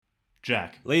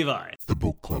Jack. Levi. The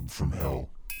Book Club from Hell.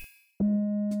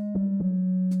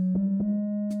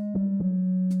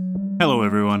 Hello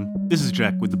everyone, this is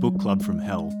Jack with the Book Club from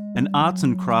Hell, an arts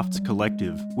and crafts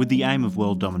collective with the aim of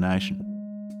world domination.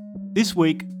 This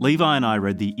week, Levi and I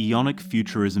read the Aeonic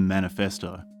Futurism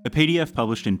Manifesto, a PDF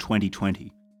published in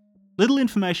 2020. Little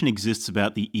information exists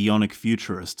about the Aeonic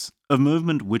Futurists, a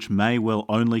movement which may well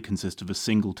only consist of a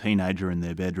single teenager in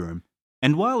their bedroom.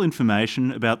 And while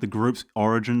information about the group's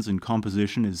origins and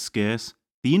composition is scarce,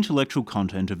 the intellectual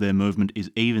content of their movement is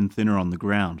even thinner on the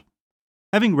ground.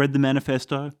 Having read the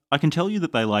manifesto, I can tell you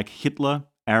that they like Hitler,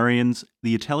 Aryans,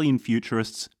 the Italian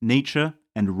Futurists, Nietzsche,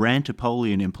 and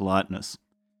Rantopolian in politeness.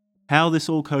 How this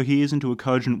all coheres into a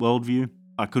cogent worldview,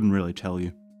 I couldn't really tell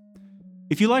you.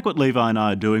 If you like what Levi and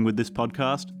I are doing with this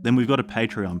podcast, then we've got a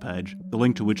Patreon page, the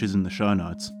link to which is in the show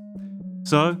notes.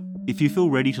 So, if you feel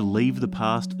ready to leave the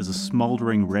past as a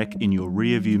smouldering wreck in your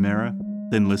rearview mirror,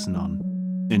 then listen on.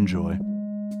 Enjoy.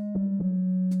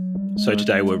 So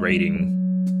today we're reading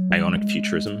Aeonic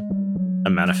Futurism,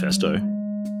 a manifesto.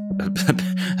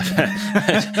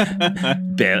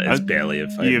 It's barely a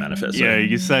manifesto. Yeah,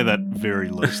 you say that very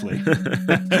loosely.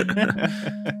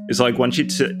 It's like once you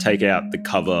take out the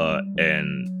cover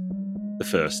and the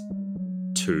first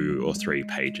 2 or 3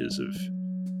 pages of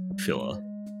filler.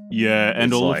 Yeah,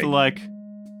 and all like, of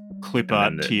the clip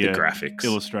art tier the graphics,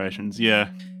 illustrations. Yeah,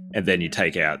 and then you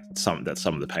take out some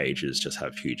of the pages just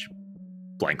have huge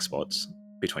blank spots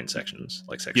between sections,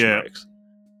 like section breaks.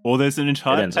 Or there's an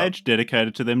entire page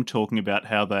dedicated to them talking about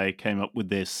how they came up with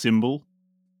their symbol,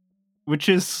 which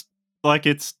is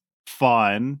it's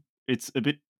fine. It's a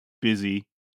bit busy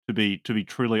to be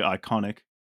truly iconic.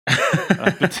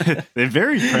 But they're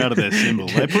very proud of their symbol.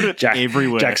 They put it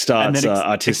everywhere. Jack starts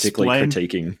artistically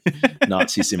critiquing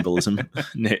Nazi symbolism,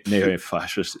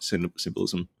 neo-fascist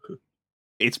symbolism.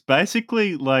 It's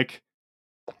basically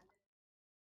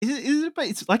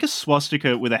it's like a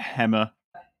swastika with a hammer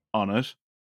on it.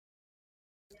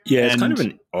 Yeah, it's kind of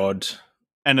an odd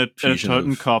and a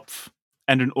Totenkopf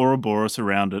and an Ouroboros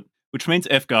around it, which means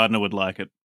F. Gardner would like it.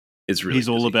 It's really he's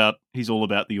all about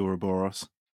the Ouroboros.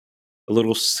 A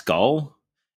little skull,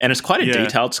 and it's quite a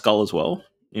detailed skull as well.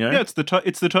 You know, yeah, it's the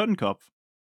Totenkopf.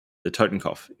 The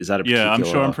Totenkopf, is that a particular? Yeah, I'm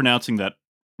sure I'm pronouncing that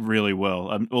really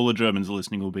well. All the Germans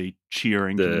listening will be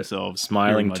cheering to themselves.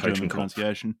 Smiling Totenkopf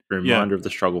pronunciation, a reminder of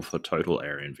the struggle for total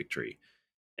Aryan victory,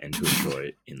 and to enjoy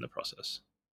it in the process.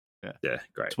 Yeah,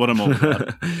 great. It's what I'm all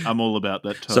about. I'm all about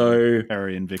that total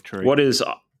Aryan victory. What is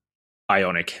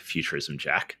Aeonic Futurism,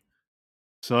 Jack?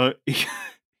 So,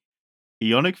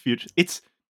 Aeonic Future. It's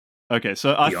okay.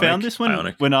 So I found this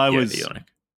one when I was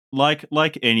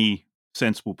like any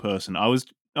sensible person. I was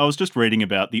just reading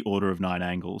about the Order of Nine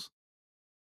Angles,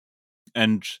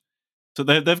 and so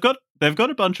they've got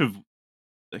a bunch of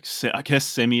I guess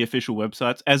semi-official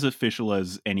websites, as official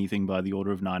as anything by the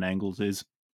Order of Nine Angles is.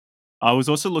 I was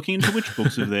also looking into which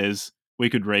books of theirs we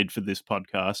could read for this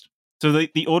podcast. So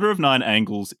the Order of Nine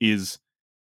Angles is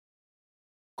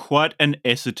quite an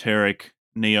esoteric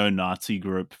neo-Nazi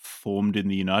group formed in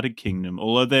the United Kingdom.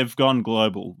 Although they've gone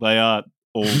global, they are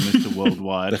all Mr.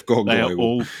 Worldwide. They've gone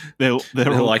global. They're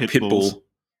all like Pitbull.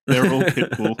 They're all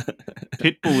Pitbull.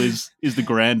 Pitbull is the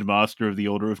Grand Master of the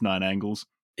Order of Nine Angles.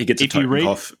 He gets a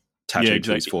Totenkopf tattooed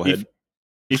to his forehead.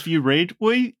 If you read,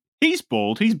 he's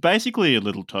bald. He's basically a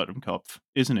little Totenkopf,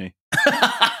 isn't he?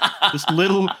 Just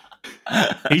little.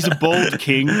 He's a bald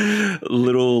king.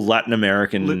 Little Latin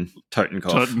American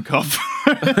Totenkopf.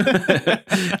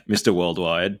 Mr.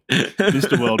 Worldwide.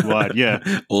 Mr. Worldwide, yeah.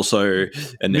 Also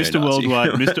a Mr.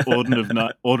 Worldwide,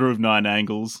 Mr. Order of Nine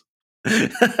Angles.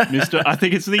 I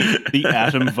think it's the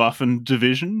Atomwaffen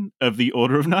division of the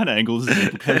Order of Nine Angles is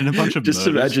implicated in a bunch of just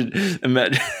murders.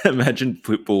 imagine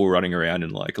Pitbull running around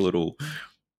in a little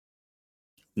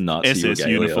Nazi SS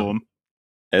uniform.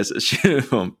 SS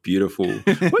uniform, beautiful.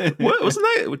 What wasn't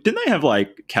they? Didn't they have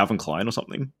Calvin Klein or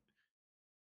something?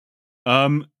 I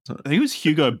think it was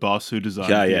Hugo Boss who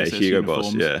designed. SS Hugo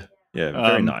uniforms. Boss. Yeah,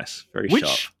 very nice, very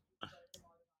sharp.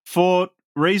 For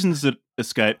reasons that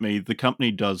escape me, the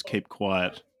company does keep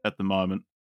quiet at the moment.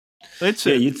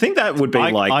 You'd think that would be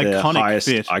the highest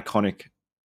iconic.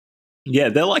 Yeah,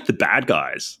 they're like the bad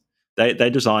guys. They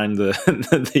designed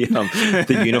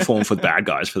the uniform for the bad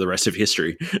guys for the rest of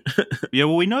history. Yeah,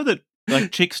 well, we know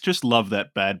that chicks just love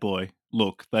that bad boy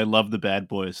look. They love the bad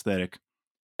boy aesthetic.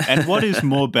 And what is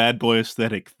more bad boy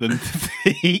aesthetic than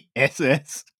the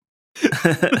SS?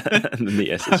 The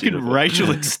SS fucking racial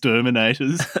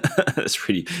exterminators.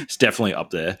 It's definitely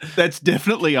up there. That's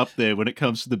definitely up there when it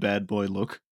comes to the bad boy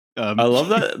look. I love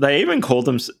that they even called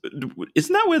them.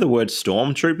 Isn't that where the word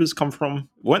stormtroopers come from?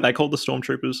 Weren't they called the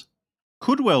stormtroopers?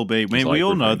 Could well be. I mean, we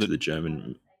all know that the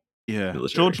German military.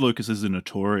 George Lucas is a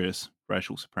notorious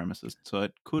racial supremacist, so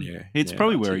it could. It's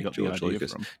probably where he got George the idea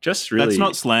Lucas. From. Just really, that's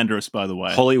not slanderous, by the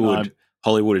way.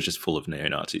 Hollywood is just full of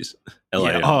neo-Nazis. LA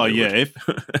yeah. Oh yeah, if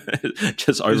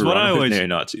just overrun with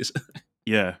neo-Nazis.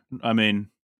 Yeah, I mean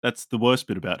that's the worst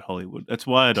bit about Hollywood. That's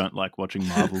why I don't like watching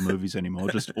Marvel movies anymore.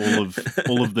 Just all of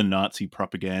the Nazi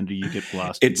propaganda you get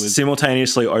blasted it's with. It's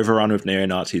simultaneously overrun with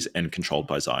neo-Nazis and controlled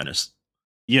by Zionists.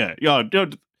 Yeah.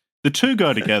 The two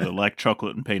go together like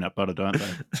chocolate and peanut butter, don't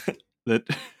they?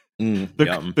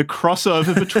 The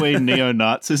crossover between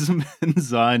neo-Nazism and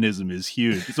Zionism is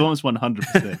huge. It's almost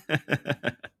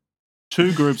 100%.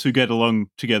 Two groups who get along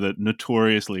together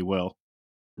notoriously well.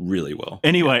 Really well.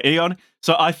 Anyway, Aeonic.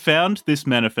 So I found this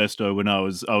manifesto when I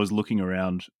was looking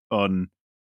around on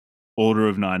Order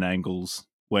of Nine Angles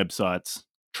websites,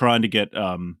 trying to get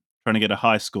a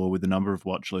high score with the number of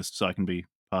watch lists I can be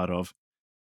part of.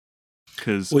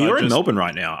 Because you're in Melbourne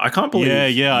right now. I can't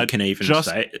believe you can even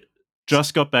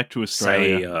just got back to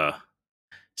Australia.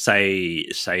 Say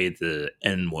the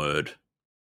N word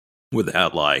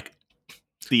without like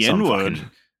the N word.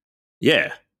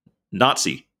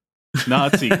 Nazi,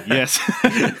 yes.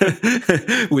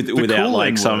 without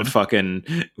like some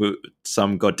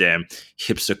goddamn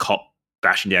hipster cop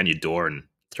bashing down your door and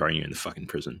throwing you in the fucking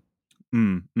prison.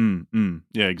 Yeah,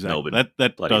 exactly. Melbourne.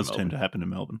 That does tend to happen in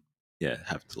Melbourne. Yeah, it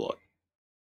happens a lot.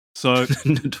 So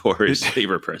notoriously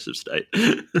repressive state.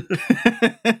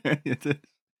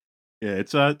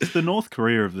 It's the North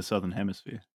Korea of the Southern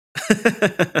Hemisphere.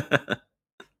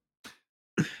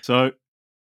 So,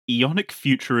 Aeonic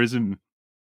Futurism.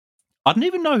 I don't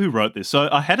even know who wrote this. So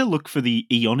I had a look for the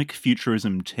Aeonic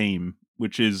Futurism team,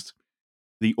 which is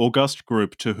the august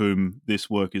group to whom this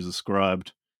work is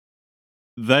ascribed.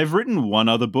 They've written one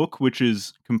other book, which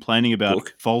is complaining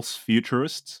about false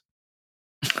futurists.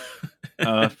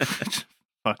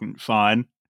 Fucking fine.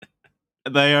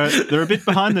 They're a bit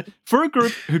behind for a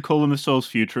group who call themselves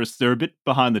futurists. They're a bit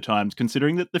behind the times,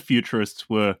 considering that the futurists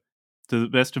were, to the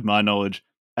best of my knowledge,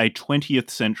 a 20th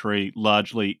century,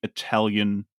 largely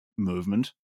Italian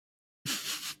movement.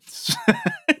 So,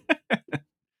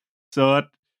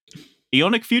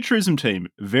 Aeonic Futurism team,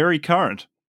 very current.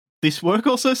 This work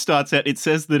also starts out. It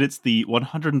says that it's the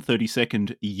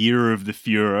 132nd year of the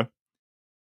Führer.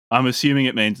 I'm assuming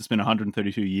it means it's been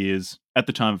 132 years at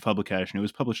the time of publication. It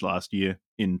was published last year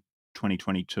in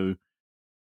 2022.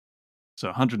 So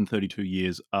 132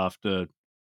 years after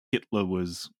Hitler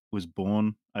was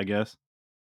born, I guess.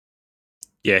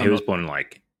 Yeah, he was born in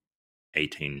like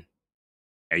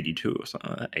 1882 or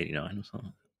something, 89 or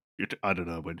something. I don't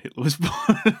know when Hitler was born.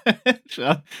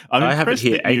 I have it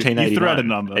here, 1889. You threw out a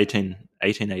number.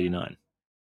 1889.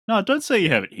 No, don't say you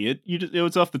have it here. It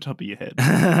was off the top of your head.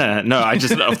 No, I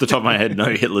just off the top of my head know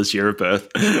Hitler's year of birth.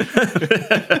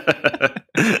 I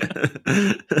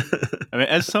mean,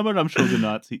 as someone, I'm sure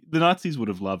the Nazis would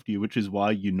have loved you, which is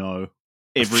why you know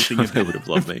everything. I'm sure they would have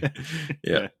loved me.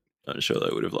 Yeah, I'm sure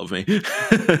they would have loved me.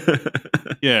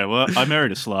 Yeah, well, I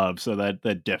married a Slav, so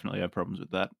they'd definitely have problems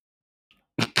with that.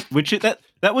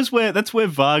 That's where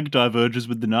Varg diverges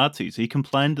with the Nazis. He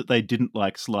complained that they didn't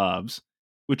like Slavs,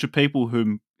 which are people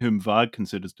whom Varg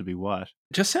considers to be white.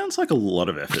 It just sounds like a lot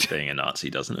of effort being a Nazi,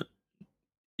 doesn't it?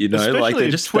 You know, especially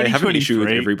they have an issue with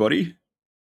everybody.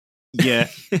 Yeah,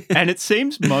 and it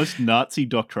seems most Nazi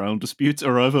doctrinal disputes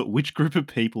are over which group of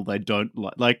people they don't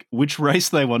like which race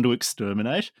they want to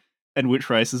exterminate, and which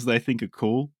races they think are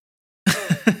cool.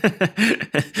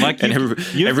 Like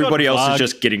everybody else is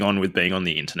just getting on with being on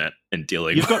the internet and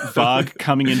dealing. You've got Varg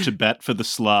coming into bat for the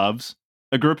Slavs,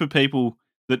 a group of people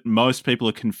that most people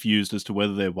are confused as to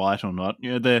whether they're white or not.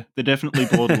 You know, they're definitely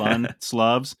borderline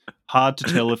Slavs. Hard to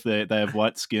tell if they have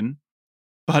white skin.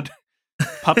 But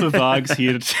Papa Varg's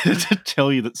here to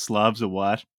tell you that Slavs are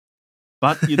white.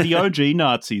 But the OG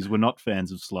Nazis were not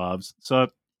fans of Slavs. So,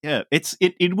 yeah,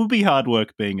 it will be hard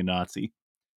work being a Nazi.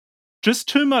 Just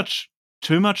too much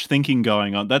thinking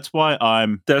going on. That's why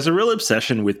there's a real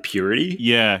obsession with purity.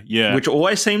 Yeah. Which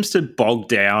always seems to bog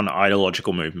down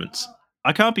ideological movements.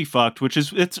 I can't be fucked,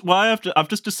 it's why I've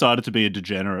just decided to be a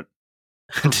degenerate.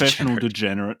 Professional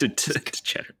degenerate.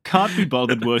 Degenerate. Can't be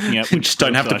bothered working out. You just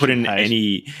don't have to put in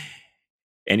any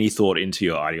thought into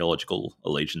your ideological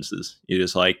allegiances. You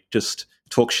just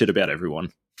talk shit about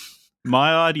everyone.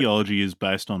 My ideology is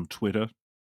based on Twitter.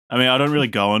 I mean, I don't really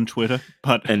go on Twitter,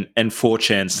 but and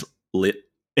 4chan's lit.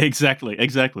 Exactly.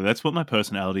 That's what my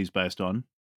personality is based on.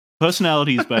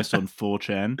 Personality is based on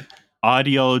 4chan.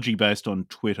 Ideology based on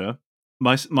Twitter.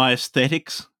 My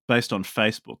aesthetics based on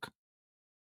Facebook.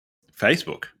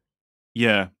 Facebook?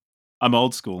 Yeah. I'm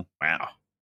old school. Wow.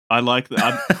 I like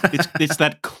that. It's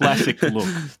that classic look.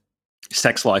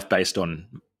 Sex life based on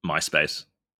MySpace.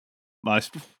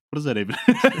 What does that even?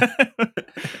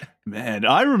 Man,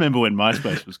 I remember when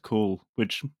MySpace was cool,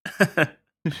 which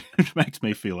makes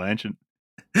me feel ancient.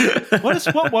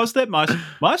 What was that?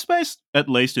 MySpace, at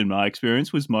least in my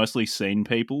experience, was mostly seen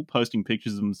people posting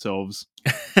pictures of themselves.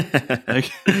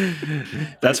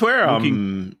 That's where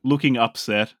looking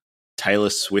upset. Taylor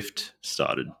Swift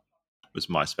started. Was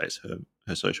MySpace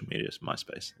her social media is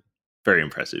MySpace. Very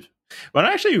impressive. But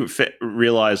I actually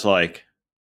realized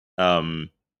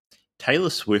Taylor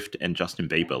Swift and Justin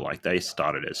Bieber, they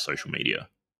started as social media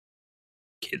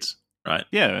kids, right?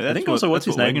 Yeah, I think also what's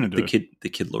his name? The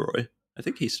kid Leroy. I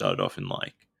think he started off in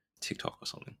TikTok or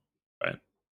something, right?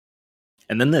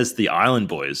 And then there's the Island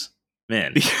Boys.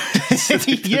 Man,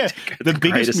 yeah, the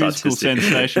biggest musical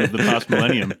sensation of the past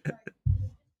millennium.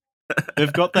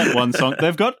 They've got that one song.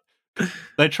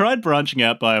 They tried branching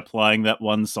out by applying that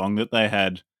one song that they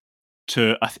had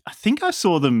to. I think I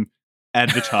saw them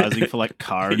advertising for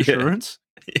car insurance.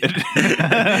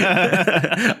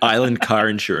 Island car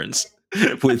insurance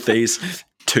with these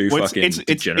two fucking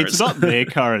degenerates. It's not their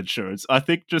car insurance. I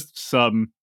think just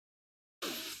some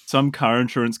car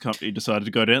insurance company decided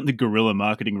to go down the guerrilla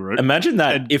marketing route. Imagine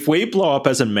that. If we blow up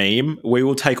as a meme, we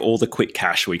will take all the quick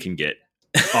cash we can get.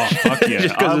 Oh, fuck yeah.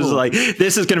 Just because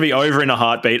this is going to be over in a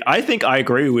heartbeat. I think I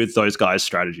agree with those guys'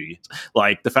 strategy.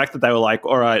 The fact that they were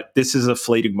all right, this is a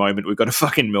fleeting moment. We've got to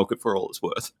fucking milk it for all it's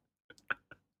worth.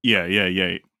 Yeah.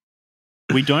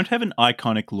 We don't have an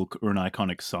iconic look or an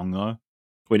iconic song, though.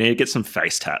 We need to get some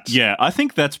face tats. Yeah, I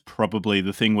think that's probably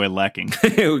the thing we're lacking.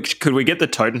 Could we get the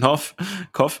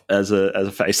Totenkopf as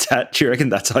a face tat? Do you reckon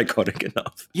that's iconic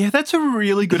enough? Yeah, that's a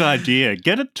really good idea.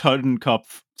 Get a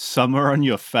Totenkopf somewhere on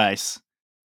your face.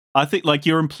 I think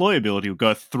your employability will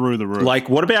go through the roof.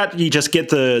 What about you just get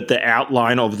the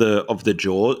outline of the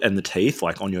jaw and the teeth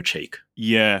on your cheek?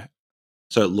 Yeah.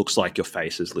 So it looks like your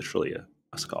face is literally a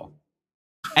skull.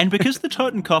 And because the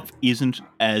Totenkopf isn't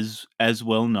as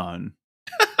well known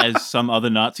as some other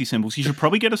Nazi symbols, you should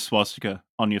probably get a swastika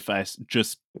on your face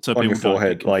just so on people your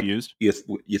forehead, don't get confused.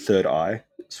 Your third eye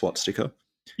swastika.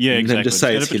 Yeah, exactly. And just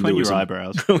say it's between Hinduism. Your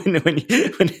eyebrows. when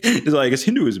it's it's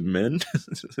Hinduism, man.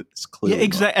 It's clear. Yeah,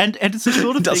 exactly. And it's the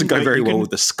sort of it doesn't thing go very well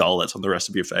with the skull that's on the rest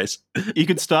of your face. You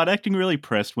could start acting really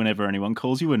pressed whenever anyone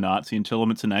calls you a Nazi and tell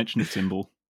them it's an ancient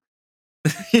symbol.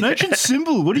 An ancient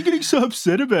symbol? What are you getting so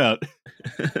upset about?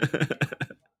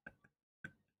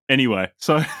 Anyway,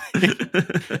 so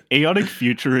Aeonic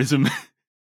futurism.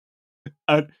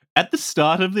 At the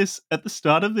start of this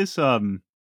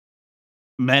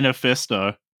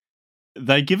manifesto,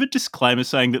 they give a disclaimer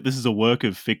saying that this is a work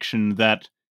of fiction, that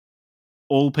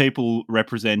all people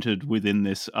represented within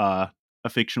this are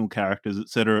fictional characters,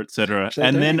 etc., etc.,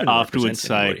 and then afterwards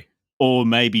say, or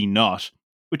maybe not,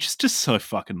 which is just so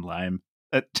fucking lame.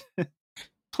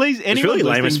 Please, anyone it's really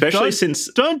lame, especially since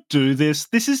don't do this.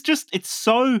 This is it's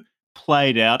so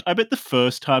played out. I bet the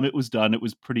first time it was done, it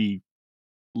was pretty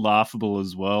laughable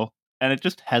as well, and it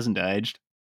just hasn't aged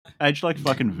like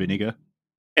fucking vinegar.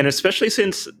 And especially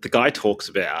since the guy talks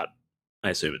about, I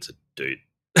assume it's a dude.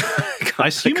 I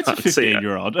assume it's a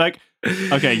 15-year-old.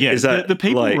 Okay, yeah. The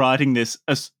people writing this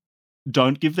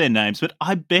don't give their names, but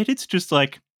I bet it's just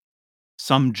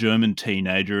some German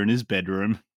teenager in his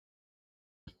bedroom.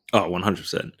 Oh,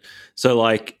 100%.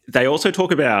 So, they also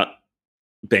talk about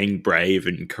being brave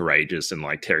and courageous and,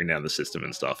 tearing down the system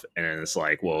and stuff. And it's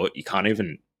well, you can't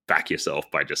even back yourself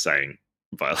by just saying,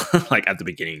 but at the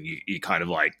beginning, you kind of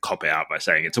cop out by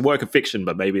saying it's a work of fiction,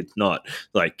 but maybe it's not.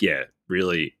 Yeah,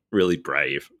 really, really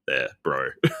brave there, bro.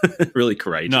 Really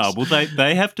courageous. No, well,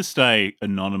 they have to stay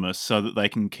anonymous so that they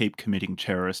can keep committing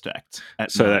terrorist acts.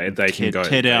 So that they can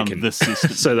tear down the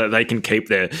system. So that they can keep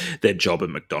their job at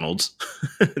McDonald's.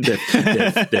 their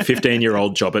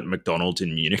 15-year-old job at McDonald's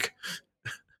in Munich.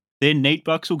 Their neat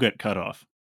bucks will get cut off.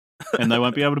 And they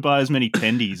won't be able to buy as many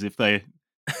tendies if they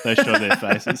show their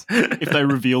faces. If they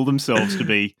reveal themselves to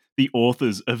be the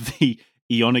authors of the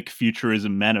Aeonic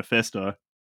Futurism Manifesto.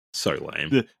 So lame.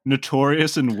 The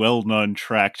notorious and well-known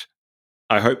tract.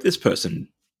 I hope this person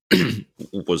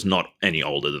was not any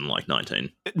older than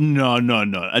 19. No. A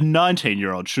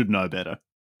 19-year-old should know better.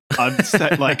 I'd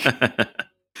say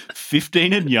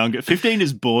 15 and younger. 15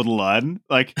 is borderline.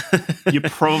 You're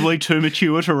probably too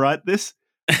mature to write this.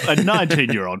 A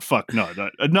 19-year-old, fuck no.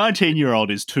 A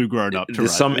 19-year-old is too grown up to write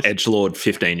some this. edgelord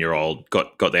 15-year-old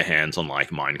got their hands on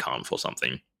Mein Kampf or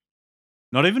something.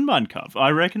 Not even Mein Kampf.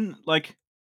 I reckon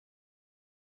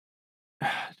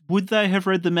would they have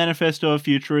read the Manifesto of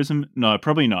Futurism? No,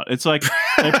 probably not. It's like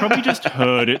they probably just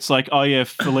heard. It's like, oh yeah,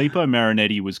 Filippo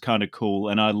Marinetti was kind of cool,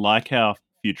 and I like how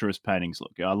futurist paintings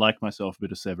look. I like myself a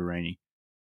bit of Severini.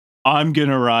 I'm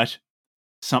gonna write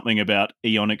something about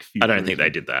Aeonic futurism. I don't think they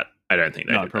did that. I don't think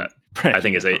they did that.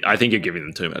 I think you're giving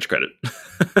them too much credit.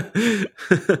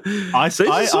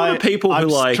 People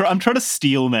who I'm trying to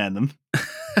steel man them.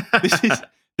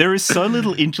 There is so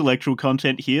little intellectual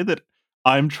content here that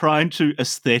I'm trying to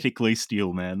aesthetically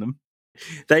steel man them.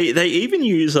 They even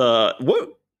use what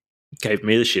gave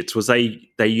me the shits was they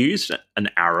used an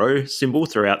arrow symbol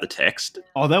throughout the text.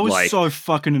 Oh, that was so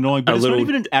fucking annoying. But it's not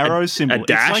even an arrow symbol. A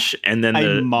dash, it's like and then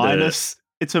a minus.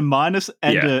 It's a minus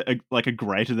and a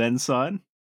greater than sign.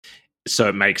 So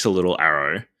it makes a little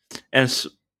arrow, and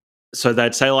so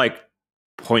they'd say like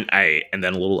point A and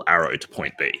then a little arrow to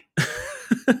point B.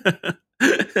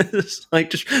 It's like,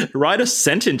 just write a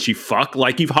sentence, you fuck.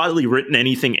 Like, you've hardly written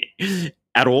anything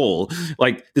at all.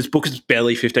 Like, this book is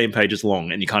barely 15 pages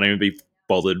long and you can't even be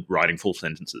bothered writing full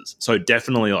sentences. So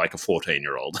definitely like a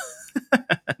 14-year-old.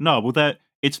 No, well,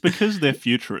 it's because they're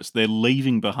futurists. They're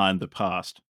leaving behind the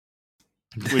past.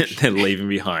 They're leaving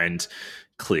behind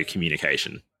clear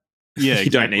communication. Yeah, you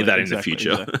don't need that in the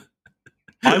future. Exactly.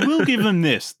 I will give them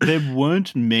this. There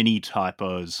weren't many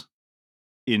typos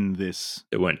in this.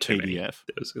 There weren't too PDF.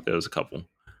 Many. There was a couple.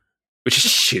 Which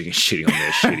is shitting on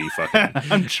their shitty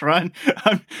fucking. I'm trying.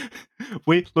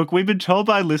 We've been told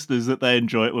by listeners that they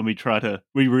enjoy it when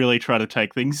we really try to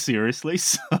take things seriously.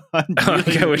 So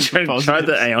okay, we're trying to try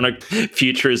the Aeonic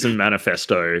Futurism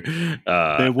Manifesto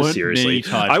there weren't seriously.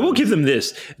 I will give them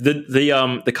this.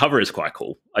 The cover is quite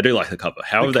cool. I do like the cover.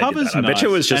 However, they did that. I bet you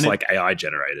it was just like AI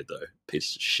generated though.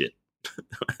 Piece of shit.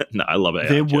 No, I love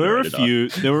AI.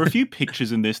 There were a few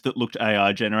pictures in this that looked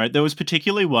AI generated. There was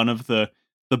particularly one of the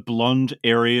blonde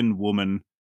Aryan woman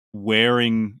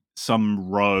wearing some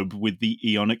robe with the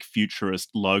Aeonic Futurist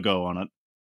logo on it,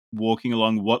 walking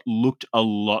along what looked a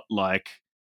lot like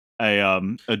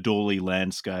a Dawley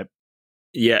landscape.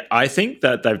 Yeah, I think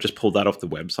that they've just pulled that off the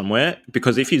web somewhere,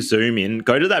 because if you zoom in,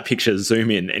 go to that picture, zoom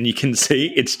in, and you can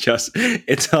see it's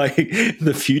like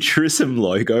the Futurism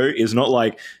logo is not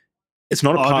like, it's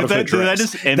not a part of the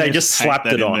dress. They just slapped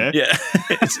it on. There? Yeah,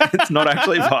 it's not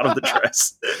actually part of the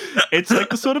dress. It's like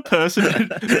the sort of person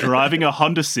driving a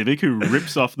Honda Civic who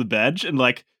rips off the badge and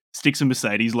like sticks a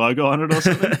Mercedes logo on it or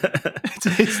something.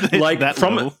 It's like that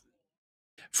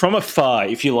from afar,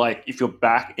 if you're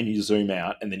back and you zoom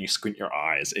out and then you squint your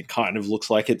eyes, it kind of looks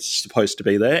like it's supposed to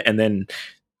be there, and then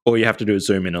all you have to do is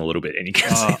zoom in a little bit and you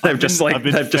can see they've just put it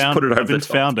over the top. I've been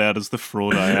found out as the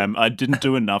fraud I am. I didn't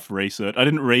do enough research. I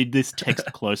didn't read this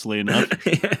text closely enough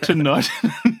to notice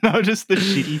the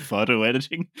shitty photo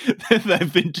editing that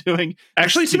they've been doing.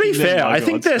 Actually, to be fair, I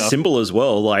think their symbol as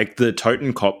well, like the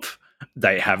Totenkopf,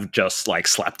 they have just like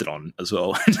slapped it on as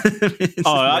well.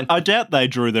 I doubt they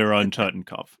drew their own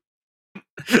Totenkopf.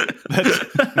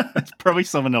 That's probably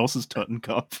someone else's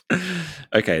Totenkopf.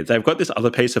 Okay, they've got this other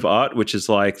piece of art which is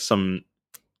like some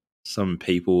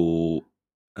people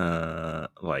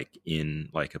like in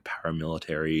like a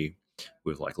paramilitary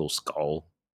with like little skull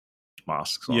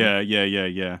masks on.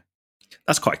 Yeah.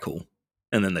 That's quite cool.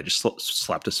 And then they just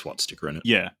slapped a SWAT sticker in it.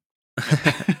 Yeah.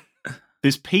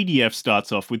 This PDF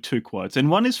starts off with two quotes, and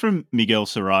one is from Miguel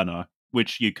Serrano,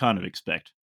 which you kind of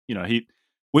expect. You know,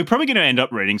 we're probably going to end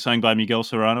up reading something by Miguel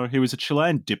Serrano. He was a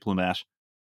Chilean diplomat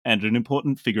and an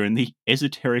important figure in the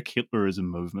esoteric Hitlerism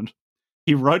movement.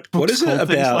 He wrote books. What is it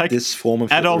about like this form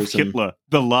of Adolf Hitlerism? Hitler,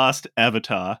 The Last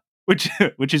Avatar, which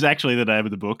is actually the name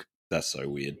of the book. That's so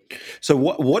weird. So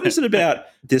what is it about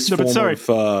this form of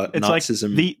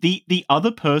Nazism? Like the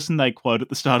other person they quote at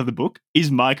the start of the book is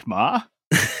Mike Marr.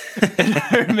 And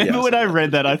I remember when I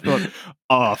read that, I thought,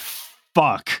 oh,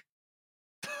 fuck.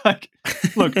 Like,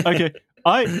 look, okay,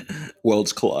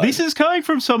 Worlds collide. This is coming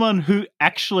from someone who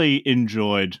actually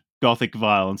enjoyed Gothic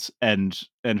violence and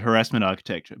harassment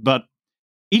architecture, but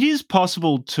it is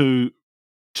possible to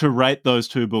rate those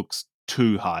two books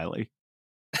too highly.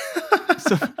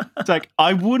 So it's like,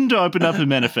 I wouldn't open up a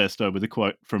manifesto with a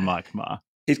quote from Mike Marr.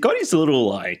 He's got his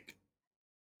little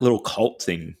cult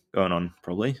thing going on,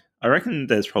 probably. I reckon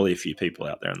there's probably a few people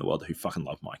out there in the world who fucking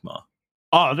love Mike Marr.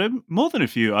 Oh, there are more than a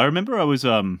few. I remember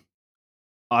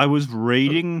I was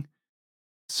reading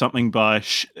something by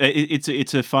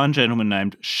it's a fine gentleman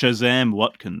named Shazam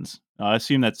Watkins. I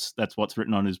assume that's what's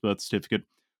written on his birth certificate.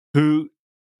 Who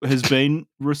has been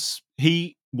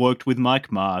he worked with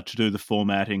Mike Marr to do the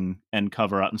formatting and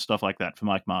cover art and stuff like that for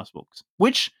Mike Marr's books,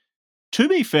 which, to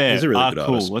be fair, really are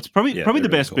cool. Artist. It's probably the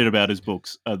best cool. bit about his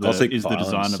books is the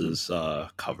design of them.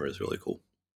 Cover is really cool.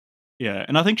 Yeah,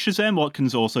 and I think Shazam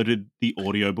Watkins also did the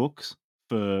audiobooks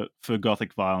for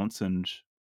Gothic Violence and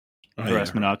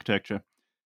Harassment Architecture.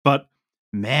 But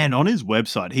man, on his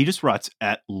website, he just writes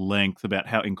at length about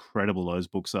how incredible those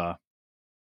books are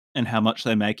and how much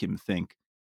they make him think.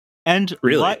 And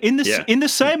really, in the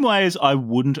same way as I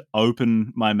wouldn't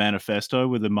open my manifesto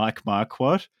with a Mike Marr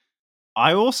quote,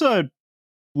 I also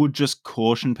would just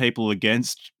caution people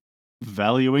against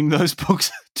valuing those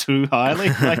books too highly.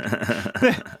 Like,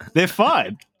 they're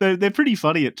fine. They're pretty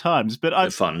funny at times, but I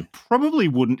probably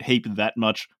wouldn't heap that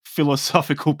much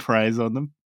philosophical praise on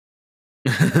them.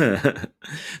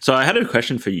 So I had a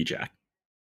question for you, Jack.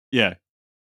 Yeah.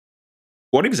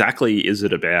 What exactly is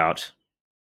it about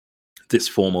this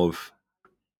form of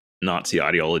Nazi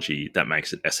ideology that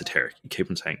makes it esoteric? You keep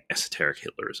on saying esoteric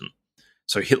Hitlerism.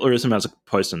 So Hitlerism as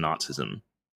opposed to Nazism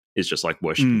is just like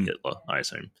worshipping Hitler, I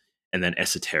assume. And then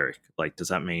esoteric, like, does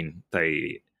that mean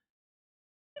they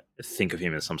think of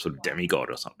him as some sort of demigod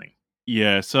or something?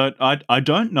 Yeah, so I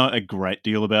don't know a great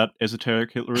deal about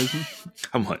esoteric Hitlerism.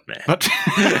 Come on, man. But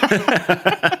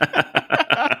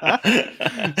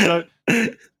so,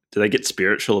 do they get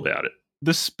spiritual about it?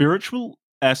 The spiritual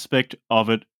aspect of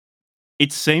it,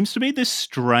 it seems to be this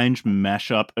strange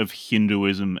mashup of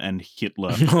Hinduism and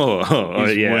Hitler.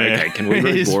 Okay. Can we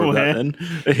read more of that then?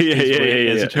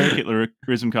 Yeah. Esoteric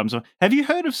Hitlerism comes on. Have you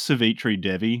heard of Savitri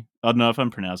Devi? I don't know if I'm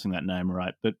pronouncing that name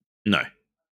right, but no.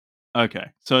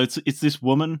 Okay, so it's this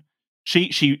woman.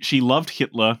 She loved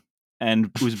Hitler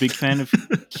and was a big fan of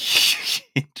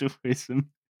Hinduism,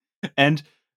 and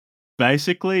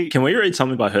basically, can we read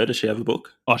something by her? Does she have a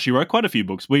book? Oh, she wrote quite a few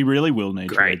books. We really will need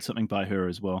to read something by her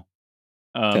as well.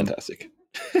 Fantastic.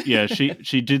 Yeah,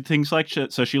 she did things like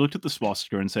so she looked at the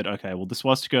swastika and said, okay, well, the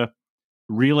swastika,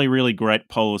 really, really great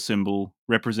polar symbol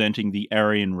representing the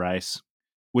Aryan race,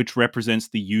 which represents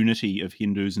the unity of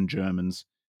Hindus and Germans.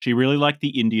 She really liked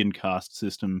the Indian caste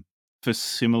system for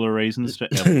similar reasons to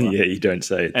Ella. Yeah, you don't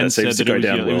say. That seems to go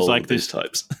down well with these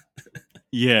types.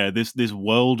 Yeah, this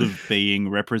world of being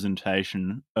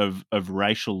representation of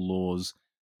racial laws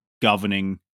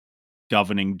governing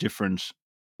different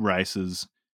races.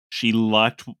 She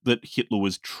liked that Hitler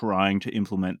was trying to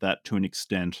implement that to an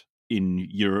extent in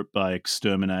Europe by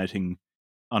exterminating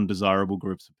undesirable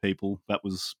groups of people. That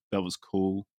was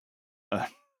cool.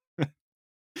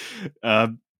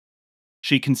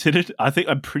 She considered,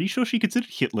 I'm pretty sure she considered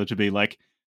Hitler to be like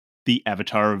the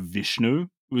avatar of Vishnu,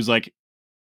 who was like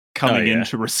coming in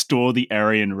to restore the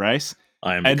Aryan race.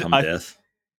 I am become death.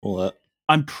 All that.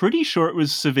 I'm pretty sure it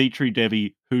was Savitri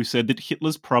Devi who said that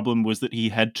Hitler's problem was that he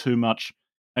had too much,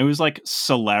 it was like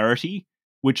celerity,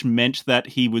 which meant that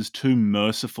he was too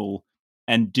merciful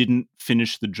and didn't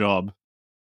finish the job.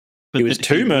 But he was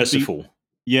too merciful.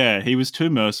 Yeah, he was too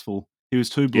merciful. He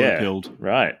was too blue-pilled.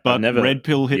 Right. But red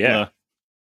pill Hitler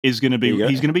is going to be,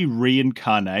 he's going to be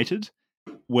reincarnated,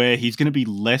 where he's going to be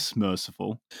less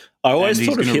merciful. I always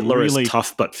thought of Hitler as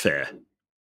tough but fair.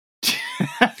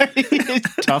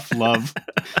 Tough love.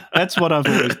 That's what I've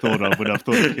always thought of when I've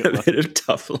thought of Hitler. A bit of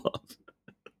tough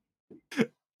love.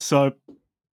 So,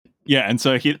 yeah, and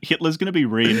so Hitler's going to be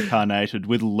reincarnated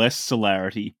with less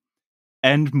celerity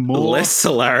and more... Less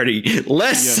celerity.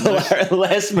 Less mercy.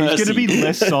 He's going to be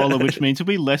less solar, which means he'll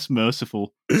be less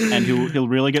merciful, and he'll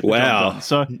really get the job done.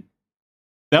 So...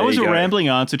 That was a rambling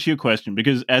answer to your question,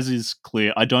 because as is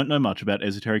clear, I don't know much about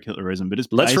esoteric Hitlerism, but it's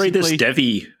Let's read this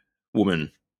Devi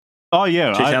woman. Oh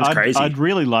yeah, she sounds crazy. I'd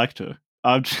really like to.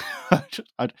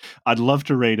 I'd love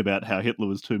to read about how Hitler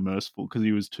was too merciful because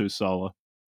he was too solar.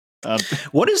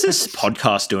 What is this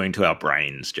podcast doing to our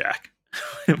brains, Jack?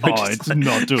 It's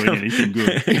not doing anything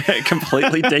good. It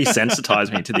completely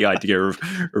desensitized me to the idea of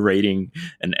reading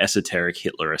an esoteric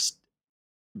Hitlerist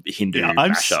Hindu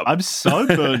mashup. I'm so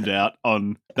burned out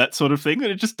on that sort of thing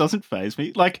that it just doesn't faze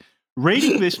me. Like,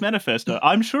 reading this manifesto,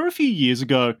 I'm sure a few years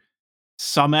ago,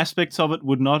 some aspects of it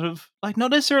would not have, like,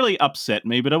 not necessarily upset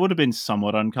me, but I would have been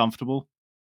somewhat uncomfortable.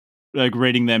 Like,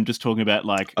 reading them just talking about,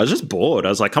 like... I was just bored. I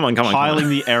was like, come on. Piling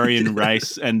the Aryan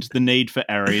race and the need for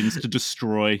Aryans to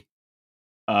destroy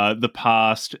the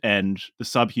past and the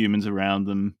subhumans around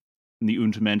them and the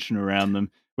Untermenschen around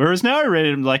them. Whereas now I read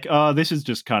it, I'm like, oh, this is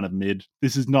just kind of mid.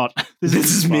 This is not... This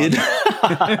is mid.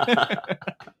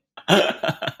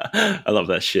 I love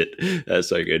that shit. That's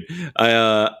so good.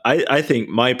 I think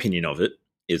my opinion of it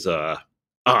is...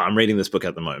 I'm reading this book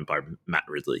at the moment by Matt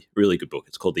Ridley. Really good book.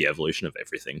 It's called The Evolution of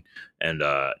Everything. And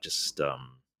he's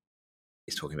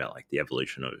talking about like the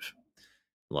evolution of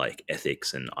like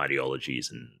ethics and ideologies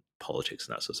and politics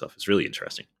and that sort of stuff. It's really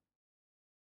interesting.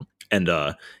 And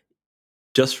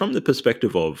just from the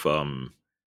perspective of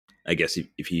I guess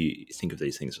if you think of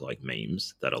these things like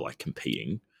memes that are like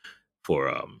competing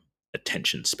for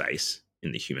attention space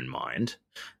in the human mind,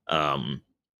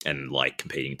 and like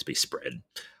competing to be spread,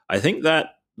 I think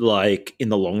that like in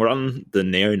the long run, the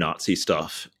neo-Nazi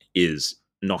stuff is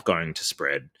not going to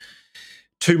spread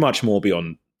too much more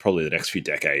beyond probably the next few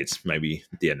decades, maybe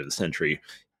at the end of the century.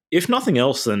 If nothing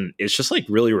else, then it's just like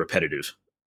really repetitive.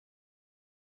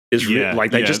 It's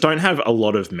they just don't have a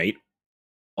lot of meat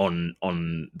on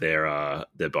their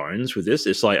bones with this.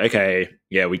 It's like, okay,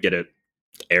 yeah, we get it.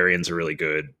 Aryans are really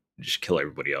good. Just kill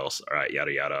everybody else. All right,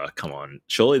 yada yada. Come on.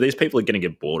 Surely these people are going to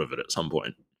get bored of it at some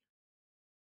point.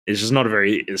 It's just not a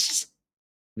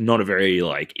very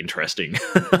like interesting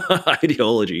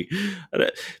ideology.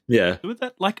 Yeah. With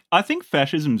that, like, I think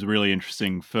fascism's really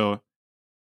interesting for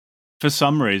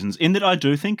some reasons, in that I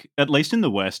do think, at least in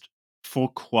the West, for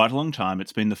quite a long time,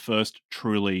 it's been the first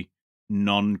truly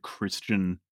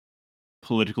non-Christian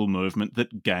political movement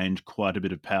that gained quite a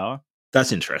bit of power.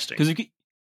 That's interesting.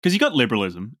 Because you got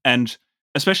liberalism, and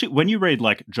especially when you read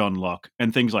like John Locke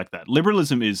and things like that,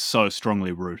 liberalism is so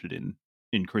strongly rooted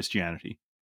in Christianity.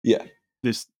 Yeah.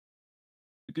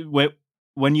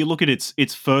 When you look at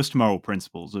its first moral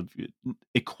principles of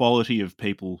equality of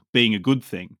people being a good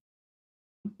thing,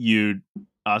 you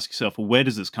ask yourself, well, where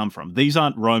does this come from? These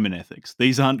aren't Roman ethics.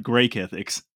 These aren't Greek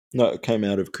ethics. No, it came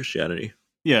out of Christianity.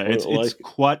 Yeah, it's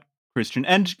quite Christian.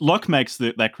 And Locke makes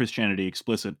that Christianity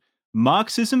explicit.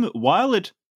 Marxism, while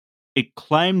it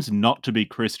claims not to be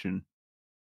Christian,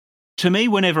 to me,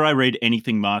 whenever I read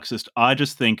anything Marxist, I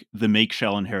just think the meek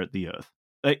shall inherit the earth.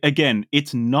 Again,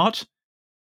 it's not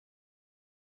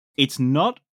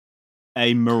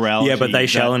a morality. Yeah, but they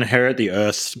shall inherit the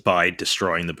earth by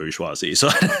destroying the bourgeoisie. So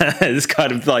it's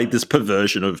kind of like this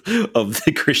perversion of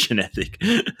the Christian ethic.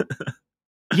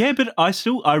 Yeah, but I see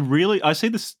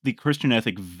the Christian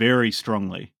ethic very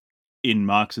strongly in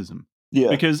Marxism. Yeah,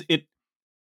 because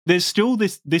there's still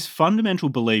this fundamental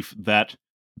belief that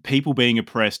people being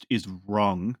oppressed is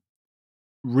wrong.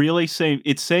 Really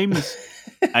seems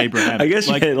Abrahamic. I guess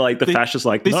the fascists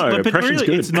oppression's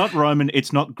good. It's not Roman,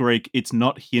 it's not Greek, it's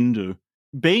not Hindu.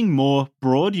 Being more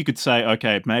broad, you could say,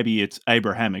 okay, maybe it's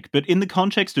Abrahamic, but in the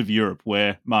context of Europe,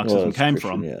 where Marxism came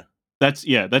from,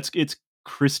 it's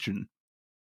Christian.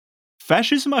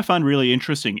 Fascism I find really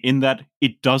interesting in that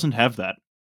it doesn't have that.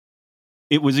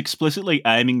 It was explicitly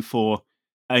aiming for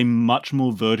a much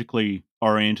more vertically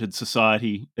oriented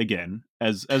society again,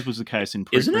 as was the case in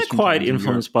pre-Christian. Isn't it quite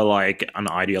influenced by like an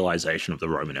idealization of the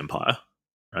Roman Empire,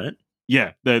 right?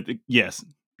 Yeah, yes.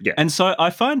 Yeah. And so I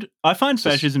find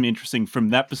fascism interesting from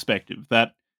that perspective,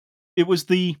 that it was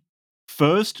the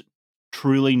first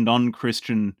truly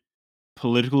non-Christian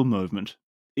political movement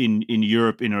in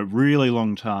Europe in a really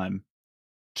long time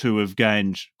to have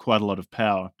gained quite a lot of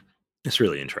power. It's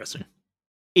really interesting.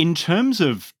 In terms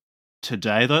of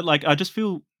today, though, like, I just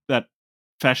feel that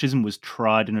fascism was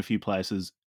tried in a few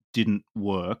places, didn't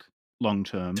work long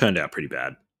term. Turned out pretty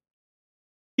bad.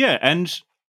 Yeah, and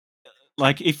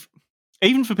like,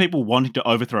 even for people wanting to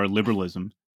overthrow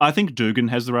liberalism, I think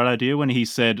Dugin has the right idea when he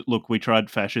said, look, we tried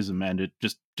fascism and it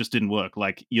just didn't work.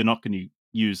 Like, you're not going to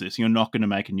use this. You're not going to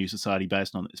make a new society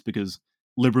based on this, because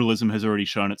liberalism has already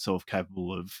shown itself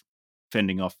capable of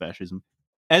fending off fascism.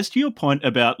 As to your point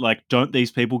about, like, don't these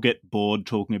people get bored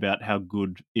talking about how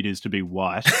good it is to be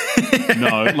white?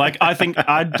 No, like, I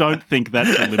don't think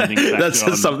that's a limiting factor. That's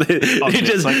just something. It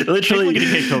just like, literally people are going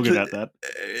to keep talking about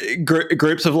that.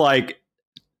 Groups of like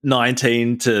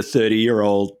 19 to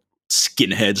 30-year-old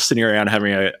skinheads sitting around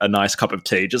having a nice cup of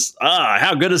tea. Just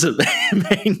how good is it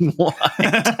being white?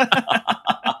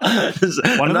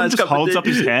 One of them just holds up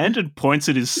his hand and points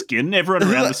at his skin. Everyone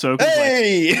around the circle is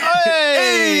like,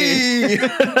 hey!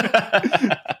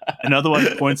 Another one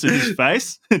points at his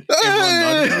face. Everyone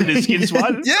notices that his skin's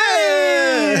white.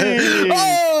 Yay!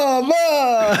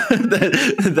 Oh,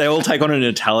 they all take on an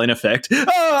Italian effect.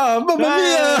 Oh, mamma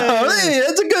mia! Hey,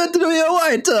 it's good to be a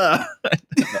white.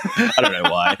 I don't know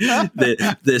why.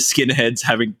 The skinheads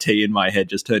having tea in my head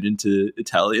just turned into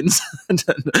Italians.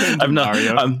 I'm not.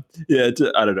 I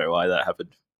don't know why that happened.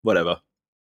 Whatever.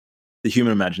 The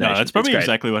human imagination. No, that's probably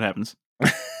exactly what happens.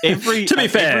 To be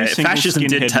fair, fascism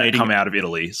did come out of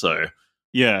Italy, so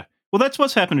yeah. Well, that's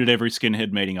what's happened at every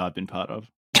skinhead meeting I've been part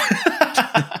of.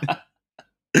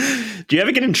 Do you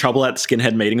ever get in trouble at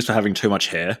skinhead meetings for having too much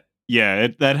hair? Yeah,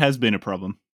 that has been a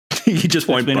problem. You just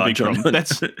won't budge on it.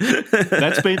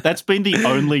 That's been the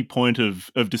only point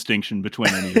of distinction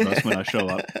between any of us when I show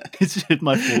up. It's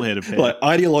my full head of hair. Like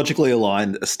ideologically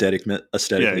aligned, aesthetically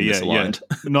misaligned.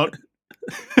 Yeah. Not.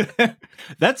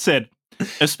 That said,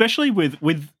 especially with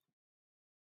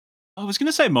I was going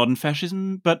to say modern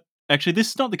fascism, but actually, this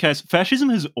is not the case. Fascism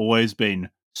has always been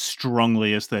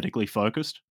strongly aesthetically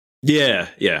focused. Yeah.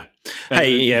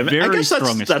 Hey, yeah, I guess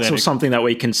that's something that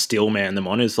we can still man them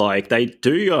on, is like they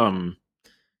do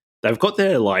they've got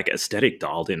their like aesthetic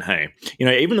dialed in. Hey,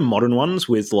 even the modern ones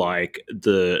with like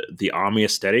the army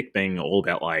aesthetic being all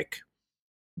about like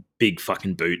big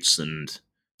fucking boots and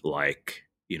like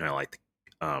like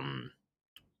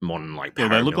modern like paramilitary.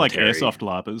 They look like airsoft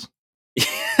larpers.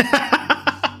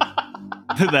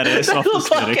 That airsoft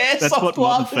aesthetic. Like that's what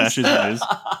modern fascism is.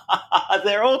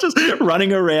 They're all just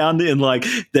running around in like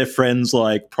their friends'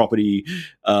 like property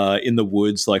in the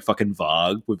woods, like fucking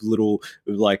Varg with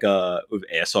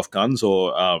airsoft guns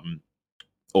or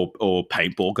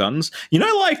paintball guns.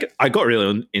 Like I got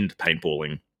really into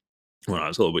paintballing when I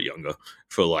was a little bit younger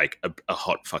for like a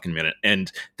hot fucking minute.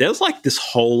 And there's like this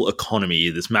whole economy,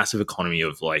 this massive economy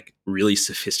of like really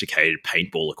sophisticated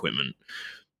paintball equipment.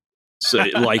 So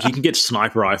like you can get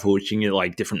sniper rifles, you can get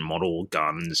like different model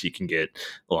guns, you can get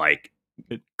like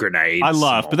grenades. I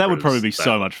laugh, but that would probably be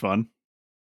so much fun.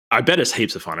 I bet it's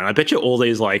heaps of fun. And I bet you all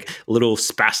these like little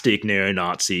spastic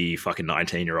neo-Nazi fucking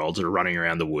 19-year-olds are running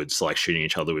around the woods like shooting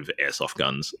each other with airsoft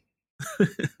guns.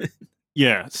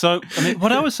 Yeah. So, I mean,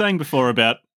 what I was saying before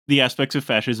about the aspects of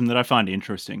fascism that I find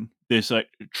interesting, this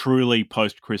truly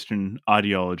post-Christian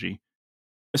ideology,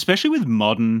 especially with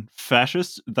modern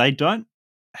fascists, they don't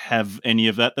have any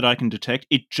of that I can detect.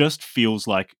 It just feels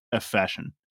like a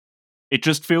fashion. It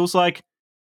just feels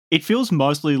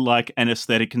mostly like an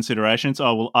aesthetic consideration. It's,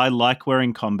 I like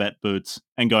wearing combat boots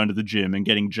and going to the gym and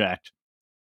getting jacked.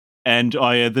 And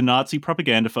the Nazi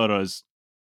propaganda photos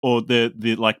or the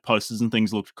like posters and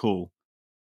things looked cool.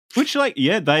 Which, like,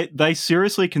 yeah, they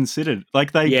seriously considered.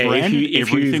 Like, they branded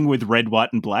everything with red,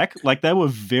 white, and black. Like, they were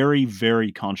very,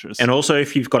 very conscious. And also,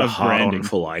 if you've got a hard on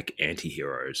for like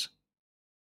anti-heroes,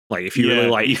 like if you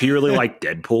really like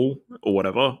Deadpool or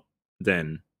whatever,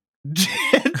 then the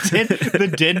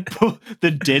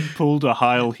Deadpool to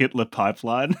Heil Hitler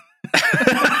pipeline.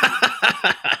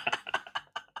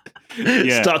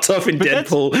 Yeah. Starts off in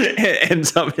Deadpool,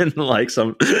 ends up in like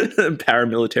some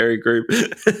paramilitary group.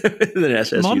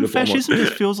 Modern fascism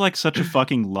just feels like such a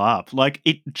fucking LARP. Like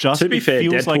it just. To be fair,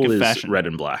 feels Deadpool like a is fashion. red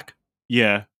and black.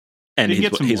 Yeah, and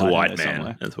he's a white man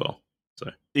somewhere as well.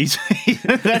 So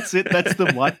that's it. That's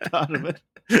the white part of it.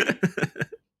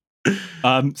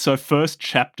 So first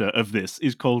chapter of this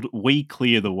is called "We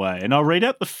Clear the Way," and I'll read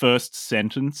out the first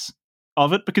sentence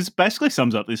of it because it basically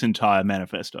sums up this entire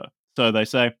manifesto. So they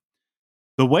say,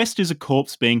 "The West is a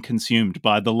corpse being consumed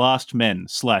by the last men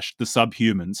 / the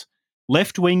subhumans.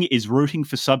 Left wing is rooting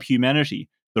for subhumanity,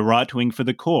 the right wing for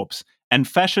the corpse, and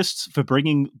fascists for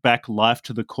bringing back life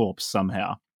to the corpse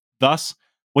somehow. Thus,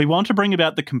 we want to bring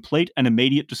about the complete and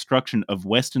immediate destruction of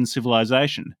Western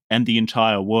civilization and the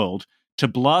entire world to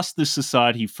blast this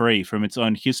society free from its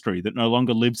own history that no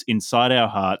longer lives inside our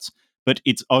hearts, but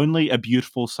it's only a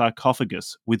beautiful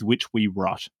sarcophagus with which we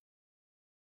rot."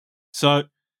 So,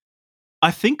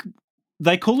 I think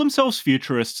they call themselves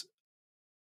futurists.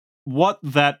 What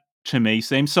that to me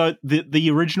seems, so the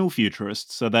original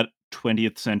futurists, so that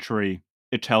 20th century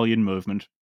Italian movement,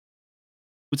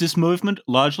 was this movement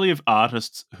largely of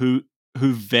artists who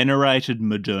venerated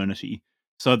modernity.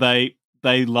 So they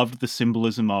loved the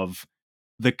symbolism of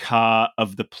the car,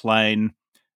 of the plane.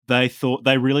 They thought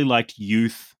they really liked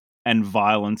youth and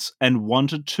violence and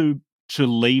wanted to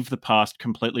leave the past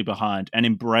completely behind and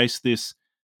embrace this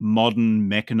modern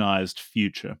mechanized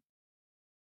future.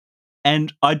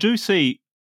 And I see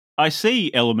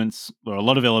elements, or a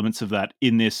lot of elements of that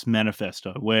in this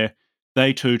manifesto, where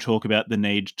they too talk about the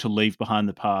need to leave behind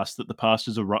the past, that the past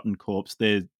is a rotten corpse.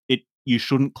 You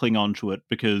shouldn't cling on to it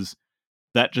because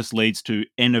that just leads to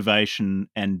innovation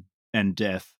and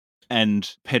death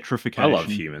and petrification. I love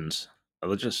humans.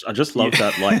 I just love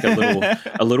that like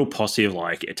a little posse of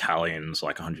like Italians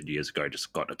like 100 years ago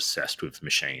just got obsessed with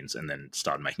machines and then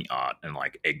started making art and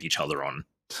like egged each other on.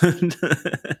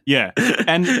 Yeah,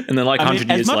 and then like 100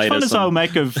 years as much later, fun as I'll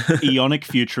make of Aeonic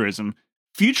futurism,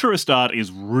 futurist art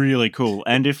is really cool.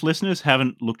 And if listeners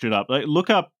haven't looked it up,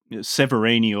 look up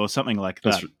Severini or something like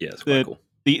that. It's quite cool.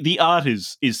 The art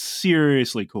is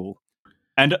seriously cool.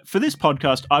 And for this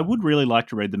podcast, I would really like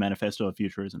to read the Manifesto of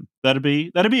Futurism. That'd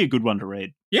be a good one to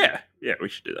read. Yeah, we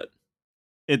should do that.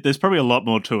 There's probably a lot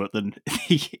more to it than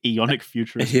Aeonic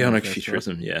futurism. Aeonic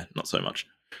futurism, yeah, not so much.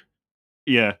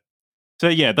 Yeah. So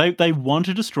yeah, they want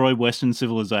to destroy Western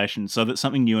civilization so that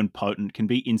something new and potent can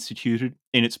be instituted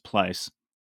in its place.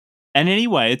 And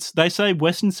anyway, they say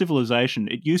Western civilization,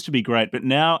 it used to be great, but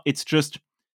now it's just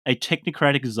a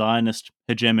technocratic Zionist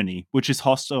hegemony, which is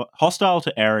hostile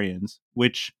to Aryans,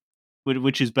 which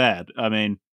is bad. I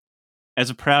mean, as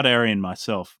a proud Aryan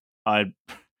myself, I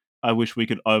wish we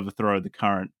could overthrow the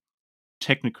current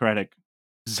technocratic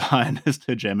Zionist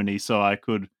hegemony so I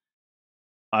could,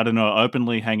 I don't know,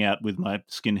 openly hang out with my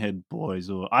skinhead boys,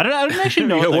 or I don't actually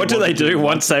know. What do they do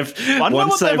once they've? I don't know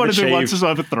what they want to do once it's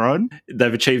overthrown.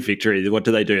 They've achieved victory. What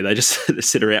do? They just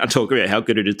sit around and talk about how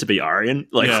good it is to be Aryan.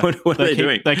 Like, yeah, what are they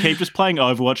doing? They keep just playing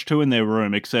Overwatch 2 in their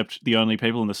room, except the only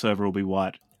people in the server will be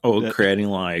white. Or creating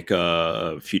like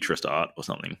futurist art or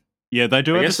something. Yeah, they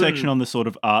do have a section on the sort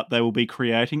of art they will be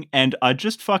creating, and I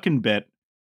just fucking bet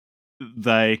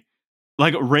they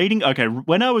like reading. Okay,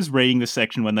 when I was reading the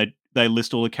section when they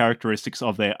list all the characteristics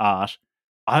of their art,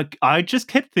 I just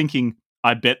kept thinking,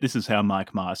 I bet this is how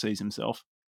Mike Marr sees himself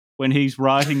when he's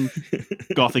writing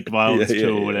Gothic Violence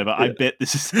 2 or whatever. I bet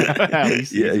this is how he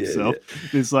sees himself.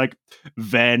 This like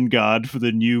vanguard for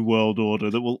the new world order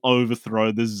that will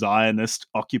overthrow the Zionist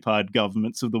occupied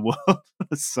governments of the world.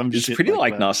 It's pretty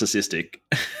like narcissistic.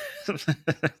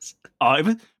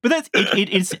 But that's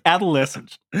it's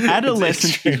adolescent.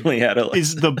 Adolescent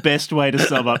is the best way to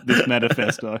sum up this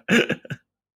manifesto.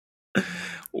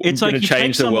 It's like going to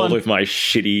change the world with my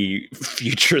shitty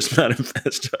futurist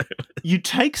manifesto. You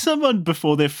take someone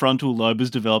before their frontal lobe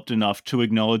is developed enough to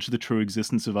acknowledge the true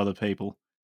existence of other people,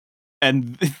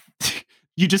 and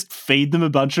you just feed them a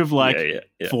bunch of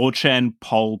 4chan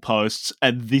poll posts,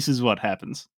 and this is what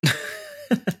happens.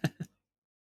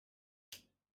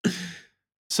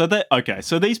 So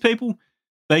these people,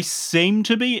 they seem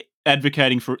to be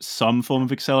advocating for some form of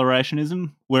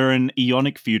accelerationism, where an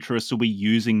Aeonic futurist will be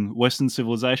using Western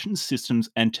civilization, systems,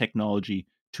 and technology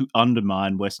to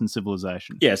undermine Western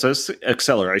civilization. Yeah, so it's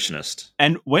accelerationist.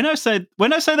 And when I say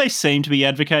they seem to be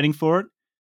advocating for it,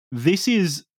 this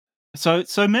is so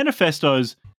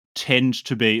manifestos tend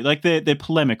to be like they're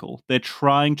polemical. They're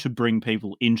trying to bring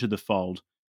people into the fold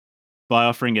by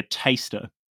offering a taster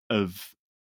of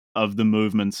the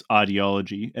movement's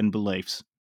ideology and beliefs.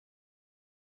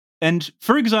 And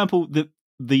for example,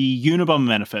 the Unabomber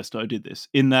Manifesto did this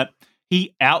in that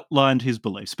he outlined his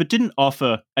beliefs, but didn't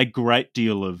offer a great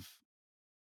deal of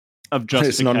justification.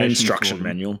 It's not an instruction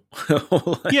manual.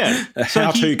 Yeah, so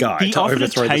how-to guide he to offered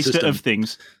overthrow a the taster system. of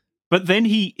things, but then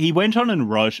he went on and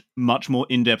wrote much more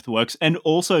in-depth works, and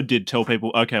also did tell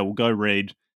people, okay, we'll go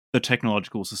read The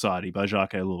Technological Society by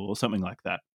Jacques Ellul or something like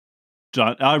that.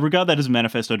 I regard that as a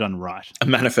manifesto done right. A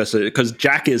manifesto, because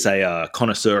Jack is a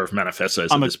connoisseur of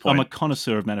manifestos at this point. I'm a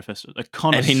connoisseur of manifestos.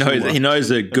 And he knows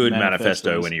a good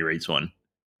manifesto when he reads one.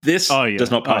 This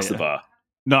does not pass the bar.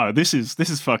 No, this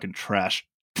is fucking trash.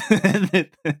 This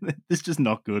is just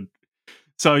not good.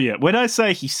 So yeah, when I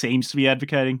say he seems to be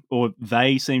advocating, or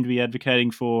they seem to be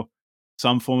advocating for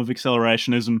some form of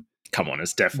accelerationism, come on,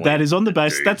 it's definitely that's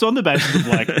on the basis of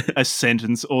like a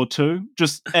sentence or two.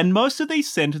 And most of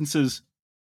these sentences.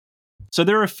 So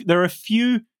there are a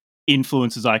few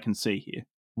influences I can see here.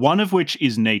 One of which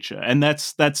is Nietzsche, and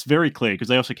that's very clear because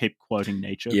they also keep quoting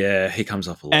Nietzsche. Yeah, he comes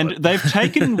up a lot. And they've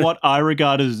taken what I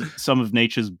regard as some of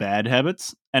Nietzsche's bad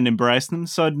habits and embraced them.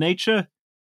 So Nietzsche,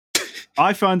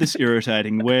 I find this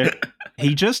irritating, where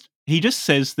he just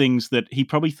says things that he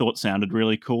probably thought sounded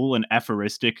really cool and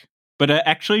aphoristic, but are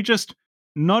actually just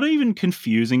not even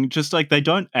confusing. Just like they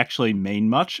don't actually mean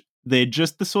much. They're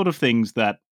just the sort of things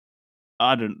that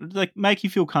make you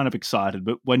feel kind of excited,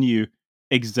 but when you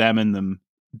examine them,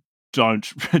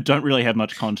 don't really have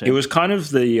much context. It was kind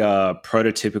of the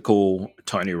prototypical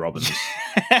Tony Robbins.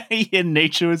 Yeah,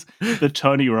 Nietzsche was the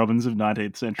Tony Robbins of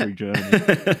 19th century Germany.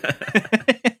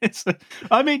 So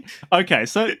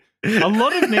a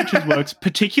lot of Nietzsche's works,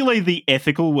 particularly the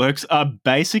ethical works, are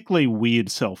basically weird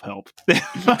self-help. They're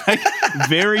like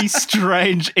very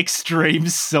strange, extreme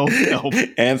self-help.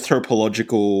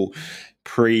 Anthropological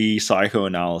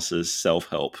pre-psychoanalysis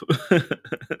self-help.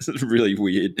 It's really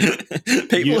weird.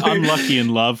 You're unlucky in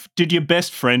love. Did your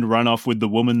best friend run off with the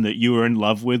woman that you were in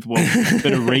love with? Well,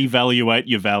 better reevaluate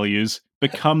your values.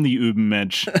 Become the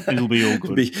Ubermensch. It'll be all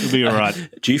good. It'll be all right.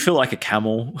 Do you feel like a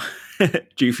camel?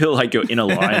 Do you feel like your inner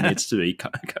lion needs to be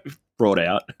brought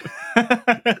out?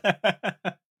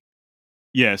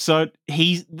 Yeah, so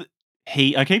he.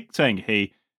 I keep saying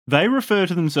he. They refer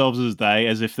to themselves as they,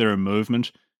 as if they're a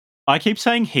movement. I keep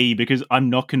saying he because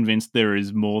I'm not convinced there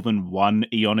is more than one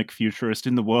Aeonic futurist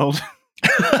in the world.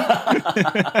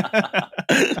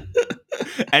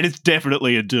 And it's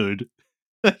definitely a dude.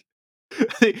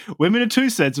 Women are too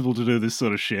sensible to do this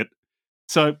sort of shit.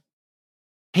 So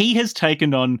he has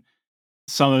taken on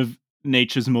some of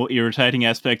Nietzsche's more irritating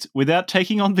aspects without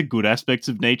taking on the good aspects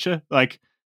of Nietzsche, like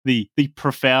the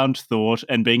profound thought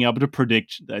and being able to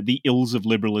predict the ills of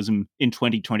liberalism in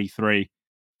 2023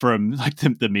 from like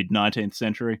the mid-19th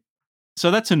century.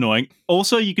 So that's annoying.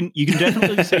 Also, you can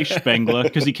definitely see Spengler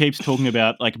because he keeps talking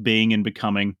about like being and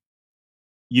becoming.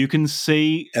 You can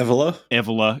see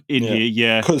Evola in here,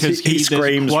 yeah, because he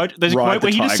screams. There's a quote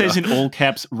where he just says in all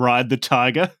caps, "Ride the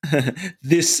tiger."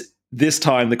 This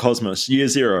time, the Cosmos, year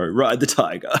 0, ride the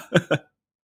tiger.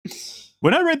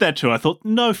 When I read that too, I thought,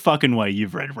 no fucking way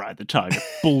you've read Ride the Tiger.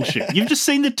 Bullshit. You've just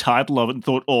seen the title of it and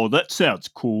thought, oh, that sounds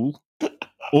cool.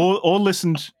 Or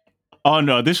listened. Oh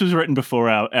no, this was written before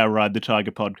our Ride the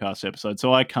Tiger podcast episode,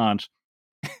 so I can't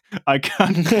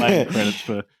claim credit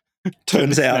for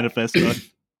Turns out Manifesto.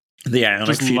 The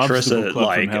Aeonic Futurists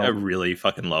I really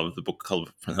fucking love the Book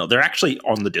Club from Hell. They're actually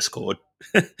on the Discord.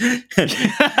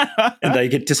 and they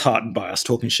get disheartened by us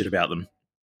talking shit about them.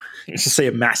 You should see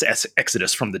a mass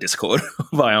exodus from the Discord of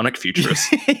Aeonic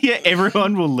Futurists. Yeah,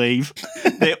 everyone will leave.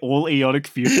 They're all Aeonic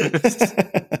Futurists.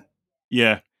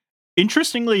 Yeah.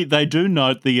 Interestingly, they do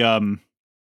note the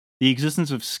existence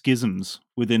of schisms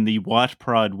within the White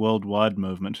Pride Worldwide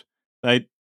movement. They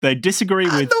disagree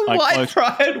with the White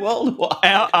Pride Worldwide.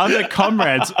 Our other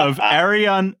comrades of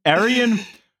Aryan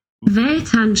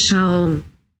Weltanschauung.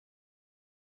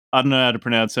 I don't know how to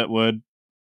pronounce that word.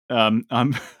 I'm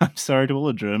sorry to all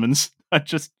the Germans. I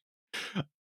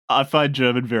find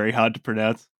German very hard to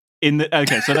pronounce. So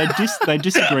they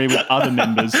disagree with other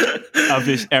members of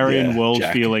this Aryan world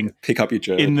Jack, feeling. Pick up your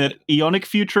German. In that Aeonic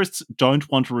Futurists don't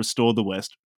want to restore the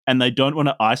West, and they don't want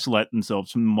to isolate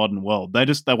themselves from the modern world. They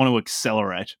want to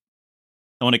accelerate.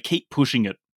 They want to keep pushing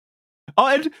it. Oh,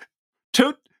 and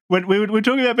when we're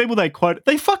talking about people, they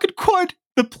fucking quote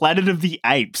the Planet of the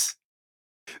Apes.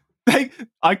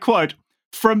 I quote,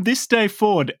 "From this day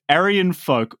forward, Aryan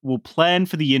folk will plan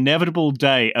for the inevitable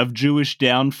day of Jewish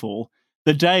downfall,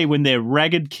 the day when their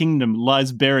ragged kingdom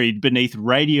lies buried beneath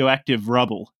radioactive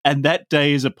rubble, and that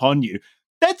day is upon you."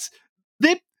 That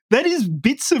is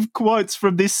bits of quotes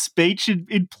from this speech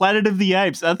in Planet of the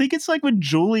Apes. I think it's like when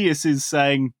Julius is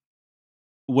saying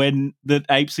when the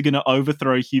apes are going to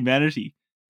overthrow humanity.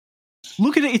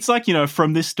 Look at it. It's like,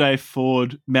 from this day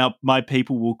forward, my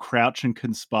people will crouch and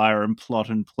conspire and plot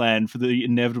and plan for the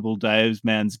inevitable day of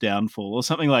man's downfall, or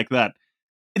something like that.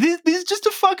 This is just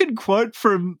a fucking quote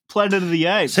from Planet of the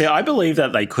Apes. See, I believe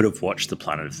that they could have watched the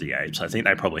Planet of the Apes. I think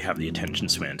they probably have the attention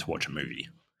span to watch a movie.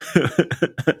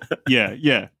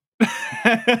 Yeah.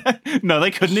 No,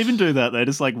 they couldn't even do that. They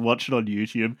just watch it on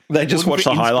YouTube. They just watch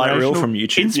the highlight reel from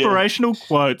YouTube. Inspirational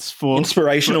quotes for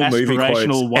inspirational movie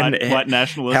quotes. White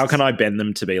nationalists. How can I bend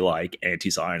them to be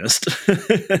anti-Zionist?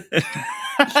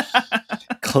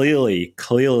 Clearly,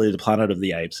 the Planet of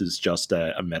the Apes is just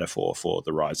a metaphor for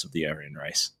the rise of the Aryan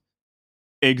race.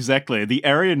 Exactly. The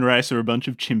Aryan race are a bunch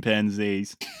of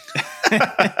chimpanzees.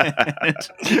 and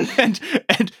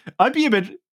I'd be a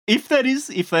bit. If that is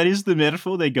the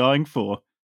metaphor they're going for,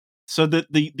 so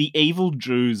that the evil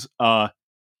Jews are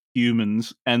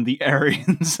humans and the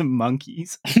Aryans are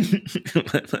monkeys. Is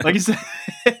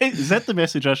that the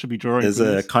message I should be drawing? There's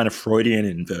a kind of Freudian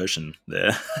inversion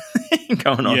there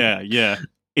going on. Yeah.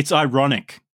 It's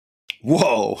ironic.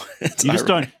 Whoa.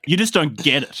 You just don't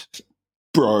get it.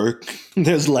 Bro,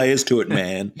 there's layers to it,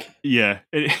 man. Yeah.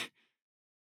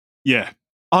 Yeah.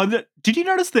 Oh, did you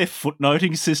notice their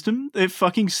footnoting system? Their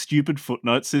fucking stupid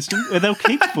footnote system? They'll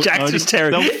keep footnoting. Jack's just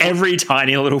tearing every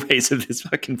tiny little piece of this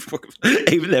fucking book,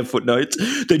 even their footnotes.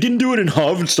 They didn't do it in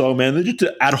Harvard style, man. They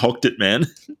just ad hoc'd it, man.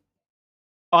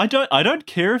 I don't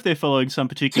care if they're following some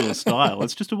particular style.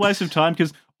 It's just a waste of time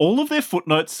because all of their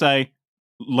footnotes say,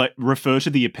 refer to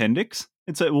the appendix.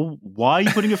 And so, well, why are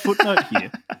you putting a footnote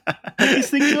here?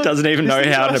 This thing doesn't even know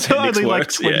how an appendix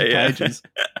works. 20 pages.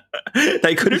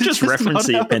 They could have just referenced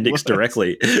the appendix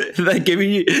directly. They're giving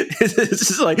you this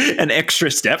is like an extra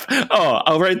step. Oh,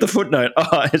 I'll read the footnote.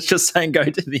 Oh, it's just saying go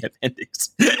to the appendix.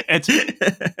 It's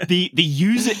the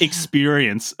user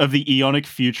experience of the Aeonic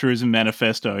Futurism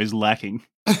Manifesto is lacking.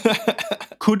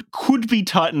 Could be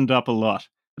tightened up a lot.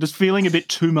 Just feeling a bit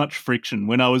too much friction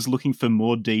when I was looking for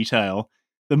more detail.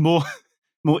 The more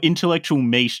intellectual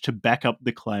meat to back up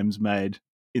the claims made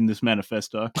in this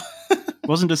manifesto.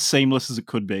 Wasn't as seamless as it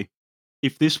could be.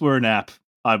 If this were an app,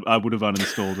 I would have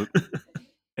uninstalled it.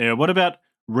 Yeah, what about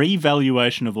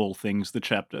revaluation of all things, the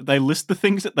chapter? They list the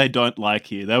things that they don't like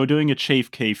here. They were doing a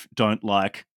Chief Keef don't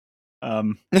like.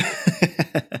 They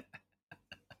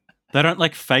don't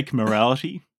like fake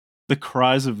morality, the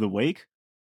cries of the weak,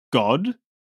 God,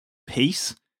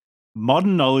 peace,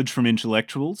 modern knowledge from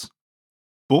intellectuals,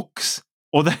 books,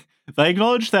 or they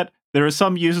acknowledge that there are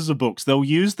some users of books. They'll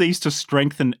use these to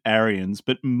strengthen Aryans,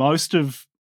 but most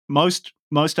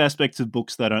aspects of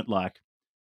books they don't like.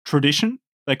 Tradition,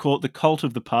 they call it the cult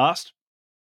of the past.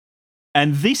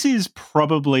 And this is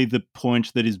probably the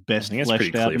point that is best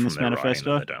fleshed out in this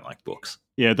manifesto. They don't like books.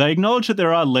 Yeah, they acknowledge that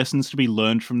there are lessons to be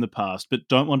learned from the past, but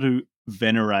don't want to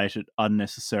venerate it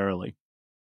unnecessarily.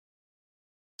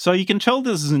 So you can tell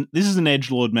this is an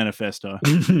edgelord manifesto.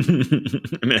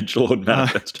 An edgelord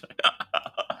manifesto.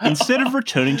 Instead of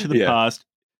returning to the past,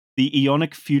 the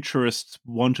Aeonic Futurists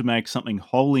want to make something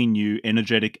wholly new,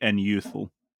 energetic, and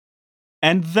youthful.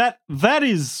 And that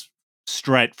is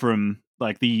straight from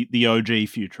like the OG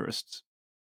Futurists.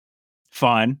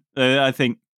 Fine. I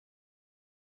think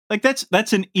like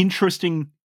that's an interesting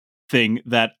thing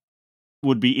that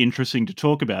would be interesting to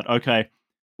talk about. Okay,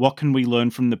 what can we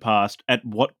learn from the past? At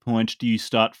what point do you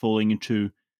start falling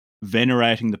into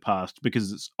venerating the past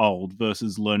because it's old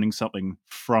versus learning something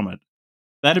from it?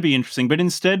 That'd be interesting. But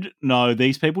instead, no,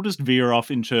 these people just veer off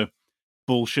into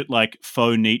bullshit like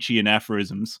faux Nietzschean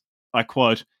aphorisms. I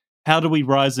quote, "How do we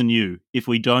rise anew if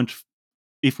we don't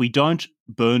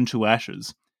burn to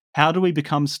ashes? How do we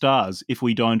become stars if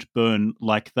we don't burn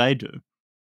like they do?"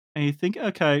 And you think,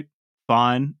 okay,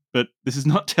 fine, but this is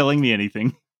not telling me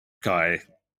anything. Guy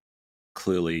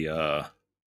clearly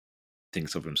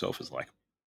thinks of himself as like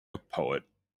a poet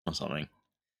or something.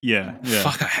 Yeah.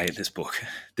 Fuck, I hate this book.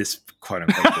 This quote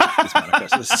unquote book, this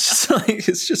manifesto.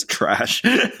 It's just trash.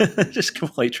 Just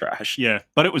complete trash. Yeah.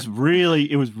 But it was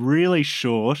really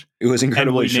short. It was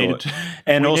incredibly short.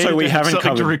 And also we haven't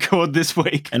covered to record this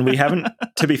week. And we haven't,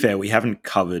 to be fair, we haven't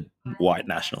covered white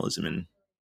nationalism in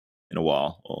a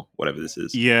while, or whatever this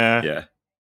is. Yeah. Yeah.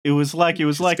 It was like give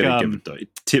a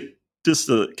tip just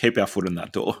to keep our foot in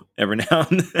that door every now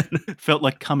and then. It felt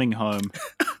like coming home.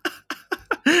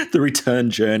 The return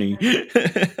journey.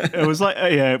 It was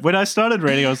like, when I started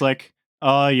reading, I was like,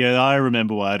 oh yeah, I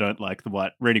remember why I don't like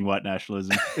reading white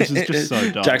nationalism. This is just so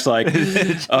dumb. Jack's like,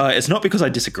 it's not because I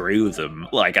disagree with them,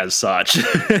 like as such.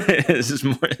 It's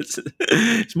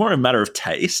more a matter of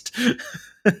taste.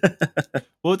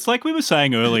 Well, it's like we were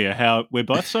saying earlier, how we're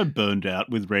both so burned out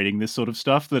with reading this sort of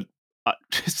stuff that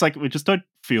it's like we just don't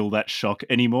feel that shock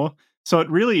anymore. So it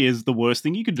really is the worst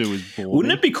thing you could do is bore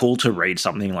Wouldn't it be cool to read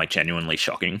something like genuinely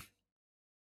shocking?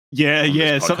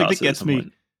 Yeah, something that gets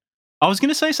me. I was going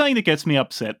to say something that gets me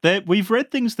upset. We've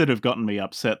read things that have gotten me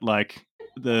upset, like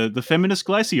the feminist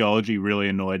glaciology really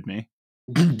annoyed me.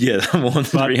 Yeah,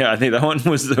 I think that one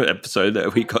was the episode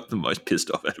that we got the most pissed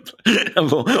off at.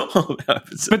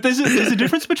 But there's a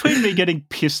difference between me getting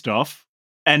pissed off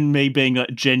and me being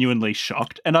genuinely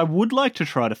shocked. And I would like to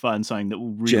try to find something that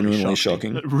will really genuinely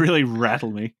shocking, that really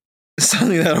rattle me.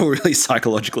 Something that will really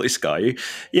psychologically scar you.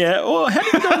 Yeah, or how do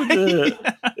you go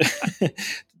with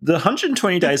the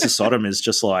 120 Days of Sodom is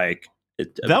just like...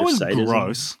 that was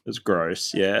gross. It was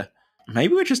gross, yeah.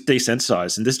 Maybe we're just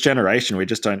desensitized. In this generation, we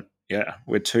just don't... Yeah,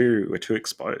 we're too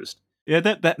exposed. Yeah,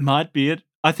 that might be it.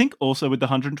 I think also with the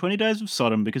 120 Days of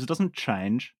Sodom, because it doesn't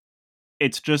change,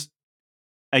 it's just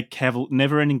a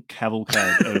never-ending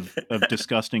cavalcade of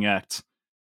disgusting acts.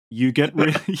 You get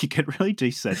really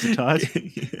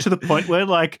desensitized to the point where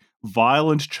like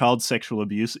violent child sexual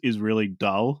abuse is really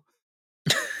dull.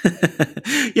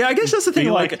 Yeah, I guess that's the thing.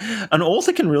 Like an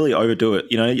author can really overdo it.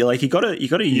 You know, you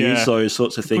gotta use those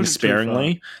sorts of things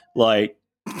sparingly. Like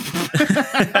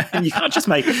you can't just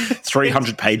make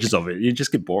 300 pages of it. You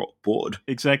just get bored.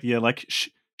 Exactly. Yeah, like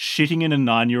shitting in a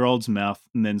 9-year-old's mouth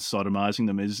and then sodomizing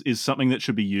them is something that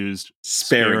should be used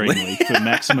sparingly for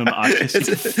maximum artistic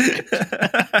effect.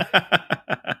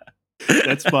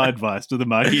 That's my advice to the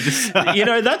monkey. You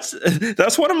know, that's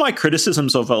one of my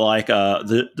criticisms of like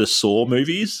the Saw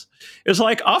movies. It's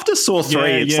like after Saw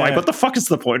 3, it's like, what the fuck is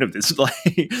the point of this? Like,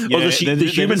 or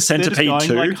the Human Centipede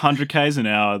 2, like 100 k's an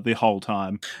hour the whole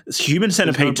time. Human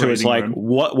Centipede 2 is like,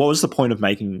 what was the point of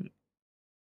making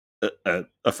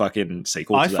a fucking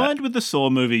sequel to that? I find with the Saw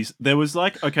movies, there was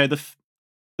like, okay, the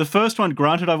first one,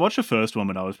 granted, I watched the first one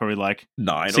when I was probably like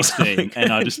 9 or 16, something.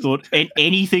 and I just thought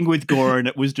anything with gore in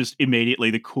it was just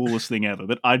immediately the coolest thing ever.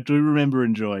 But I do remember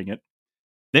enjoying it.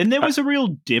 Then there was a real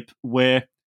dip where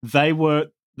they were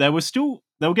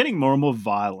getting more and more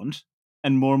violent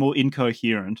and more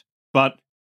incoherent, but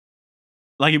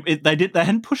like they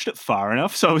hadn't pushed it far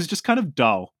enough, so it was just kind of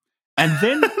dull. And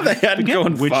then they hadn't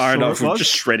gone far enough from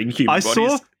just shredding human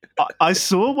bodies. I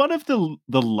saw one of the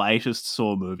latest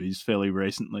Saw movies fairly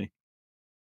recently,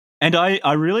 and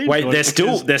I really wait. They're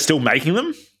still making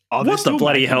them. Oh, what the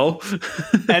bloody hell?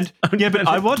 And yeah, but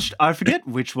I forget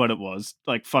which one it was.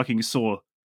 Like fucking Saw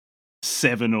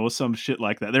 7 or some shit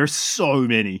like that. There are so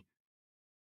many,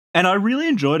 and I really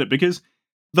enjoyed it because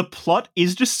the plot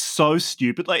is just so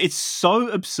stupid. Like it's so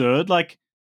absurd. Like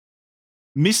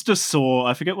Mr. Saw,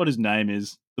 I forget what his name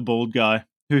is, the bald guy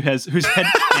who's had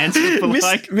cancer for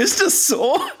like Mr.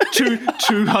 Saw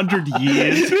 200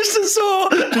 years. Mr. Saw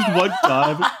just won't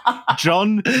die.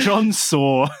 John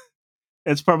Saw.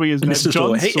 It's probably his name. Mr.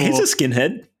 Saw. He's a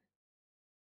skinhead.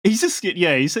 He's a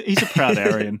proud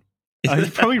Aryan. He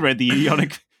probably read the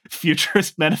Aeonic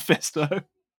Futurist Manifesto.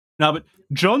 No, but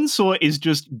John Saw is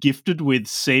just gifted with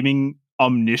seeming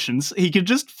omniscience. He can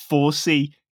just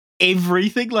foresee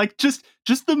everything, like just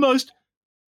the most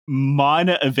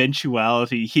minor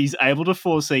eventuality he's able to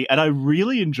foresee, and I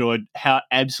really enjoyed how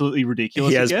absolutely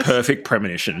ridiculous he has perfect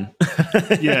premonition.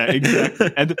 Yeah,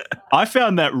 exactly. And I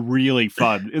found that really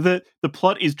fun. The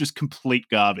plot is just complete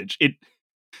garbage. It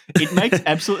makes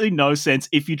absolutely no sense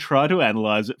if you try to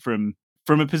analyze it from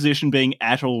a position being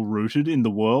at all rooted in the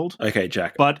world. Okay,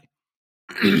 Jack. But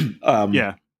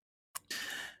yeah.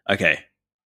 Okay.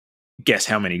 Guess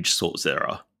how many Saws there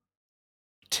are?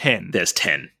 10. There's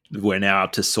 10. We're now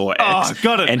up to Saw X. Oh,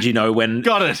 got it. And you know when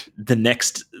the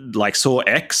next Saw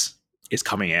X is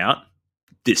coming out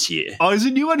this year. Oh, is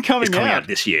a new one coming out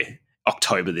this year.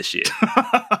 October this year.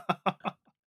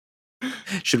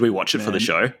 Should we watch it for the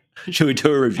show? Should we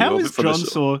do a review of it for the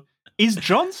show? Is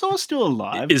John Saw still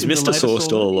alive? Is Mr. Saw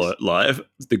still alive?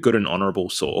 The good and honourable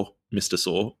Saw, Mr.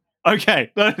 Saw.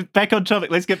 Okay, back on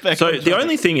topic. Let's get back on topic. So the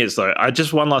only thing is, though,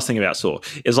 one last thing about Saw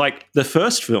is like the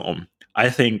first film, I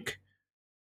think,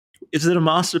 is it a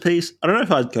masterpiece? I don't know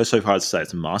if I'd go so far as to say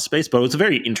it's a masterpiece, but it was a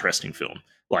very interesting film,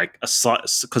 like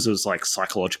because it was like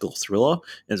psychological thriller.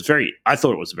 I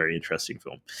thought it was a very interesting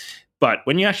film. But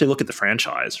when you actually look at the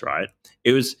franchise, right,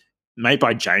 it was made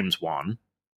by James Wan,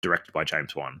 directed by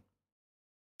James Wan.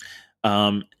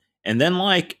 And then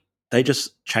like they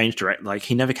just changed direct, like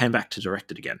he never came back to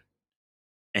direct it again.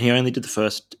 And he only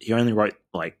wrote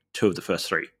like 2 of the first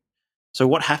 3. So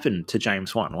what happened to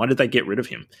James Wan? Why did they get rid of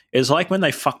him? It's like when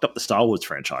they fucked up the Star Wars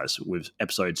franchise with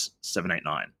episodes 7, 8,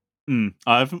 9.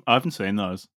 I haven't seen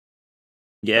those.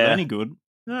 Yeah. Are they any good?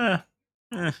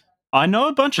 I know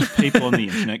a bunch of people on the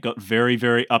internet got very,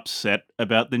 very upset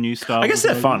about the new Star Wars. I guess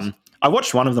they're fun. I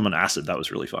watched one of them on acid. That was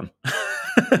really fun.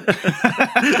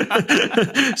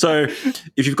 So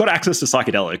if you've got access to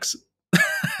psychedelics...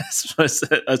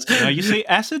 No, you see,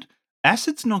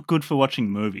 acid's not good for watching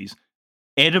movies.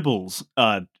 Edibles,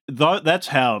 that's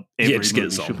how every movie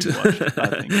should be watched,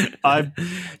 I think. I'm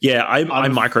microdosed.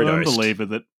 I'm a firm believer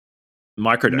that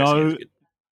microdosing is good.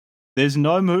 There's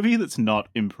no movie that's not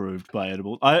improved by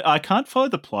edibles. I can't follow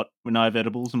the plot when I have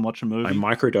edibles and watch a movie. I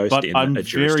microdosed but in I'm a very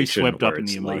jurisdiction swept where up in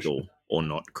the it's emotion. legal or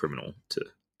not criminal to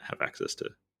have access to.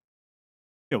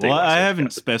 Yeah, well, I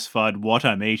haven't specified what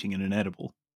I'm eating in an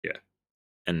edible. Yeah,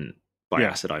 and by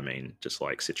acid I mean just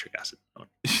like citric acid,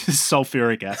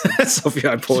 sulfuric acid.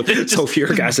 I poured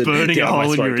sulfuric acid down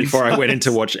my throat before I went in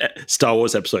to watch Star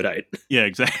Wars Episode 8. Yeah,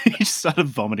 exactly. You started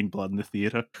vomiting blood in the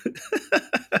theater.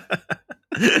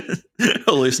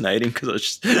 Hallucinating because I was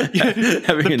just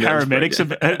having the paramedics are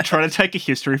trying to take a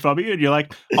history from you, and you're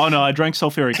like, "Oh no, I drank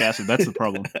sulfuric acid. That's the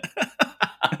problem."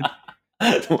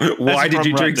 Why did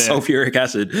you drink sulfuric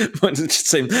acid?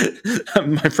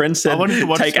 My friend said,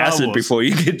 "Take acid before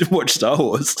you could watch Star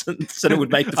Wars." Said it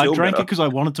would make the film I drank better. it because I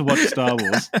wanted to watch Star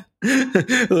Wars.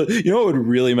 You know what would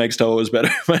really make Star Wars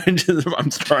better? I'm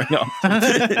throwing up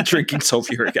drinking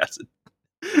sulfuric acid.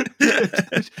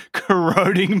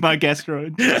 Corroding my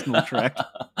gastrointestinal tract.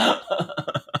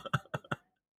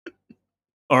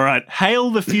 All right,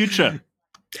 hail the future.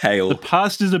 Hail. The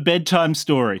past is a bedtime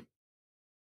story.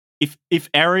 If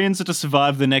Aryans are to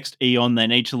survive the next eon, they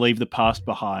need to leave the past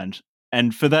behind.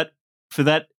 And for that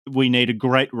we need a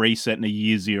great reset in a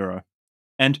year 0.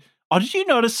 And did you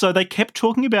notice? So they kept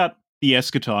talking about the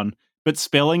eschaton, but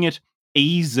spelling it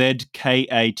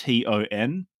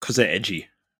EZKATON because they're edgy.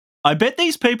 I bet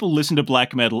these people listen to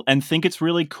black metal and think it's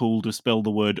really cool to spell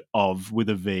the word "of" with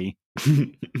a V.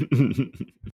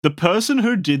 The person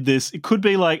who did this, it could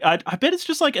be like, I bet it's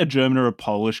just like a German or a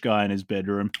Polish guy in his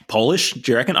bedroom. Polish?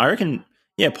 Do you reckon? I reckon,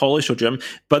 yeah, Polish or German.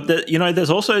 But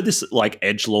there's also this like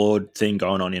edgelord thing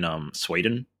going on in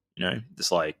Sweden. You know,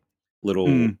 this like little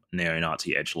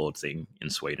neo-Nazi edgelord thing in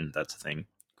Sweden. That's a thing.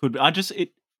 Could be.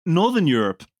 Northern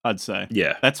Europe, I'd say.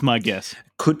 Yeah, that's my guess.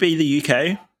 Could be the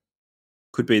UK.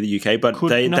 But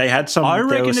they had some. I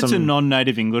reckon it's a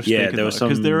non-native English speaker. Yeah, there was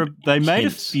because they made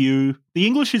hints. A few. The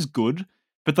English is good,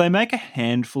 but they make a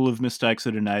handful of mistakes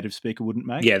that a native speaker wouldn't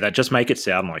make. Yeah, that just make it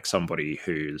sound like somebody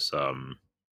who's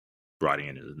writing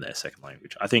it in their second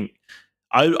language. I think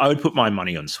I would put my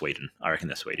money on Sweden. I reckon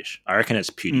they're Swedish. I reckon it's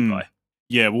PewDiePie.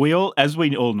 Yeah, as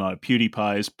we all know,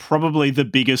 PewDiePie is probably the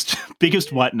biggest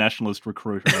white nationalist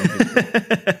recruiter in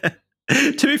history.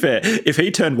 To be fair, if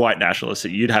he turned white nationalist,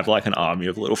 you'd have like an army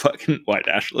of little fucking white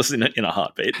nationalists in a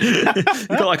heartbeat. You've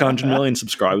got like 100 million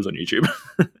subscribers on YouTube.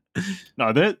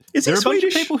 No, there are a bunch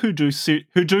of people who do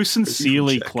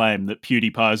sincerely claim that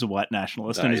PewDiePie is a white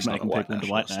nationalist and is making people into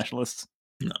white nationalists.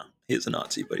 No, he's a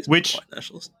Nazi, but he's not a white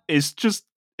nationalist. Is just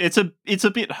it's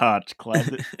a bit hard to claim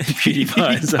that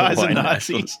PewDiePie is a white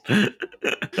nationalist.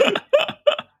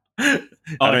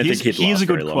 I don't think he'd last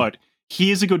very long. Quote.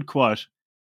 Here's a good quote.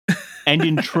 And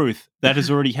in truth, that has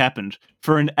already happened.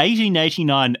 For in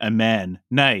 1889, a man,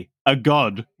 nay, a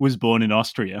god, was born in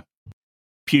Austria.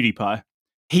 PewDiePie.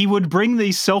 He would bring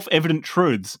these self-evident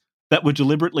truths that were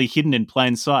deliberately hidden in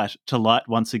plain sight to light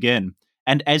once again.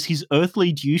 And as his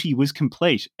earthly duty was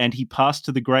complete and he passed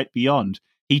to the great beyond,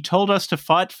 he told us to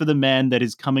fight for the man that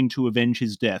is coming to avenge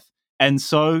his death. And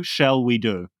so shall we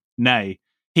do. Nay,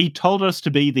 he told us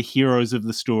to be the heroes of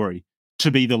the story,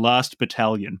 to be the last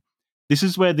battalion. This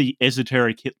is where the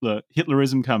esoteric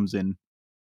Hitlerism comes in.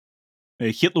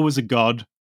 Hitler was a god,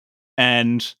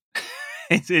 and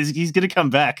he's going to come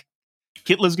back.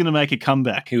 Hitler's going to make a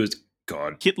comeback. He was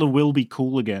God. Hitler will be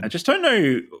cool again. I just don't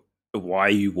know why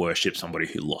you worship somebody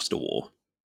who lost a war.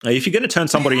 If you're going to turn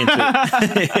somebody into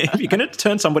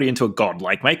a god,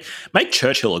 like make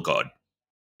Churchill a god.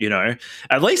 You know,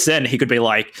 at least then he could be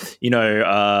like,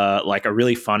 like a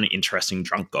really fun, interesting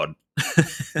drunk god.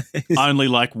 Only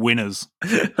like winners.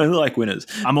 Only like winners.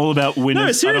 I'm all about winners.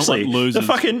 No, seriously. I don't like losers. The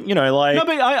fucking, like... No,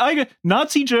 but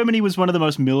Nazi Germany was one of the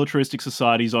most militaristic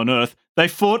societies on earth. They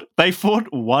fought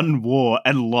one war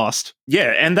and lost.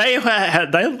 Yeah, and they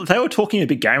were talking a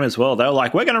big game as well. They were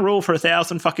like, we're going to rule for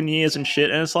 1,000 fucking years and shit.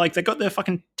 And it's like, they got their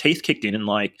fucking teeth kicked in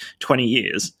like 20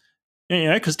 years.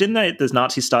 Because didn't the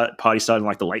Nazi party started in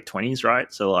like the late 20s,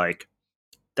 right? So like,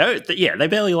 they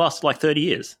barely lasted like 30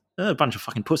 years. They're a bunch of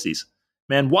fucking pussies.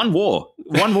 Man, one war.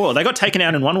 They got taken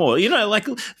out in one war.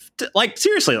 Like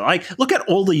seriously, like look at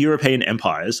all the European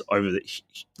empires over the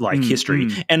history,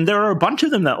 and there are a bunch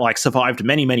of them that like survived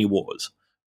many, many wars.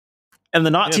 And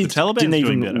the Nazis didn't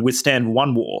even withstand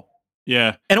one war.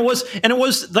 Yeah, and it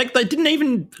was like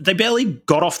they barely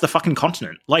got off the fucking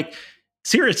continent. Like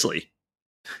seriously.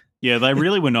 Yeah, they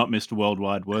really were not Mr.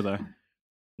 Worldwide, were they?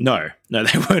 No, they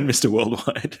weren't Mr.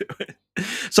 Worldwide.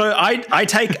 So I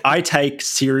take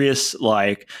serious,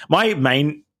 like one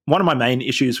of my main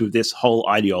issues with this whole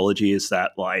ideology is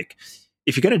that like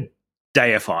if you're going to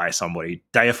deify somebody,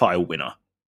 deify a winner.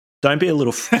 Don't be a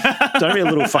little fucking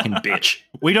bitch.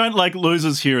 We don't like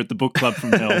losers here at the Book Club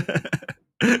from Hell.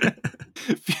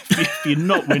 If you're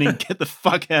not winning, get the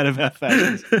fuck out of our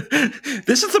faces.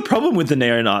 This is the problem with the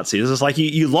neo-Nazis. It's like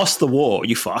you lost the war,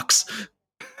 you fucks.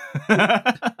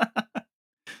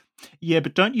 Yeah,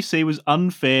 but don't you see it was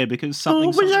unfair because something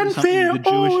it was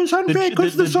unfair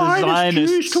because the Zionist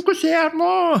Jews took us out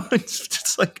more. It's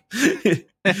just like,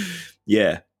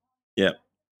 yeah.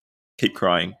 Keep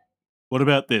crying. What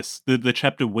about this? The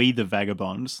chapter We the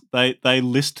Vagabonds. They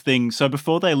list things. So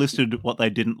before they listed what they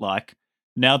didn't like,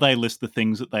 now they list the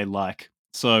things that they like.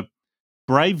 So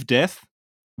brave death,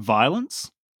 violence,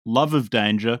 love of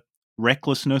danger,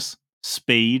 recklessness,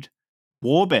 speed,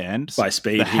 war-bands, by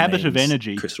speed, the habit of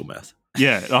energy. Crystal meth.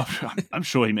 Yeah, I'm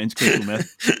sure he means crystal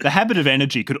meth. The habit of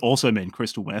energy could also mean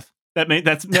crystal meth. That means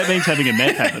having a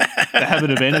meth habit. The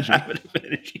habit of energy. Habit of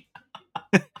energy.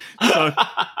 So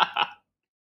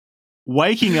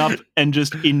waking up and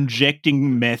just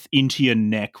injecting meth into your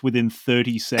neck within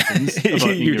 30 seconds.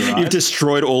 You've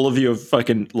destroyed all of your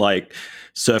fucking like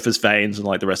surface veins and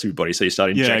like the rest of your body, so you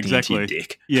start injecting into your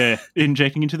dick. Yeah,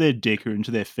 injecting into their dick or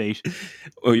into their feet.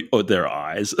 or their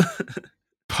eyes.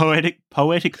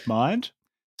 Poetic mind.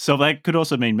 So that could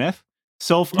also mean meth.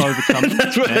 Self-overcome.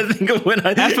 That's what I think of when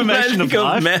I affirmation think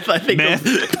of meth. I think of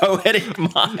poetic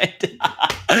mind.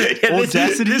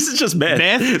 Audacity. This is just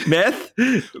meth. Meth.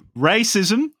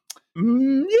 Racism.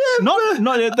 That's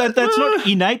not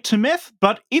innate to meth.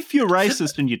 But if you're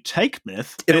racist and you take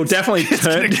meth, it'll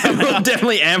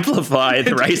definitely amplify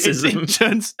the racism.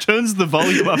 It turns the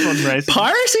volume up on racism.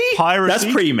 Piracy. That's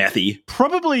pretty methy.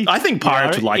 Probably. I think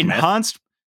pirates would like enhanced. Meth.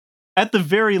 At the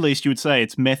very least, you would say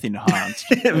it's meth enhanced.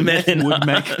 Meth would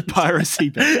make piracy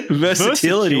better.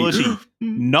 Versatility.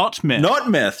 Not meth. Not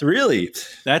meth, really.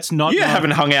 That's not. You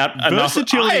haven't hung out enough.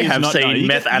 I have seen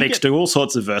meth addicts do all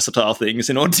sorts of versatile things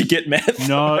in order to get meth.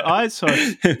 No,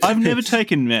 I've never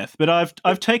taken meth, but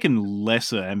I've taken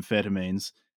lesser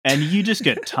amphetamines, and you just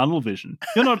get tunnel vision.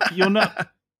 You're not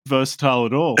versatile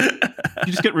at all.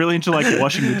 You just get really into like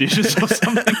washing the dishes or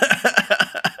something.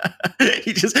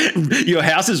 Your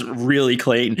house is really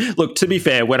clean. Look, to be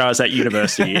fair, when I was at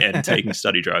university and taking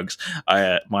study drugs,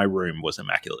 my room was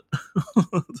immaculate all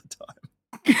the time.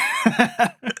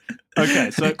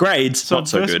 Okay, so grades not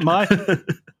so good.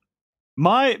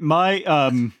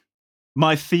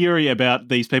 My theory about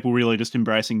these people really just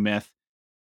embracing meth,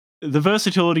 the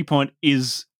versatility point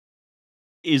is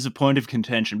a point of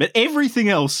contention, but everything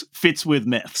else fits with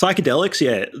meth. Psychedelics,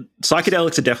 yeah.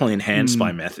 Psychedelics are definitely enhanced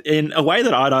by meth in a way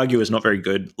that I'd argue is not very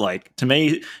good. Like, to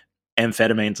me,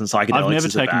 amphetamines and psychedelics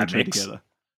is a bad mix. Together.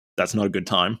 That's not a good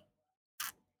time.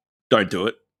 Don't do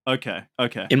it. Okay.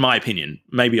 In my opinion.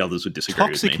 Maybe others would disagree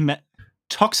with me.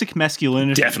 Toxic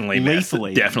masculinity. Definitely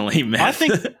lethally. Meth. Definitely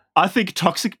meth. I think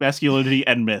toxic masculinity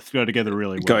and meth go together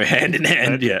really well. Go hand in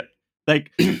hand, yeah.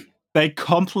 They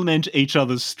complement each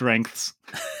other's strengths.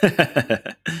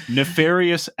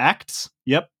 Nefarious acts.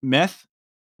 Yep, meth.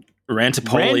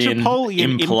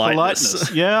 Rantopolian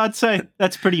impoliteness. Yeah, I'd say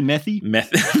that's pretty methy.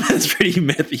 That's pretty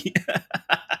methy.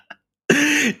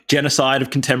 Genocide of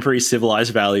contemporary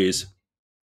civilized values.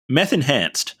 Meth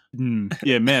enhanced.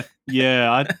 Yeah, meth.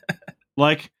 Yeah,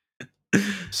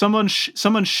 someone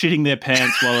shitting their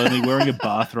pants while only wearing a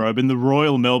bathrobe in the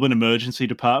Royal Melbourne Emergency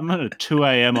Department at 2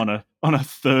 a.m. on a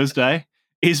Thursday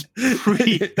is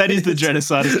pretty. That is the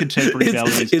genocide of contemporary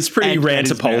values. It's pretty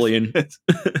Rantopolian.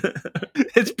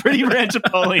 It's pretty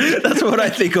Rantopolian. That's what I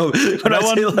think of.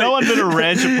 No one but a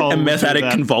Rantopolian. A meth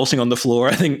addict convulsing on the floor.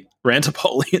 I think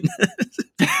Rantopolian.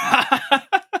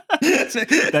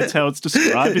 That's how it's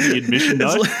described in the admission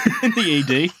note in the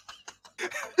ED.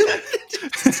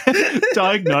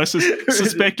 Diagnosis: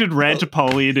 suspected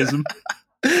Rantopolianism.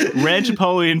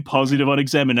 Rantopolian positive on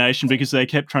examination because they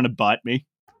kept trying to bite me.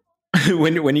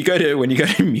 When you go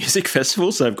to music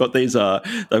festivals, they've got these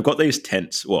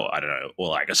tents. Well, I don't know, or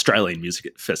like Australian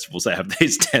music festivals, they have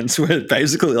these tents where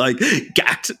basically like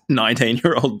gacked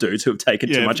 19-year-old dudes who have taken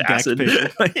too much acid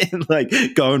and like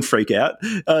go and freak out.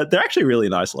 They're actually really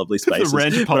nice, lovely spaces.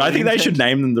 But I think they should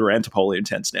name them the Rantopolian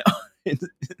tents now.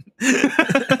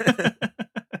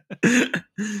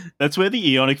 That's where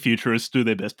the Aeonic Futurists do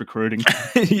their best recruiting.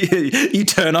 You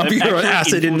turn up, you're on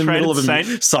acid in the middle of a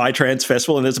Psytrance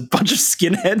festival, and there's a bunch of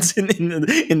skinheads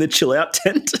in the chill out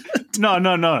tent.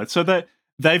 No. So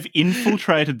they've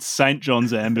infiltrated St.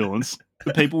 John's Ambulance.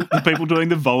 The people doing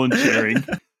the volunteering.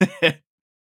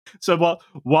 So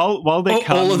while they're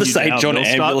all of the St. John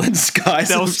Ambulance guys,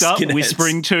 they'll start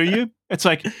whispering to you. It's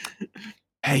like,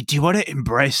 hey, do you want to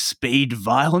embrace speed,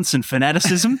 violence, and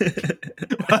fanaticism?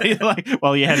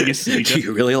 while you're having a seizure. Do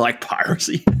you really like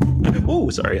piracy? Oh,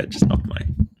 sorry, I just knocked my...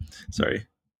 Sorry,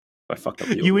 I fucked up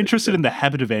the... You interested in the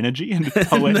habit of energy and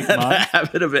poetic mind? The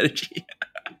habit of energy.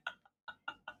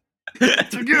 Yeah,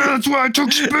 that's why I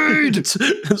took speed.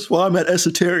 That's why I'm at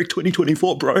Esoteric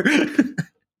 2024, bro.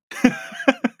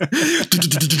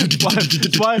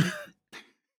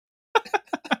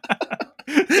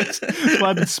 That's why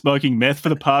I've been smoking meth for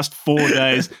the past 4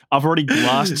 days. I've already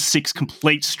glassed 6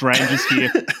 complete strangers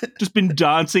here. Just been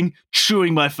dancing,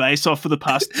 chewing my face off for the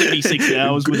past 36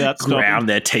 hours without stopping. Ground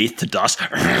their teeth to dust.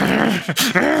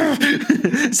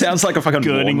 Sounds like a fucking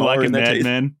gurning like a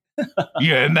madman.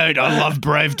 Yeah, mate, I love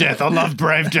brave death. I love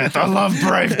brave death. I love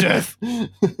brave death.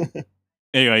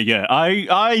 Anyway, yeah,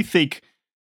 I think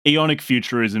Aeonic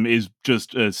Futurism is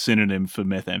just a synonym for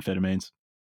methamphetamines.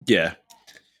 Yeah.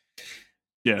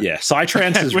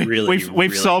 Psytrance is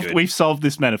we've solved good. We've solved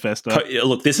this manifesto.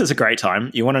 Look, this is a great time.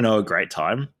 You want to know a great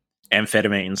time?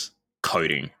 Amphetamines,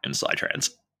 coding, and Psytrance.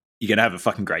 You're gonna have a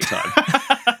fucking great time.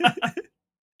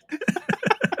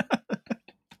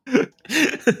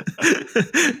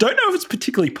 Don't know if it's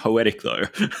particularly poetic though.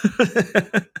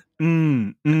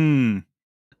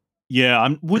 Yeah,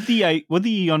 would the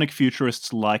Aeonic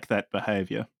Futurists like that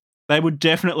behavior? They would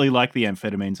definitely like the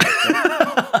amphetamines.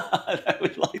 They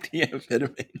would like the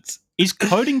amphetamines. Is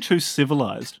coding too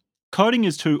civilized? Coding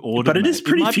is too ordered. But it is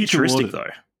pretty futuristic, though.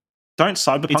 Don't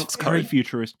cyberpunks code? Very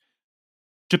futurist.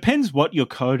 Depends what you're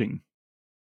coding.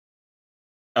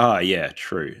 Oh, yeah,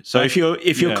 true. So if you're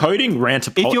coding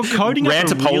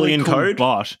Rantopolian code,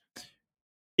 bot,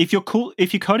 if you're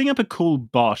coding up a cool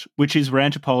bot, which is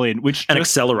Rantopolian, which an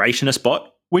accelerationist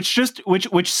bot,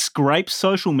 which scrapes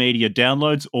social media,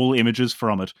 downloads all images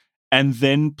from it, and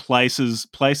then places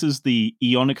the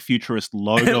Aeonic Futurist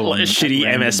logo on a shitty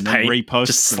MS Paint,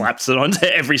 just slaps it onto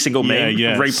every single meme,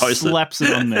 reposts slaps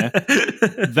it on there.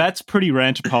 That's pretty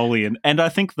Rantopolian, and I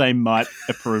think they might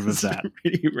approve of that.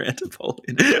 Pretty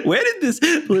Rantopolian. Where did this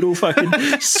little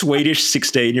fucking Swedish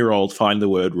 16-year-old find the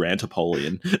word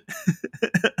Rantopolian?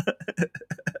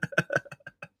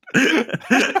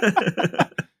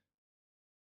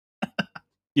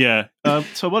 Yeah.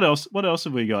 So what else? What else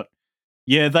have we got?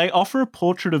 Yeah, they offer a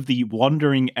portrait of the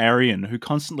wandering Aryan who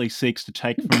constantly seeks to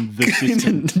take from the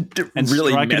system and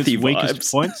really strike at its methy weakest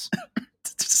vibes. points.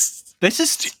 This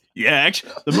is,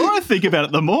 actually, the more I think about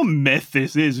it, the more meth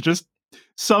this is. Just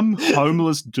some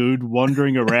homeless dude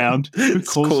wandering around who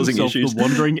calls himself the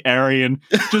Wandering Aryan,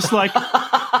 just like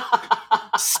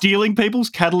stealing people's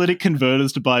catalytic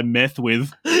converters to buy meth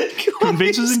with,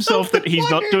 convinces himself that he's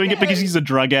not doing it because he's a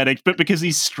drug addict, but because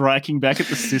he's striking back at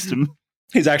the system.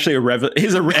 He's actually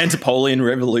he's a Rantopolian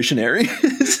revolutionary.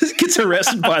 Gets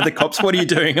arrested by the cops. What are you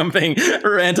doing? I'm being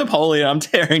Rantopolian. I'm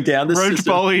tearing down the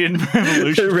Rantopolian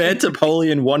revolutionary.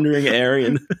 Rantopolian Wandering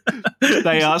Aryan.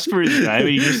 They ask for his name and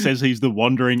he just says he's the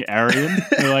Wandering Aryan.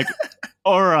 They're like,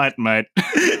 all right, mate.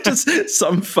 Just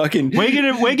some fucking... We're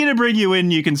gonna bring you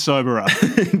in, you can sober up.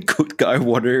 Good guy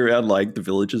wandering around like the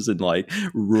villages in like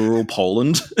rural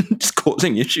Poland just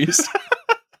causing issues.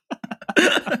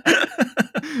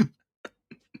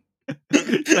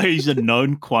 So he's a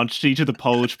known quantity to the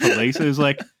Polish police. It was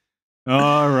like,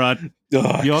 all right,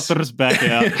 Piotr's back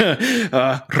out.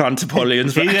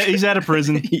 Rantopolian's back. He's out of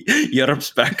prison.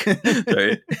 Europe's back.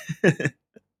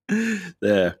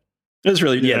 There. It's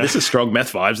really, this is strong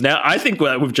meth vibes. Now, I think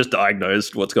we've just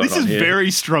diagnosed what's going on here. This is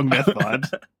very strong meth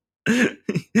vibes.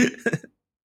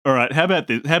 All right, how about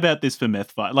this? How about this for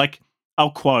meth vibe? Like,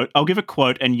 I'll give a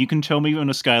quote, and you can tell me on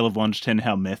a scale of 1 to 10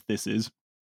 how meth this is.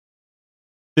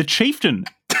 The chieftain,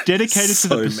 dedicated to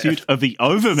the pursuit of the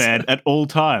overman at all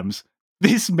times.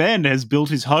 This man has built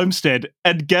his homestead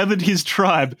and gathered his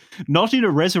tribe, not in a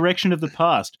resurrection of the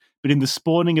past, but in the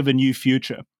spawning of a new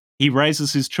future. He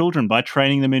raises his children by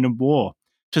training them in a war,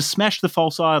 to smash the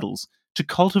false idols, to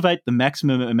cultivate the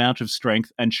maximum amount of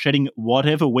strength and shedding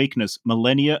whatever weakness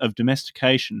millennia of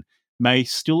domestication may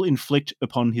still inflict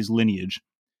upon his lineage.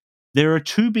 There are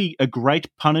to be a great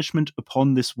punishment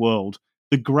upon this world,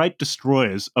 the great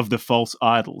destroyers of the false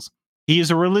idols. He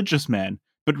is a religious man,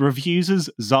 but refuses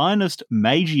Zionist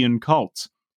Magian cults.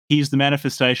 He is the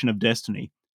manifestation of destiny.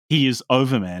 He is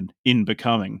Overman in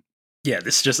becoming. Yeah,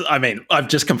 I've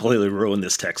just completely ruined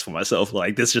this text for myself.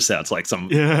 Like, this just sounds like some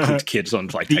cooked kids on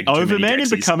like the Overman in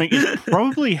becoming is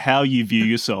probably how you view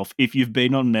yourself if you've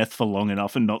been on meth for long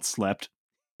enough and not slept.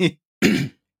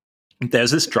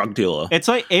 There's this drug dealer. It's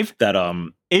like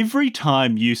every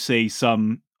time you see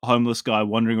some homeless guy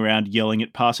wandering around yelling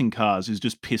at passing cars who's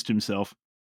just pissed himself.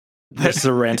 That's the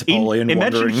Rantopolian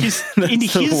wandering. In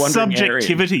his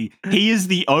subjectivity, he is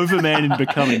the Overman in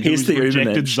becoming. He's the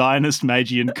rejected Zionist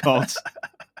Magian cult.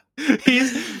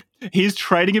 He's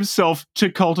training himself to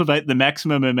cultivate the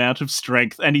maximum amount of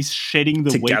strength, and he's shedding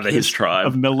the weakness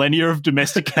of millennia of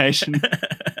domestication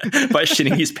by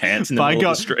shitting his pants in the middle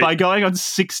of the street. By going on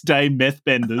 6-day meth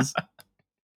benders.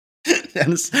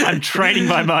 I'm training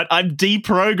my mind. I'm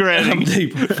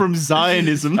deprogramming from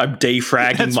Zionism. I'm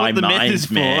defragging my mind,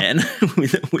 man,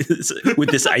 with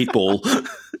this 8-ball.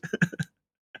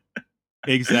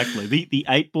 Exactly. The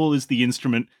 8-ball is the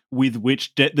instrument with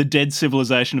which the dead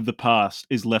civilization of the past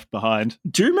is left behind.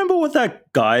 Do you remember what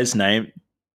that guy's name?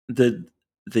 That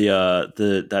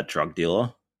drug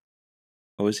dealer.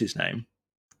 What was his name?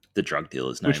 The drug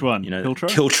dealer's name. Which one? Kiltroy?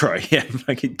 Kiltroy, yeah,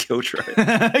 fucking Kiltroy.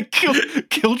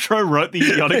 Kiltroy wrote the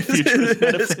Aeonic Futurist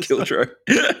Manifesto. Kiltroy.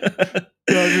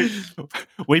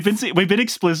 We've been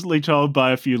explicitly told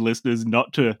by a few listeners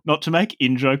not to make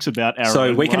in-jokes about our so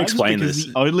own we can lives explain because this.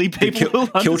 The only people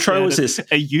who Kiltroy was this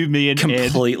you, me, and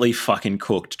completely fucking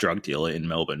cooked drug dealer in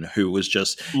Melbourne who was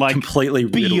just like completely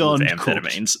riddled with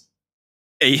amphetamines.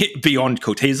 Beyond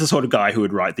cooked. He's the sort of guy who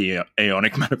would write the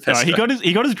Aeonic Manifesto. No,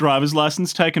 he got his driver's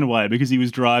license taken away because he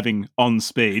was driving on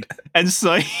speed, and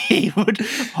so he would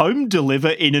home deliver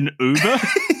in an Uber.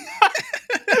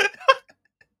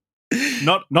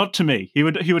 Not to me. He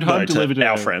would home deliver to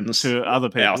our friends, to other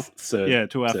people.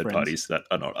 To our third friends. Parties that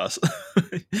are not us.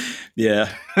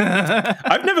 Yeah,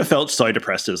 I've never felt so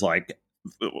depressed as like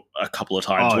a couple of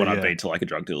times when I've been to like a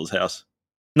drug dealer's house.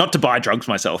 Not to buy drugs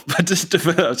myself, but just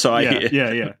so I hear.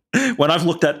 Yeah. When I've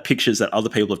looked at pictures that other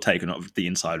people have taken of the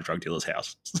inside of drug dealers'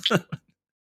 house. Do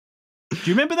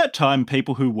you remember that time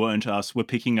people who weren't us were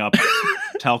picking up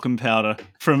talcum powder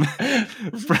from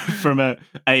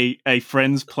a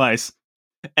friend's place,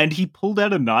 and he pulled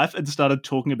out a knife and started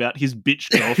talking about his bitch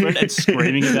girlfriend and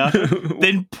screaming about her,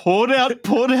 then poured out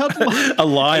a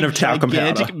line of talcum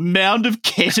powder, mound of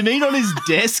ketamine on his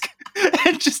desk.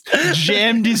 And just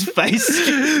jammed his face,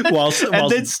 and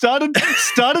then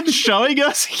started showing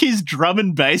us his drum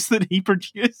and bass that he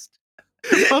produced.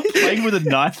 While playing with a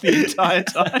knife the entire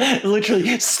time.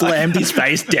 Literally slammed his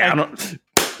face down.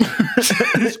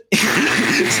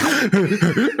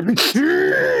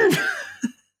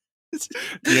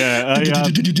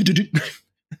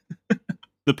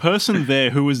 The person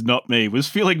there who was not me was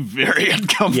feeling very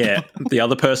uncomfortable. Yeah, the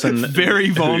other person very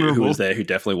vulnerable who was there who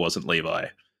definitely wasn't Levi.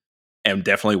 and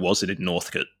definitely wasn't in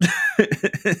Northcote.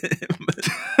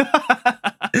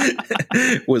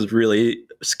 Was really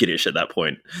skittish at that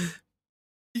point.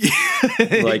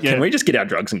 Like, can we just get our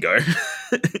drugs and go?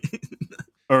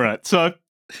 All right, so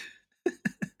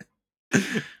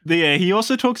he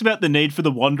also talks about the need for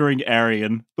the wandering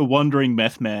Aryan, the wandering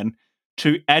meth man,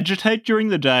 to agitate during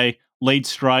the day, lead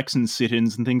strikes and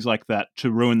sit-ins and things like that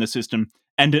to ruin the system,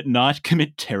 and at night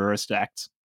commit terrorist acts.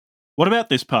 What about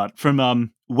this part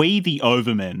from We the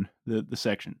Overmen, the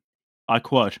section? I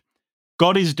quote,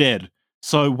 God is dead,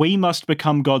 so we must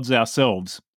become gods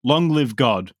ourselves. Long live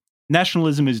God.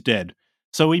 Nationalism is dead,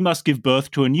 so we must give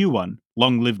birth to a new one.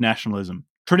 Long live nationalism.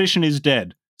 Tradition is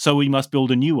dead, so we must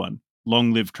build a new one.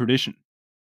 Long live tradition.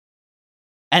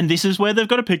 And this is where they've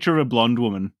got a picture of a blonde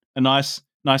woman, a nice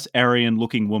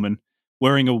Aryan-looking woman,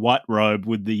 wearing a white robe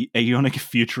with the Aeonic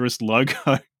Futurist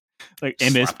logo, like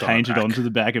MS painted onto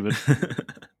the back of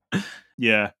it.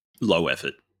 Yeah. Low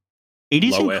effort. It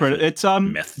is incredible.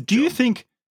 It's do you think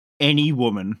any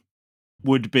woman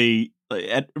would be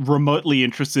remotely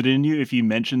interested in you if you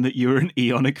mentioned that you were an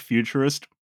Aeonic Futurist?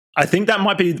 I think that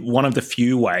might be one of the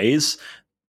few ways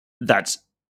that's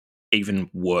even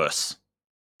worse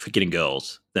for getting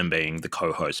girls than being the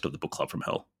co-host of the Book Club from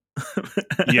Hell.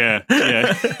 Yeah.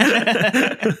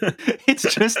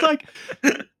 It's just like,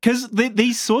 because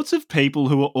these sorts of people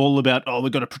who are all about,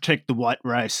 we've got to protect the white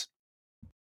race,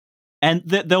 and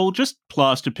they'll just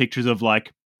plaster pictures of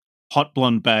like hot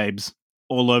blonde babes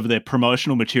all over their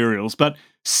promotional materials. But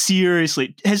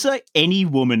seriously, has any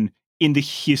woman in the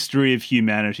history of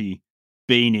humanity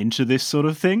been into this sort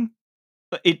of thing?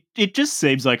 It just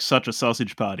seems like such a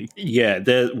sausage party. Yeah,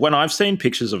 when I've seen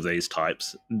pictures of these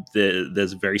types,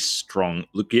 there's very strong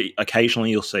look. Occasionally,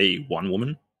 you'll see one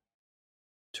woman,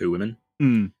 two women,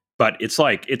 but it's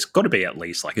like it's got to be at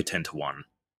least like a 10-to-1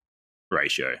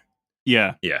 ratio.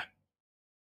 Yeah,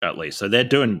 at least. So they're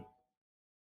doing.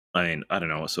 I mean, I don't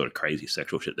know what sort of crazy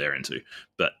sexual shit they're into,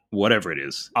 but whatever it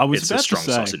is, it's a strong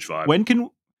sausage vibe.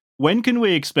 When can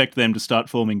we expect them to start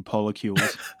forming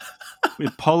polycules?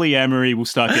 With polyamory, will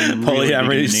start getting really big in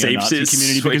the neo-Nazi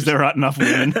community because there aren't enough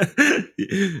women.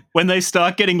 When they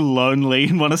start getting lonely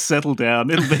and want to settle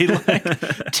down, it'll be like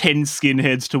 10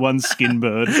 skinheads to one skin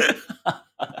bird.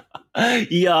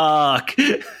 Yuck.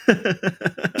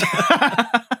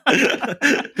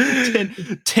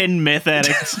 10 meth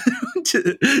addicts.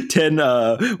 10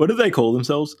 what do they call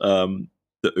themselves?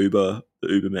 The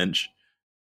Ubermensch.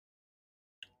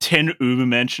 10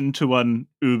 Ubermenschen to one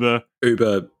Uber. I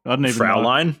don't even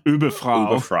Fraulein?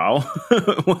 Uberfrau.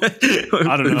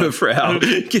 I don't know. Uberfrau.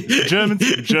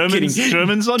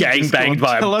 Germans on gangbanged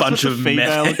by a bunch of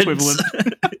female equivalent.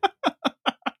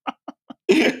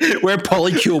 We're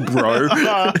polycule, bro.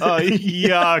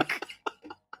 Yuck.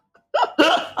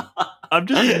 I've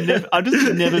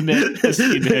just never met a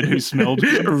skinhead who smelled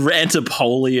good.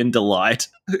 Rantopolian delight.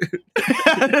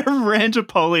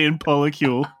 Rantopolian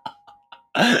polycule.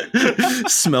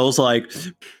 Smells like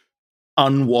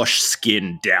unwashed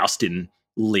skin doused in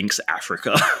Lynx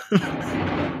Africa.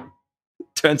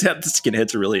 Turns out the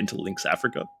skinheads are really into Lynx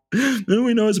Africa.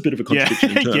 We know it's a bit of a contradiction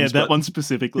in terms. Yeah, that one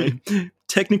specifically.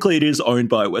 Technically, it is owned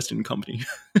by a Western company.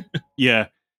 Yeah.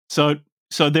 So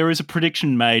there is a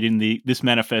prediction made in this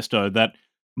manifesto that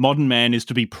modern man is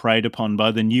to be preyed upon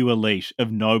by the new elite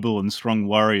of noble and strong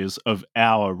warriors of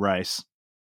our race.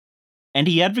 And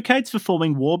he advocates for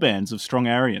forming war bands of strong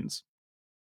Aryans.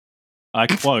 I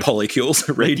quote, polycules,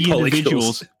 read the polycules.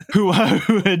 Individuals who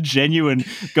are genuine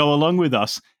go along with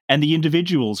us, and the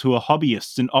individuals who are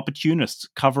hobbyists and opportunists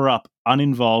cover up,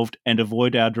 uninvolved, and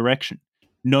avoid our direction.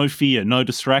 No fear, no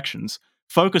distractions.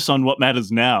 Focus on what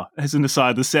matters now. As an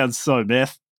aside, this sounds so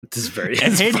meth. This is very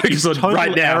ahead is total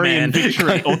right now, Aryan man.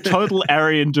 victory or total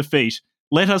Aryan defeat.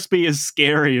 Let us be as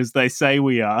scary as they say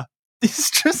we are. This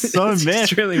is just so meth.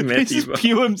 It's really methy.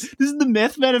 This is the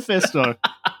meth manifesto.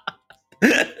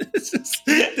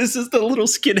 This is the little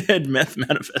skinhead meth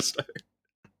manifesto.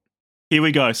 Here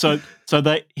we go. So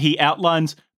he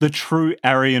outlines the true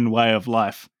Aryan way of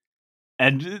life.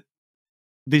 And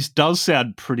this does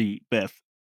sound pretty meth.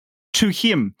 To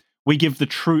him, we give the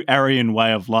true Aryan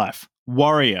way of life.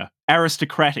 Warrior,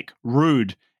 aristocratic,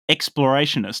 rude,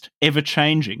 explorationist,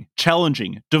 ever-changing,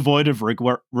 challenging, devoid of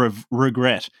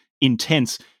regret,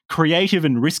 intense, creative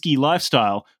and risky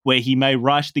lifestyle where he may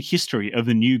write the history of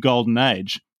the new golden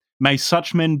age. May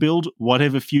such men build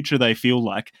whatever future they feel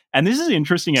like. And this is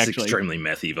interesting, actually. It's extremely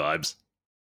methy vibes.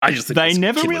 I just think they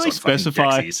never really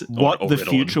specify what the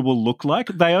future will look like.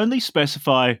 They only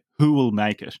specify who will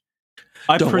make it.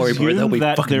 Don't worry, bro. There'll be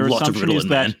fucking their lots of assumption is Ritalin,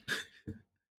 that man.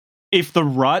 if the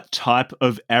right type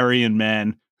of Aryan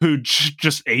man who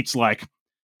just eats like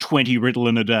 20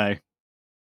 Ritalin a day,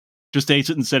 just eats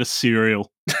it instead of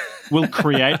cereal, will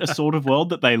create a sort of world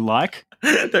that they like.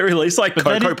 They release like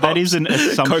Cocoa Pops. That is an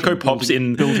assumption Cocoa Pops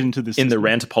built into this in the system.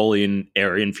 Rantopolian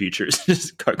Aryan future. It's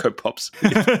just Cocoa Pops,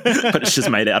 but it's just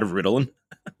made out of Ritalin.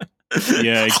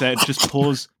 Yeah, exactly. Just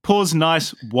pours nice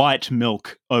white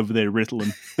milk over their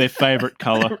Ritalin, their favourite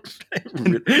colour.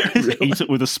 Eat it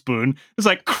with a spoon. It's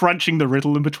like crunching the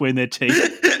Ritalin between their teeth.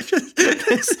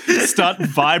 Start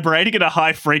vibrating at a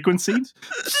high frequency.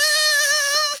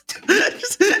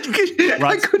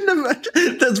 I couldn't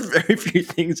imagine. There's very few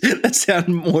things that sound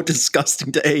more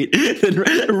disgusting to eat than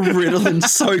Ritalin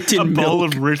soaked in milk. A bowl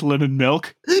of Ritalin and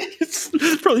milk.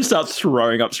 Probably start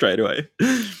throwing up straight away.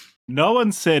 No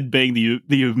one said being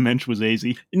the Mensch was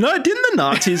easy. No, didn't the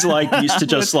Nazis used to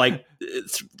just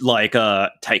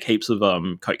take heaps of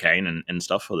cocaine and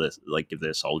stuff for this, like give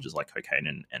their soldiers like cocaine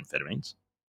and amphetamines?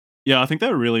 Yeah, I think they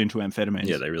were really into amphetamines.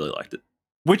 Yeah, they really liked it.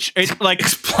 Which it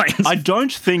explains.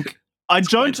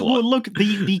 Well, look,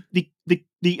 the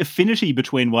affinity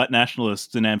between white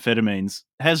nationalists and amphetamines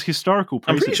has historical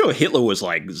precedent. I'm pretty sure Hitler was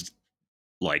fucking.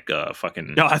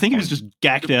 No, I think he was just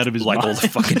gacked out of his mind all the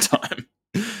fucking time.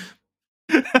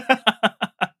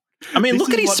 I mean,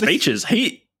 look at his speeches.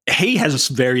 He has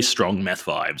very strong meth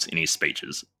vibes in his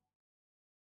speeches.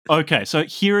 Okay, so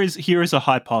here is a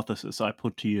hypothesis I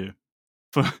put to you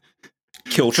for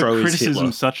criticism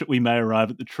Hitler. Such that we may arrive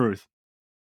at the truth.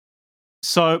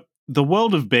 So the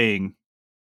world of being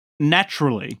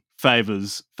naturally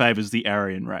favors the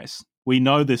Aryan race. We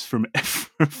know this from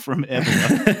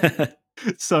ever.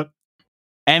 So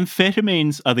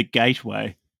amphetamines are the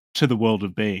gateway to the world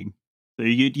of being. So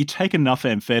you take enough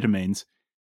amphetamines,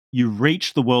 you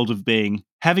reach the world of being.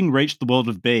 Having reached the world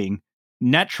of being,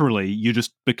 naturally you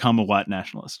just become a white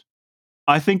nationalist.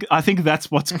 I think that's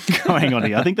what's going on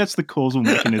here. I think that's the causal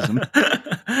mechanism.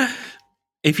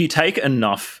 If you take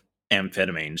enough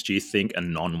amphetamines, do you think a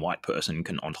non-white person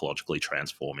can ontologically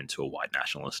transform into a white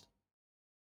nationalist?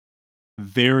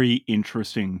 Very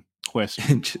interesting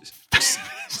question. It's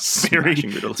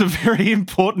a very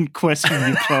important question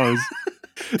you pose.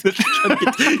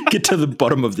 Get to the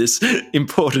bottom of this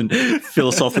important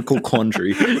philosophical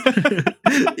quandary.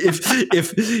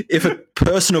 If a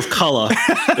person of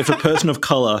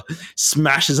color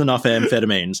smashes enough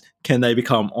amphetamines, can they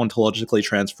become ontologically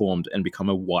transformed and become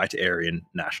a white Aryan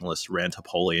nationalist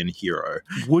Rantopolian hero?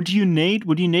 Would you need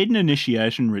an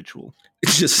initiation ritual?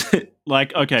 It's just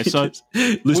like, okay, so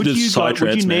would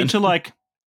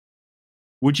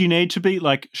you need to be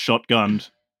like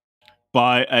shotgunned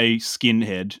by a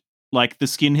skinhead? Like the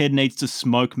skinhead needs to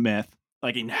smoke meth,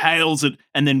 like inhales it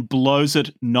and then blows it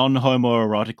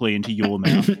non-homoerotically into your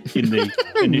mouth in the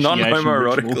initiation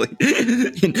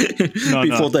non-homoerotically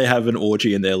before they have an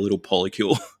orgy in their little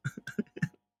polycule.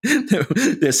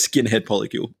 their skinhead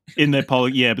polycule. In their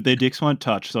yeah, but their dicks won't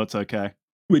touch, so it's okay.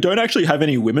 We don't actually have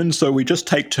any women, so we just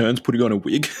take turns putting on a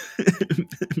wig,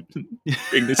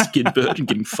 being the skin bird and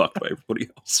getting fucked by everybody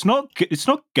else. It's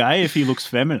not gay if he looks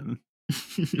feminine.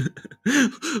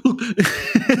 Look,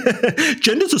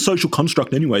 gender's a social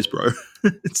construct anyways, bro.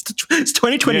 It's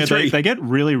 2023. Yeah, they get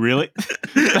really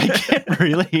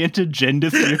into gender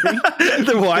theory.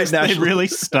 The white nationalists. They're really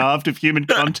starved of human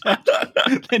contact.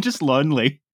 They're just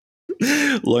lonely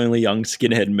young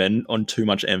skinhead men on too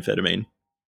much amphetamine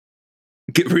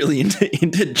get really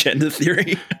into gender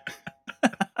theory.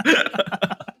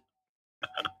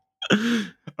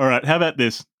 All right, how about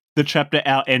this? The chapter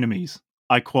Our Enemies.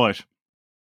 I quote,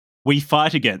 "We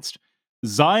fight against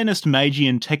Zionist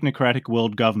Magian technocratic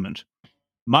world government,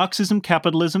 Marxism,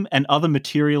 capitalism, and other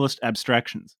materialist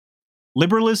abstractions,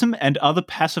 liberalism and other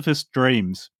pacifist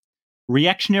dreams,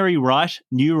 reactionary right,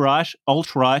 new right,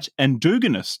 alt-right, and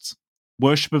Duginists,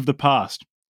 worship of the past,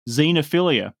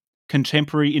 xenophilia,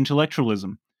 contemporary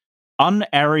intellectualism,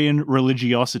 un-Aryan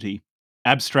religiosity,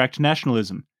 abstract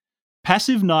nationalism,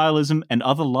 passive nihilism and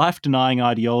other life-denying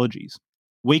ideologies,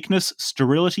 weakness,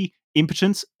 sterility,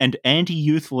 impotence, and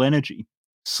anti-youthful energy,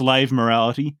 slave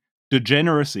morality,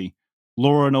 degeneracy,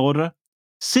 law and order,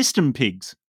 system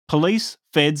pigs, police,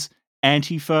 feds,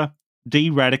 Antifa,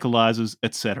 de-radicalizers,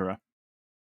 etc."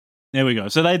 There we go.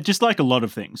 So they just like a lot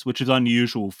of things, which is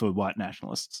unusual for white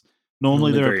nationalists.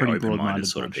 Normally they're a pretty broad-minded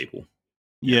sort of people.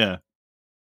 Yeah.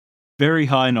 Very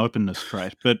high in openness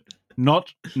trait, but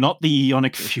not the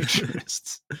Aeonic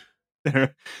Futurists.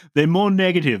 They're more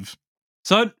negative.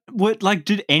 So,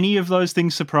 did any of those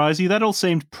things surprise you? That all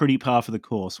seemed pretty par for the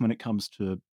course when it comes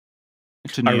to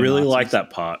I really like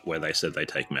that part where they said they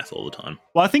take meth all the time.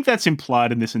 Well, I think that's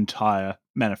implied in this entire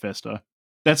manifesto.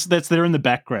 That's there in the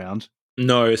background.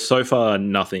 No, so far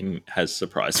nothing has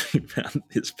surprised me about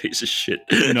this piece of shit.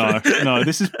 No,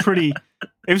 this is pretty.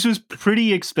 It was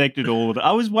pretty expected. All of it.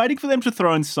 I was waiting for them to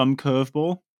throw in some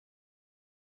curveball,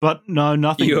 but no,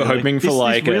 nothing. You were really. hoping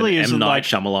for this really an M. Night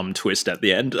Shyamalan twist at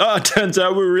the end. Oh, it turns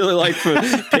out we're really like for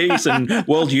peace and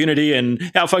world unity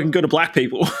and how fucking good are black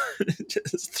people.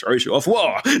 Just throws you off.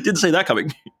 Whoa, didn't see that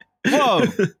coming. Whoa.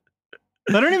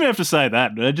 They don't even have to say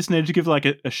that. They just need to give like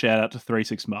a shout out to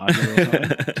 3-6 Mark or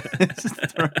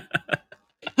something.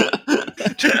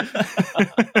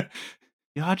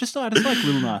 Yeah, I just like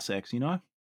Lil Nas X, you know?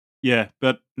 Yeah,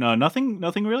 but no, nothing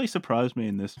really surprised me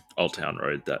in this. Old Town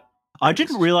Road, that. I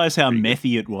didn't realize how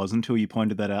methy it was until you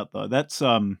pointed that out, though. That's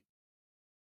the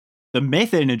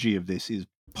meth energy of this is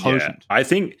potent. Yeah, I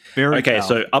think very powerful.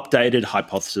 So updated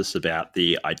hypothesis about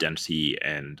the identity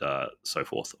and so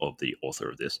forth of the author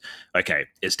of this. Okay,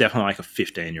 it's definitely like a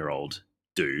 15-year-old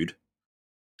dude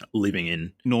living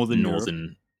in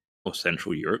northern or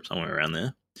central Europe, somewhere around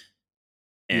there,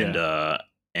 and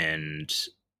and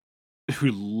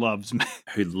who loves meth.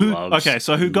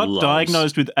 Who got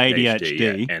diagnosed with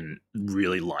ADHD and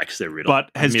really likes their riddle,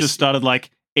 but has just started like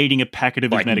eating a packet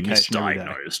of his medication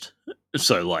misdiagnosed.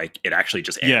 So, like, it actually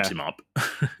just amps him up.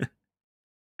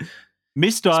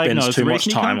 Misdiagnosed. The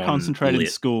reason he can't concentrate in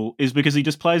school is because he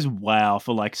just plays WoW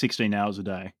for like 16 hours a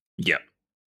day. Yep.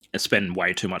 And spend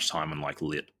way too much time on like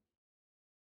lit.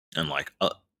 And like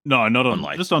no, not on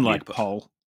like just on like pole.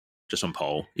 Just on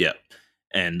pole, yeah.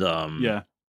 And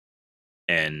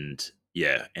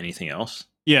anything else?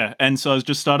 Yeah, and so I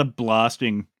just started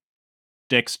blasting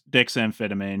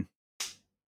dexamphetamine,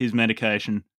 his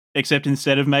medication. Except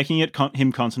instead of making it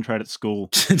him concentrate at school,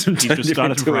 he just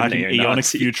started writing Aeonic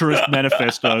Futurist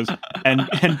manifestos and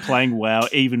playing WoW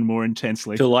even more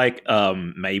intensely. I feel like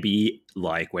maybe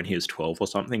like when he was 12 or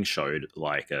something, showed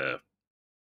like a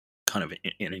kind of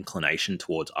an inclination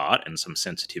towards art and some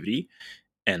sensitivity,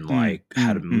 and like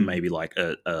had maybe like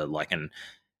a like an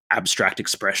abstract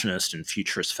expressionist and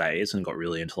futurist phase, and got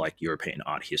really into like European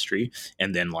art history.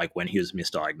 And then like when he was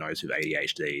misdiagnosed with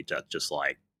ADHD, that just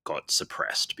like got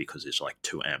suppressed because it's like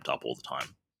too amped up all the time.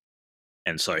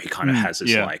 And so he kind of has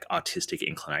this like artistic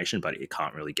inclination, but it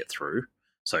can't really get through.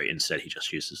 So instead he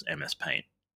just uses MS Paint.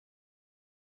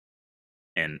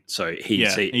 And so he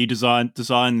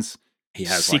designs he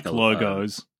has sick like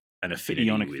logos, an affinity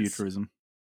Aeonic Futurism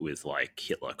with like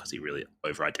Hitler, because he really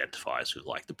over-identifies with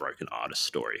like the broken artist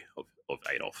story of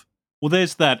Adolf. Well,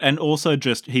 there's that, and also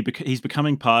just he's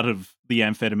becoming part of the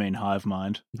amphetamine hive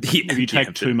mind. If you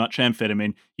take too much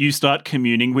amphetamine, you start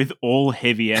communing with all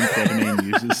heavy amphetamine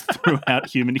users throughout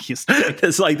human history.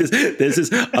 There's like there's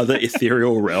this other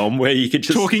ethereal realm where you could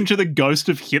just talking to the ghost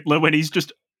of Hitler when he's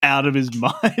just out of his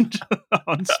mind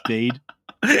on speed.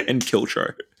 And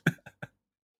Kiltro.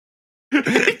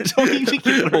 Talking to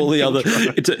Hitler all the other,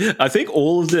 I think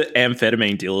all of the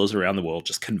amphetamine dealers around the world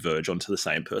just converge onto the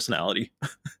same personality.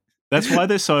 That's why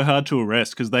they're so hard to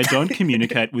arrest, because they don't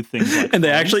communicate with things like and they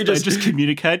actually just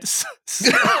communicate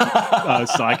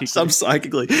psychically.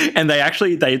 Psychically. And they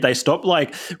actually they stop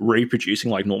like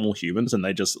reproducing like normal humans, and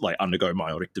they just like undergo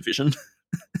meiotic division.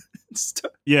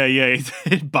 Yeah.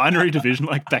 Binary division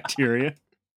like bacteria.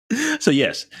 So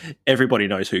yes, everybody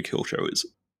knows who Kiltro is.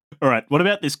 All right, what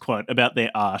about this quote about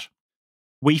their art?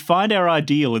 We find our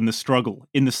ideal in the struggle,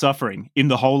 in the suffering, in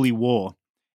the holy war.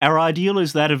 Our ideal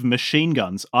is that of machine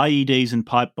guns, IEDs, and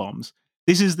pipe bombs.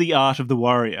 This is the art of the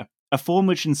warrior, a form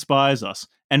which inspires us,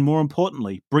 and more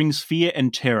importantly, brings fear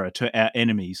and terror to our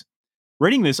enemies.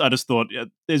 Reading this, I just thought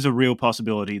there's a real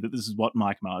possibility that this is what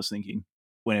Mike Ma is thinking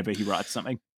whenever he writes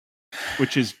something,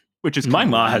 which is Mike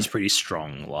Ma has pretty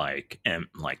strong like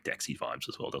Dexy vibes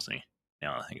as well, doesn't he?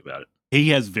 Now I think about it, he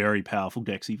has very powerful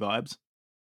Dexy vibes.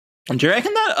 And do you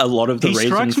reckon that a lot of the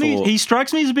he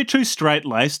strikes me as a bit too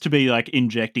straight-laced to be like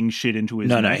injecting shit into his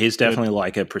No, he's definitely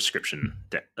like a prescription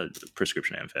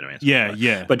amphetamine.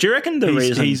 Yeah. But do you reckon the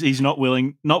reason he's not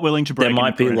willing to break? There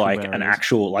might be like an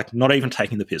actual, like, not even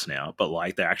taking the piss now, but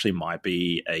like there actually might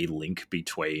be a link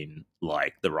between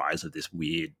like the rise of this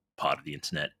weird part of the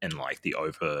internet and like the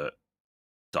over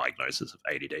diagnosis of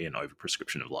ADD and over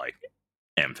prescription of like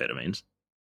amphetamines.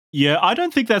 Yeah, I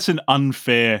don't think that's an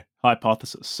unfair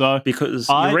hypothesis. So because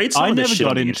you read some of this shit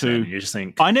on the internet and you just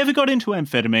think I never got into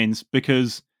amphetamines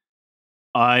because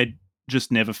I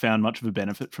just never found much of a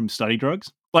benefit from study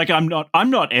drugs. Like I'm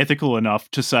not ethical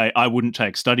enough to say I wouldn't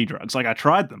take study drugs. Like I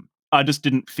tried them. I just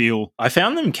didn't feel I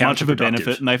found them much of a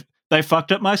benefit, and they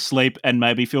fucked up my sleep and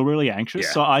made me feel really anxious.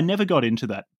 Yeah. So I never got into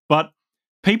that. But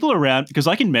people around, because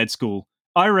like in med school,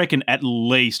 I reckon at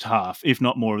least half, if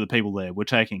not more, of the people there were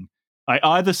taking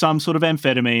Either some sort of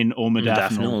amphetamine or modafinil.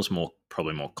 Modafinil is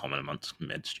probably more common amongst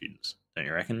med students, don't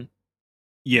you reckon?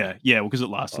 Yeah, because it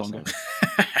lasts longer.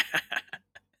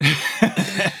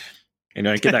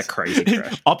 Get that crazy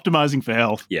crash. Optimizing for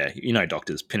health. Yeah,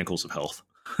 doctors, pinnacles of health.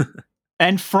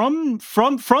 And from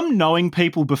knowing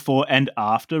people before and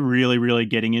after, really, really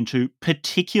getting into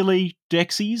particularly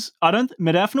Dexies,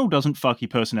 modafinil doesn't fuck your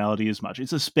personality as much.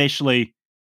 It's especially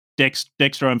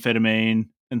dextroamphetamine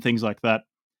and things like that.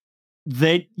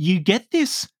 That you get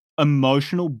this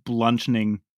emotional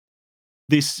blunting,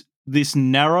 this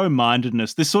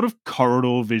narrow-mindedness, this sort of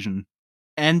corridor vision,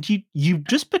 and you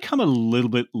just become a little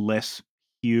bit less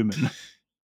human.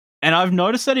 And I've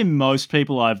noticed that in most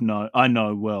people I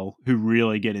know well who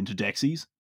really get into Dexies.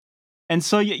 And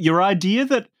so your idea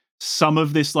that some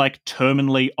of this like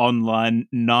terminally online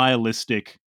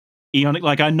nihilistic Aeonic,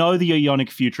 like I know the Aeonic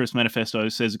Futurist Manifesto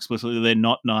says explicitly they're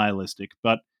not nihilistic,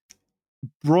 but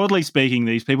broadly speaking,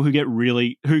 these people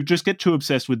who just get too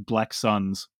obsessed with black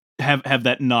suns have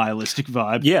that nihilistic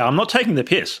vibe. Yeah, I'm not taking the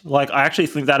piss. Like, I actually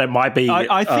think that it might be.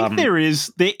 I think there's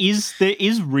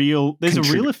a real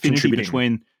affinity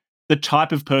between the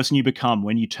type of person you become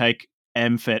when you take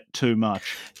amphet too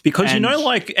much. Because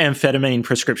like amphetamine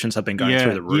prescriptions have been going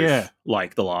through the roof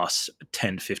like the last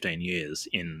 10 to 15 years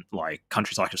in like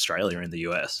countries like Australia and the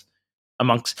US.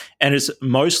 And it's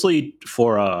mostly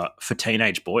for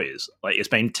teenage boys. Like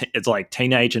it's like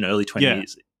teenage and early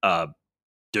 20s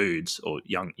dudes or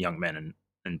young men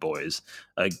and boys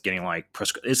are getting like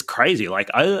it's crazy. Like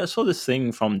I saw this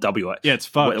thing from it's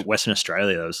fucked. Western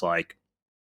Australia that was like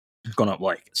gone up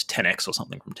like it's 10x or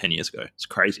something from 10 years ago. It's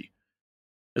crazy.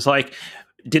 It's like,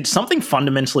 did something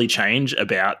fundamentally change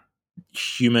about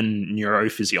human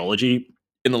neurophysiology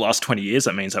in the last 20 years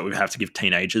that means that we have to give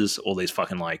teenagers all these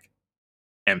fucking like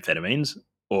amphetamines?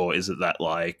 Or is it that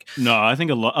like... No, I think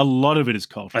a lot of it is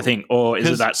cultural. Or is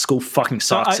it that school fucking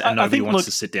sucks and nobody wants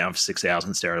to sit down for 6 hours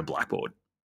and stare at a blackboard?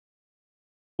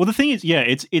 Well, the thing is,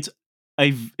 it's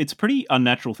a pretty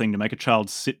unnatural thing to make a child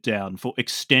sit down for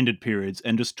extended periods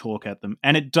and just talk at them.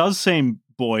 And it does seem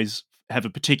boys have a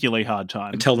particularly hard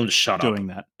time and tell them to shut doing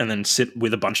that. And then sit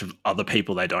with a bunch of other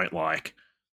people they don't like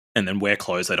and then wear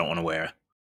clothes they don't want to wear.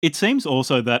 It seems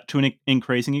also that to an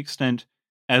increasing extent,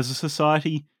 as a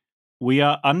society, we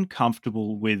are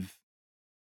uncomfortable with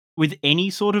any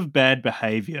sort of bad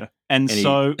behavior. And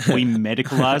so we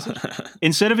medicalize it.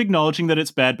 Instead of acknowledging that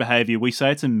it's bad behavior, we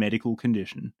say it's a medical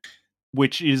condition,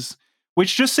 which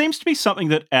just seems to be something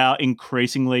that our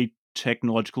increasingly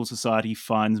technological society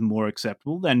finds more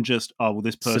acceptable than just,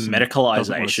 this person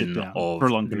medicalization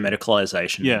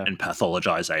and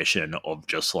pathologization of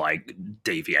just like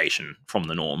deviation from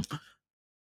the norm.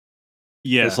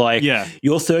 Yeah, it's like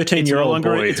your 13-year-old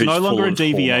boy. It's no longer a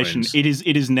deviation. Hormones.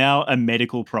 It is now a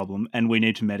medical problem, and we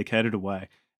need to medicate it away.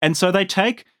 And so they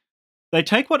take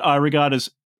what I regard as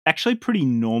actually pretty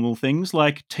normal things,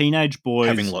 like teenage boys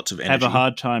having lots of energy, have a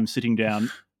hard time sitting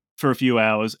down for a few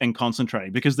hours and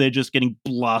concentrating because they're just getting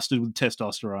blasted with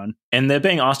testosterone. And they're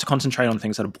being asked to concentrate on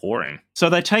things that are boring. So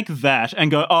they take that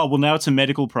and go, oh, well, now it's a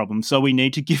medical problem, so we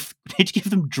need to give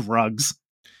them drugs.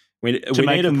 We need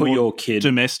to put your kid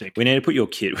domestic. We need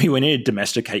to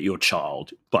domesticate your child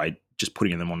by just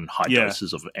putting them on high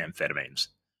doses of amphetamines.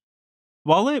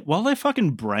 While their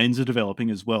fucking brains are developing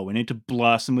as well, we need to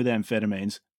blast them with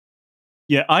amphetamines.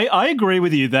 Yeah, I agree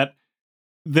with you that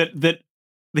the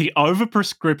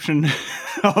overprescription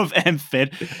of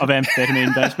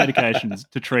amphetamine-based medications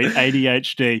to treat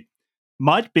ADHD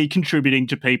might be contributing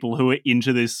to people who are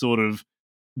into this sort of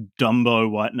Dumbo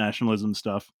white nationalism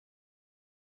stuff.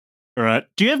 All right.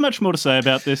 Do you have much more to say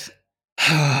about this?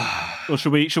 Or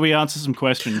should we answer some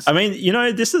questions? I mean,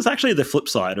 this is actually the flip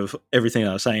side of everything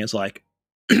I was saying. It's like,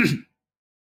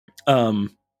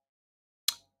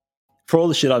 for all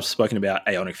the shit I've spoken about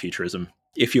Aeonic futurism,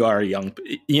 if you are a young,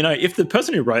 if the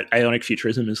person who wrote Aeonic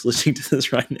futurism is listening to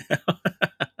this right now,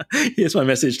 here's my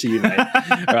message to you, mate.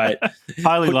 All right.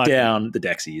 Put down the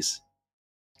Dexies.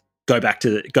 Go back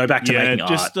to making art.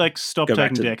 Just like stop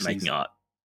taking Dexies. Making art.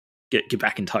 Get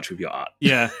back in touch with your art.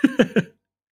 Yeah.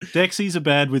 Dexies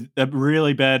are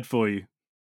really bad for you.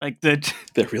 Like they're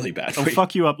really bad for you. They'll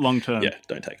fuck you up long term. Yeah,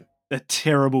 don't take them. They're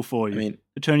terrible for you. I mean,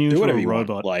 they turn you into a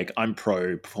robot. Like, I'm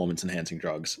pro performance enhancing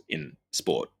drugs in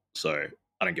sport, so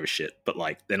I don't give a shit. But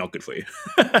like, they're not good for you.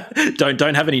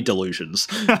 Don't have any delusions.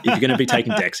 If you're going to be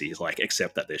taking Dexies, like,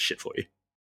 accept that they're shit for you.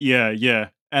 Yeah,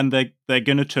 and they're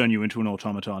going to turn you into an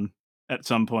automaton at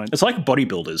some point. It's like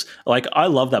bodybuilders. Like, I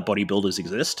love that bodybuilders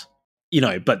exist.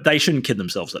 But they shouldn't kid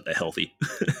themselves that they're healthy.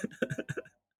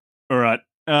 All right.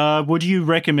 Would you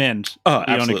recommend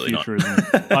Aeonic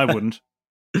futurism? I wouldn't.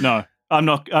 No. I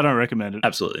don't recommend it.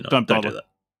 Absolutely not. Don't bother. Do that.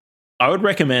 I would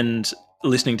recommend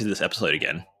listening to this episode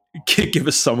again. Give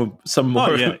us some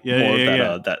more,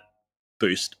 that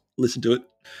boost. Listen to it.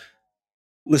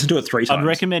 Listen to it 3 times. I'd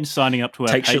recommend signing up to our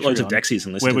Take Patreon, shitloads of Dexies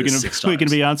and listen to it 6 times. We're going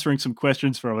to be answering some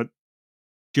questions from it.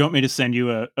 Do you want me to send you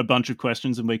a bunch of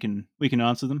questions and we can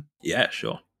answer them? Yeah,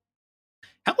 sure.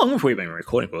 How long have we been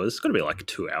recording for? This has got to be like a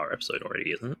 2-hour episode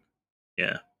already, isn't it?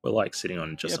 Yeah, we're like sitting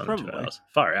on just under probably. 2 hours.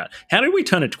 Far out. How did we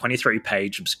turn a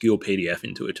 23-page obscure PDF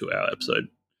into a 2-hour episode?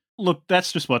 Look,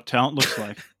 that's just what talent looks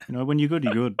like. When you're good,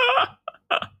 you're good.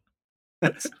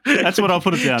 That's what I'll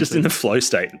put it down just to. In the flow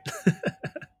state.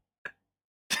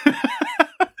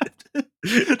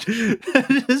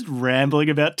 Just rambling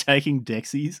about taking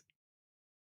Dexies.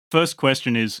 First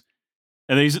question is,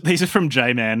 these are from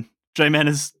J-Man. J-Man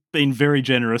has been very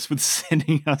generous with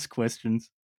sending us questions.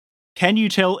 Can you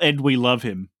tell Ed we love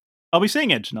him? I'll be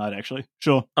seeing Ed tonight, actually.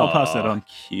 Sure, I'll pass that on.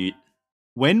 Cute.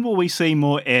 When will we see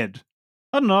more Ed?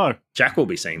 I don't know. Jack will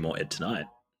be seeing more Ed tonight.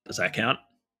 Does that count?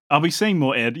 I'll be seeing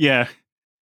more Ed, yeah.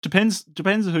 Depends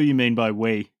who you mean by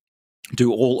we.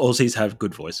 Do all Aussies have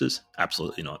good voices?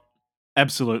 Absolutely not.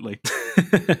 Absolutely.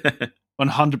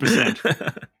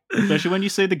 100%. Especially when you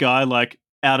see the guy, like,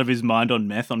 out of his mind on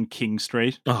meth on King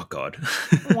Street. Oh, God.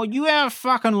 Well, you out of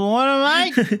fucking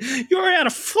line, mate? You're out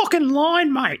of fucking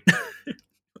line, mate.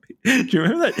 Do you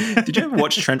remember that? Did you ever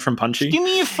watch Trent from Punchy? Give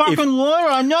me your fucking lawyer.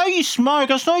 I know you smoke.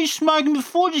 I saw you smoking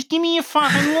before. Just give me your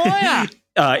fucking lawyer.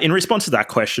 In response to that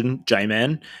question,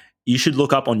 J-Man, you should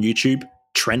look up on YouTube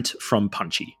Trent from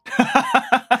Punchy.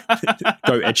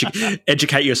 Go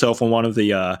educate yourself on one of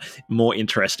the more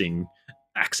interesting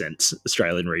accents,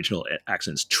 Australian regional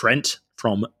accents. Trent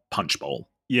from Punch Bowl.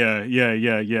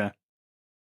 Yeah.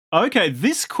 Okay,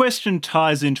 this question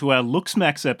ties into our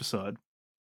Looksmax episode.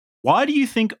 Why do you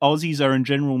think Aussies are in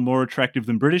general more attractive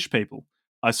than British people?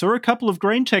 I saw a couple of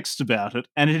green texts about it,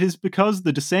 and it is because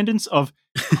the descendants of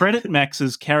credit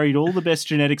maxes carried all the best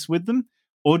genetics with them?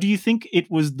 Or do you think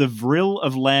it was the vril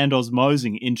of land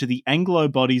osmosing into the Anglo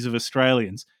bodies of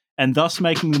Australians, and thus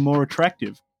making them more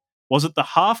attractive? Was it the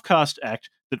half-caste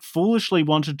act that foolishly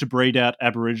wanted to breed out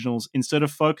Aboriginals instead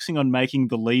of focusing on making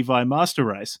the Levi master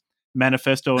race,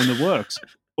 Manifesto in the works?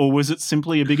 Or was it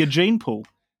simply a bigger gene pool?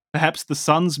 Perhaps the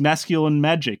sun's masculine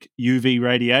magic, UV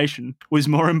radiation, was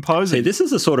more imposing. See, this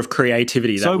is the sort of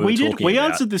creativity that we're talking about. We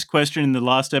answered this question in the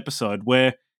last episode,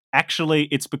 where actually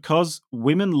it's because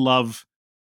women love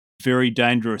very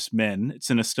dangerous men. It's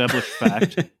an established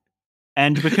fact.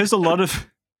 And because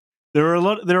there are a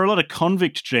lot of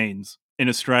convict genes in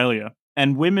Australia,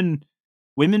 and women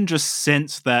just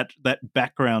sense that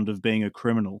background of being a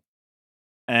criminal.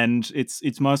 And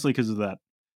it's mostly because of that.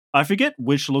 I forget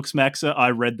which Looksmaxer I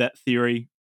read that theory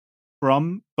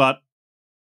from, but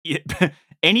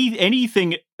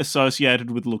anything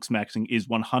associated with Looksmaxing is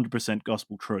 100%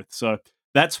 gospel truth. So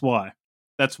that's why.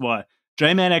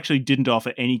 J-Man actually didn't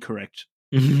offer any correct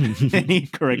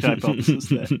hypothesis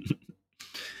there.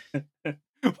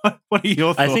 What are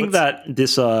your thoughts? I think that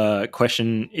this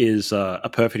question is a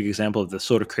perfect example of the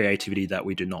sort of creativity that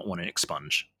we do not want to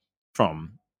expunge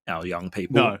from our young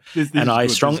people.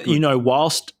 No,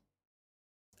 whilst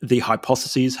the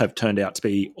hypotheses have turned out to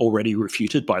be already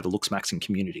refuted by the Looksmaxing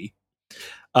community,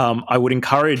 I would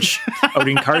encourage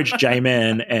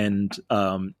J-Man and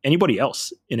anybody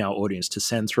else in our audience to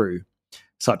send through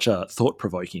such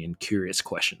thought-provoking and curious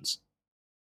questions.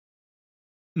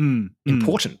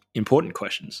 Important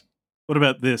questions. What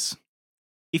about this?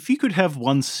 If you could have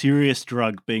one serious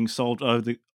drug being sold over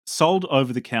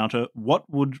the counter, what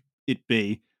would it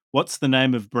be? What's the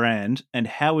name of brand, and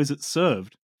how is it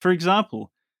served? For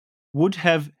example, would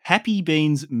have Happy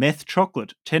Beans meth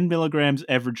chocolate, 10 milligrams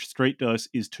average street dose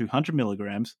is 200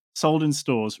 milligrams, sold in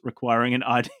stores requiring an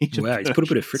ID to Wow, purchase. he's put a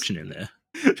bit of friction in there.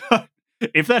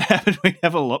 If that happened, we'd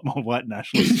have a lot more white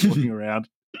nationalists walking around.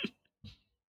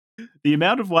 The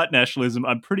amount of white nationalism,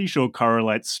 I'm pretty sure,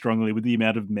 correlates strongly with the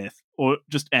amount of meth or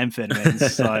just amphetamine in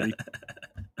society.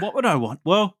 What would I want?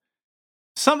 Well,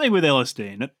 something with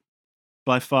LSD in it.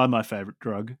 By far my favourite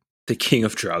drug. The king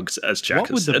of drugs, as Jack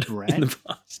has said in the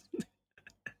past.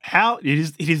 It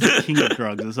is the king of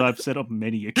drugs, as I've said on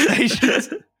many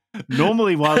occasions.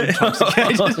 Normally while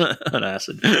intoxicated. On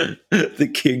acid.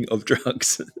 The king of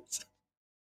drugs.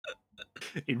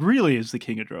 It really is the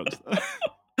king of drugs, though.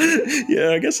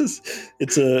 Yeah, I guess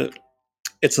it's a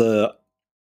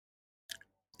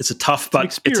tough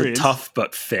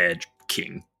but fair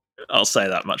king. I'll say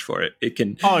that much for it. It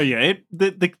can. Oh yeah,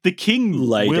 the king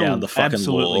lay will down the fucking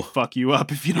absolutely law. Fuck you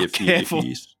up if you're not careful.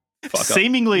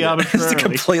 Seemingly arbitrarily. It's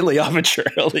completely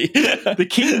arbitrarily. The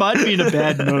king might be in a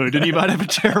bad mood and you might have a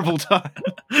terrible time.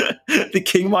 The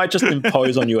king might just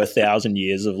impose on you 1,000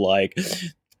 years of like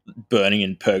burning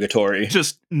in purgatory.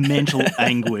 Just mental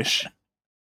anguish.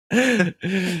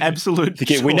 Absolute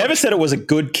we never said it was a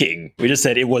good king. We just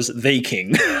said it was the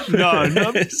king. No.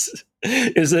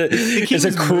 It's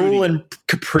a cruel and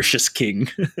capricious king.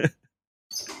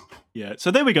 Yeah,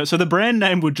 so there we go. So the brand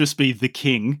name would just be The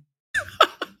King.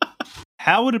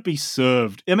 How would it be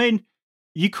served? I mean,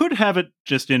 you could have it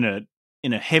just in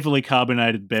a heavily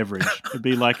carbonated beverage. It'd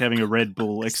be like having a Red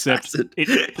Bull, except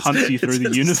it punts you through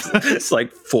the universe. It's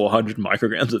like 400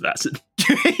 micrograms of acid.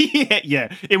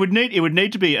 Yeah. It would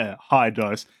need to be a high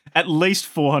dose, at least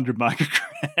 400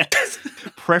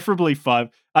 micrograms, preferably 5.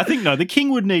 I think no, the king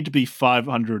would need to be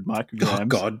 500 micrograms. Oh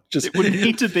God, it would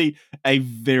need to be a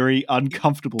very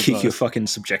uncomfortable kick dose. Your fucking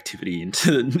subjectivity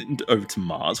over to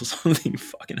Mars or something.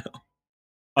 Fucking hell.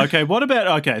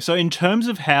 Okay, so in terms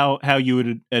of how you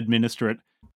would administer it,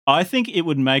 I think it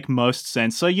would make most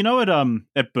sense. So you know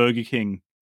at Burger King,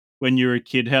 when you're a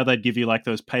kid, how they'd give you like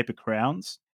those paper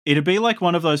crowns? It'd be like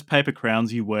one of those paper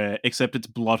crowns you wear, except it's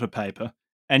blotter paper.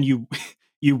 And you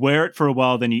wear it for a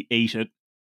while, then you eat it,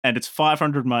 and it's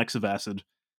 500 mics of acid,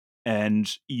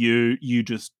 and you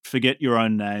just forget your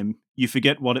own name. You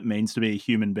forget what it means to be a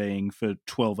human being for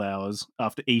 12 hours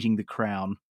after eating the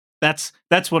crown. That's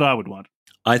what I would want.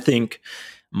 I think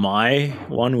my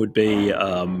one would be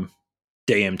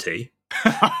DMT.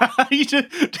 You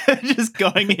just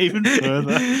going even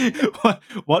further.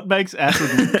 What makes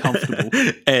acid look comfortable?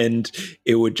 And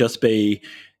it would just be,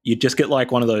 you'd just get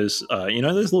like one of those,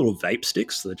 those little vape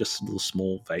sticks. They're just little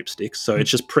small vape sticks. So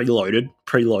it's just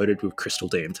preloaded with crystal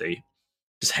DMT.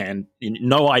 Just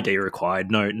no ID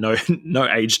required, no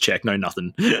age check, no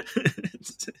nothing.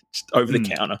 Just over the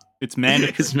counter. It's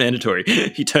mandatory. It's mandatory.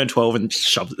 You turn 12 and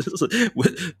shoves.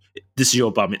 This is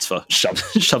your bar mitzvah. Shoves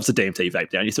the DMT vape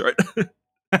down your throat.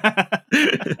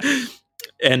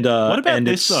 And what about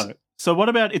this though? So what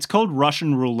about, it's called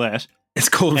Russian roulette. It's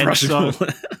called Russian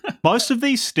roulette. Most of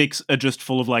these sticks are just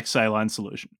full of like saline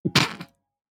solution.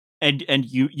 And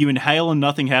you inhale and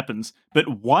nothing happens, but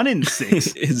 1 in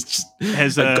 6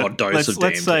 has a god dose of DMT.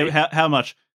 Let's say how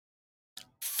much?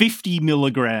 50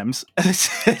 milligrams.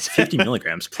 50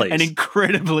 milligrams, please. An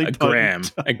incredibly a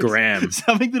gram.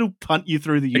 Something that'll punt you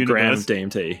through the universe. A gram of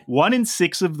DMT. 1 in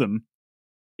 6 of them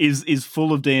is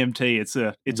full of DMT. It's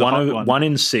a hot one. 1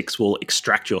 in 6 will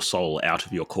extract your soul out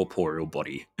of your corporeal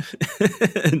body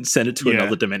and send it to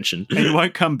another dimension. And you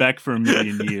won't come back for a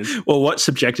million years. Well, what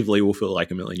subjectively will feel like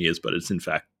a million years, but it's in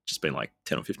fact just been like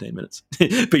 10 or 15 minutes.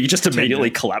 But you just immediately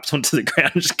collapse onto the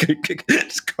ground and just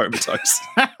comatose.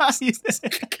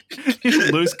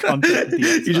 You lose contact.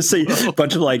 You just see a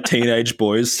bunch of like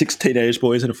 6 teenage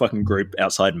boys in a fucking group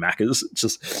outside Macca's,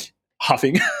 just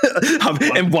huffing,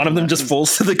 and one of them just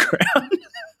falls to the ground.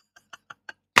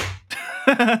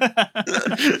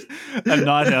 A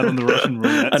night out on the Russian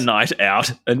roulette. A night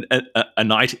out, a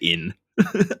night in,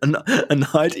 a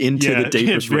night into the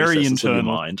deepest recesses of your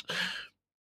mind.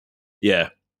 Yeah,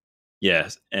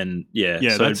 and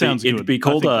so that sounds good. It'd be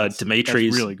called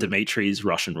Dimitri's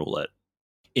Russian roulette.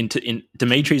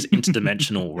 Dimitri's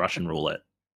interdimensional Russian roulette.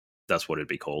 That's what it'd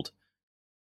be called.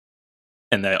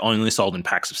 And they're only sold in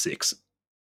packs of 6,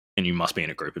 and you must be in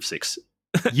a group of 6.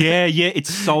 Yeah, it's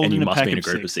sold and in you a must pack be in a of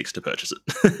group 6. of 6 to purchase it.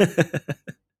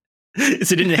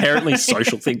 It's an inherently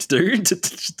social thing to do,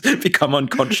 to become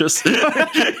unconscious on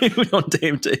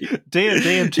DMT.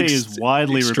 DMT is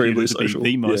widely reputed to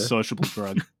be the most sociable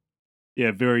drug.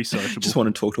 Yeah, very sociable. Just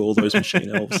want to talk to all those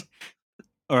machine elves.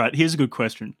 All right, here's a good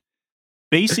question.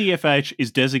 BCFH is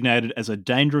designated as a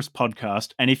dangerous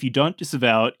podcast, and if you don't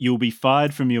disavow it, you'll be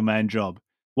fired from your main job.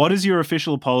 What is your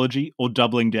official apology or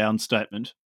doubling down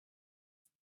statement?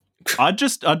 I'd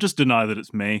just deny that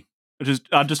it's me.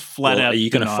 I'd just flat out. Are you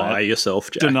going to fire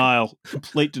yourself, Jack? Denial,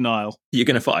 complete denial. You're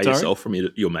going to fire yourself from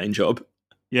your main job?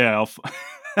 Yeah, I'll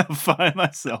fire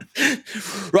myself.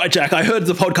 Right, Jack, I heard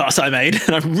the podcast I made,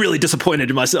 and I'm really disappointed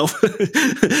in myself.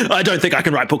 I don't think I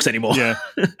can write books anymore. Yeah.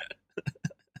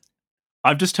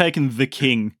 I've just taken The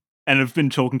King and have been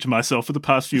talking to myself for the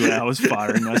past few hours,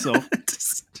 firing myself.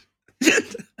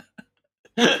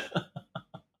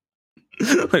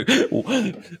 Like,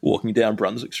 walking down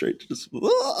Brunswick Street, just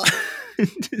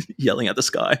yelling at the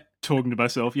sky. Talking to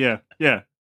myself, yeah.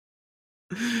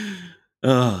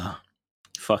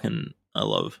 Fucking, I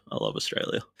love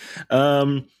Australia.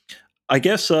 I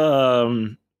guess,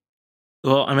 well,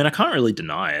 I mean, I can't really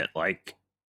deny it. Like,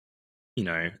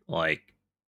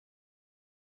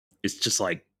 it's just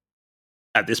like,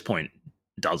 at this point,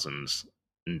 dozens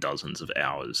dozens of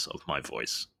hours of my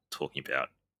voice talking about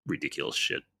ridiculous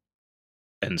shit.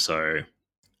 And so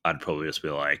I'd probably just be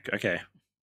like, okay,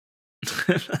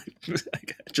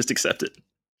 just accept it.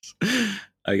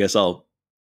 I guess I'll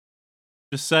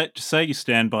just say you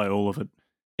stand by all of it.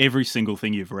 Every single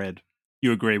thing you've read,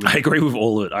 you agree with. I agree with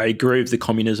all of it. I agree with the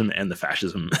communism and the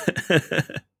fascism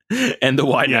and the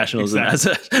white nationalism.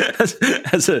 Exactly.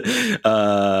 As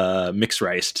a mixed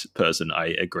race person, I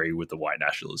agree with the white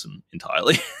nationalism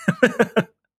entirely.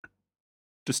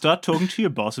 To start talking to your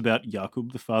boss about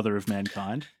Yakub, the father of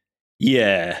mankind.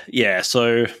 Yeah.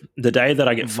 So the day that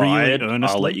I get fired,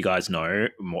 I'll let you guys know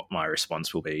what my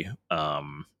response will be.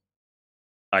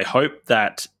 I hope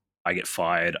that I get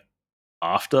fired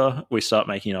after we start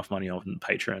making enough money on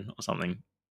Patreon or something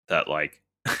that like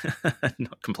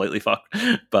not completely fucked,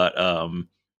 but I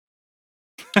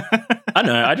don't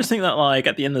know. I just think that like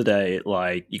at the end of the day,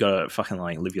 like you gotta fucking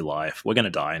like live your life. We're gonna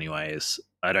die anyways.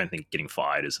 I don't think getting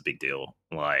fired is a big deal.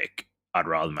 Like I'd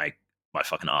rather make my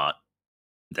fucking art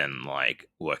than like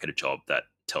work at a job that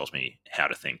tells me how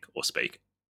to think or speak.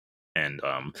 And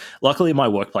luckily my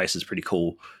workplace is pretty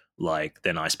cool. Like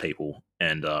they're nice people,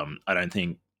 and I don't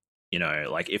think, you know,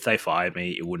 like if they fired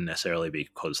me, it wouldn't necessarily be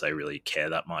because they really care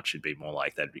that much. It'd be more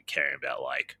like they'd be caring about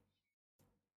like,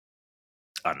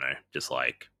 I don't know, just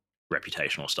like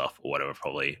reputational stuff or whatever,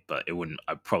 probably. But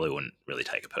I probably wouldn't really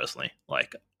take it personally.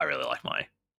 Like I really like my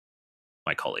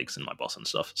colleagues and my boss and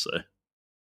stuff, so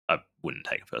I wouldn't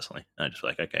take it personally. I'd just be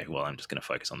like, okay, well, I'm just going to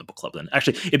focus on the book club then.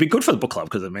 Actually, it'd be good for the book club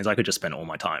because it means I could just spend all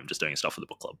my time just doing stuff for the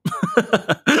book club.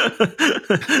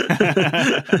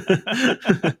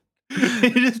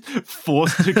 You're just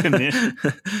forced to commit.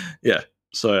 Yeah.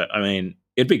 So, I mean,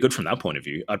 it'd be good from that point of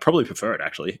view. I'd probably prefer it,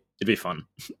 actually. It'd be fun.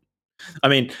 I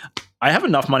mean, I have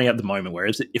enough money at the moment,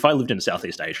 whereas if I lived in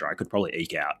Southeast Asia, I could probably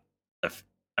eke out a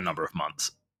number of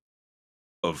months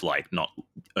of like not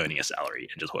earning a salary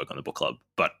and just work on the book club,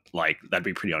 but like that'd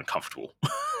be pretty uncomfortable.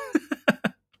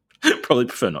 Probably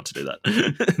prefer not to do that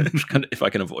if I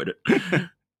can avoid it.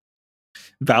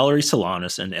 Valerie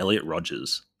Solanas and Elliot Roger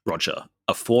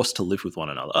are forced to live with one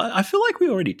another. I feel like we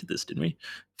already did this, didn't we?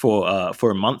 For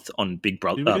a month on Big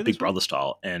Brother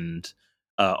style, and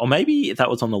or maybe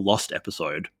that was on the Lost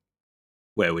episode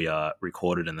where we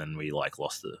recorded and then we like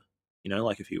lost the. You know,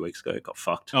 like a few weeks ago, it got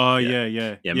fucked. Oh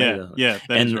yeah.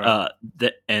 And right.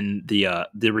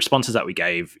 The responses that we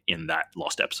gave in that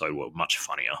Lost episode were much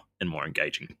funnier and more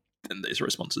engaging than these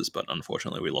responses, but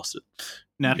unfortunately, we lost it.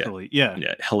 Naturally, yeah,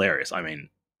 hilarious. I mean,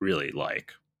 really,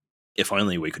 like, if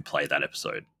only we could play that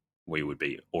episode, we would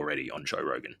be already on Joe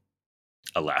Rogan.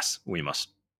 Alas, we must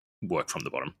work from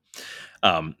the bottom.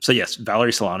 So yes,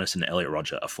 Valerie Solanas and Elliot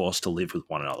Roger are forced to live with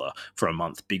one another for a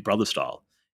month, Big Brother style,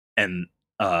 and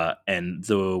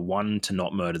the one to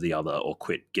not murder the other or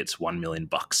quit gets $1 million,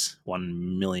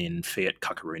 1 million fiat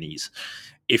cuckaroonies.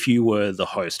 If you were the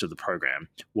host of the program,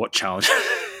 what challenge?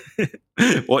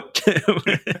 What?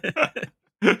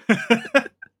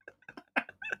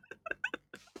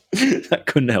 I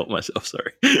couldn't help myself.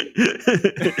 Sorry.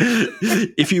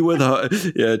 If you were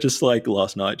just like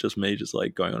last night, just me, just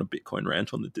like going on a Bitcoin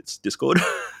rant on the Discord.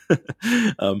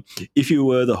 If you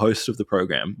were the host of the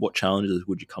program, what challenges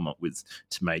would you come up with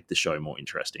to make the show more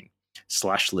interesting?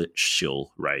 /lit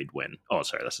shill raid when? Oh,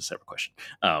 sorry, that's a separate question.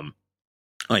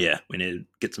 Oh yeah, we need to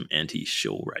get some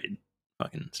anti-shill raid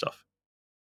fucking stuff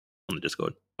on the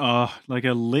Discord. Like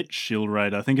a lit shill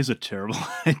raid, I think is a terrible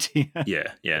idea.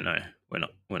 Yeah, no, we're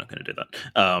not going to do that.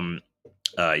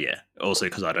 Yeah. Also,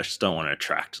 because I just don't want to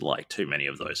attract like too many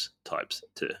of those types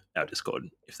to our Discord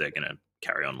if they're going to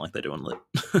carry on like they do on lit.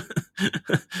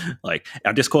 Like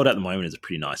our Discord at the moment is a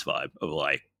pretty nice vibe of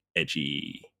like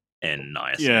edgy and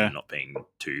nice and not being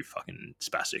too fucking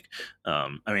spastic. I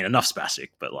mean, enough spastic,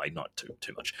 but like not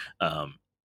too much.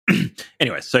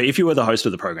 Anyway, so if you were the host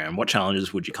of the program, what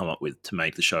challenges would you come up with to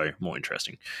make the show more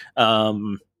interesting?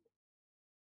 The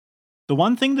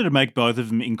one thing that would make both of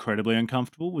them incredibly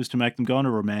uncomfortable was to make them go on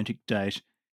a romantic date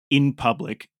in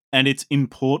public, and it's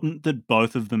important that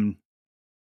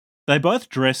they both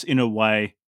dress in a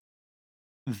way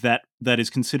that is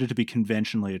considered to be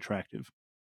conventionally attractive.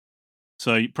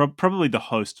 So probably the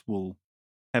host will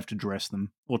have to dress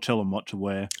them or tell them what to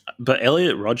wear. But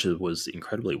Elliot Roger was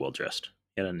incredibly well dressed.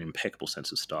 He had an impeccable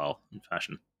sense of style and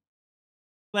fashion.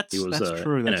 That's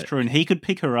true. That's true. And he could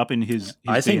pick her up in his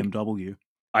BMW.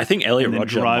 I think Elliot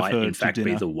Roger might, in fact,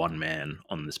 be the one man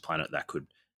on this planet that could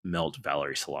melt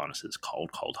Valerie Solanas'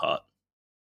 cold heart.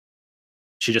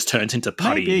 She just turns into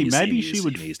putty in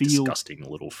his disgusting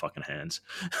little fucking hands.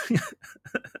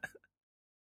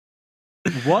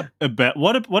 What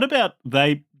about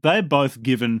they both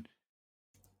given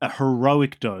a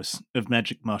heroic dose of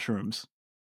magic mushrooms,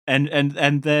 and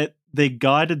they're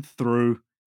guided through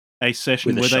a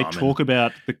session where they talk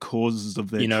about the causes of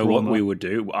their trauma. What we would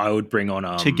do? I would bring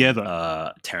on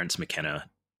together Terence McKenna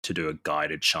to do a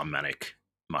guided shamanic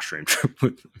mushroom trip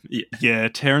with them. Yeah,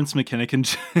 Terence McKenna can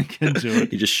do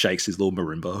it. He just shakes his little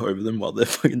marimba over them while they're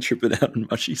fucking tripping out in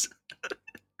mushies.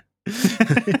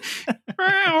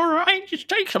 All right, just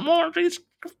take some more of these.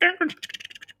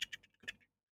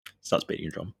 Starts beating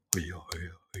a drum.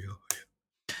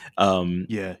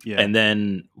 Yeah. And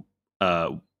then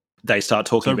they start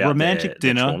talking about romantic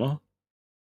dinner. Their trauma.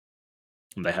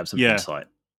 And they have some insight.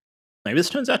 Maybe this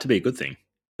turns out to be a good thing.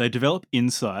 They develop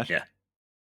insight. Yeah.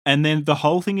 And then the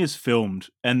whole thing is filmed,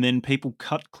 and then people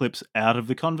cut clips out of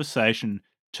the conversation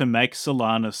to make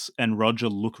Solanus and Roger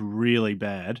look really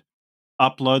bad,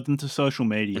 upload them to social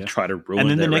media, and try to ruin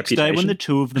and then their the next reputation. day when the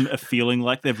two of them are feeling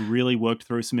like they've really worked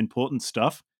through some important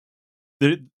stuff,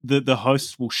 the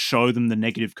hosts will show them the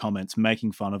negative comments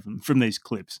making fun of them from these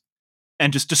clips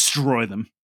and just destroy them.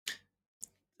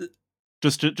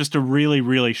 Just to really,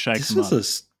 really shake them up. This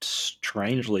is a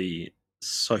strangely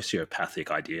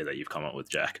sociopathic idea that you've come up with,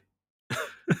 Jack.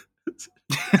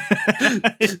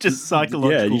 It's just psychological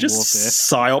warfare. Yeah, you just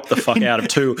psyop the fuck out of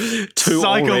two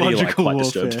already like quite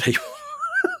disturbed people.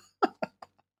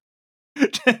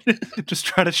 Just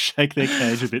try to shake their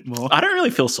cage a bit more. I don't really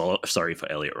feel sorry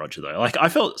for Elliot Rodger though. Like I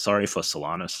felt sorry for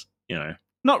Solanus,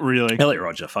 Not really. Elliot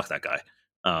Rodger, fuck that guy.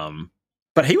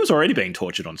 But he was already being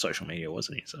tortured on social media,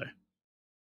 wasn't he? So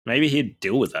maybe he'd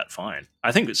deal with that fine.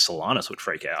 I think that Solanus would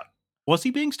freak out. Was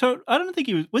he being tortured? I don't think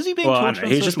he was. Was he being tortured on social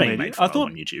media? He was just being made fun of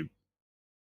on YouTube.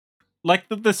 Like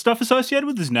the stuff associated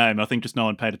with his name, I think just no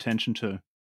one paid attention to.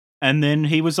 And then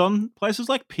he was on places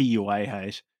like PUA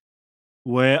Hate,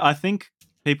 where I think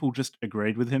people just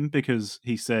agreed with him because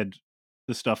he said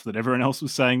the stuff that everyone else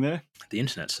was saying there. The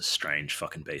internet's a strange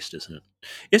fucking beast, isn't it?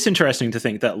 It's interesting to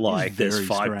think that like there's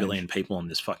 5 billion people on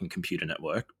this fucking computer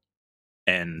network,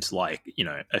 and like,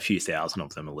 a few thousand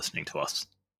of them are listening to us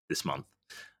this month.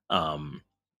 But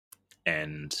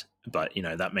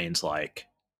that means like,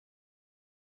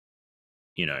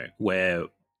 we're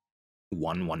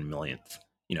 1 millionth,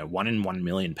 1 in 1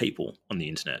 million people on the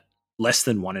internet. Less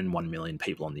than 1 in 1 million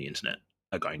people on the internet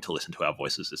are going to listen to our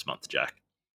voices this month, Jack.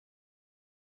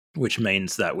 Which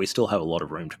means that we still have a lot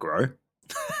of room to grow.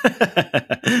 But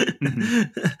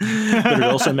it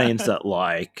also means that,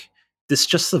 like, this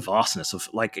just the vastness of,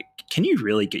 like, can you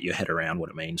really get your head around what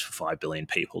it means for 5 billion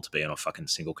people to be on a fucking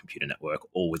single computer network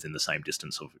all within the same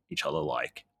distance of each other,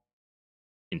 like,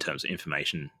 in terms of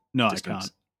information? No,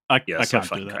 distance? I can't. That's so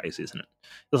fucking crazy, isn't it?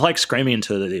 It's like screaming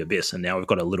into the abyss, and now we've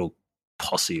got a little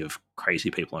posse of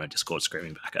crazy people on a Discord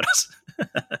screaming back at us.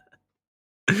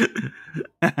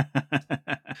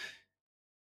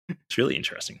 It's really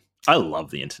interesting. I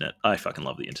love the internet. I fucking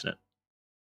love the internet.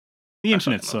 The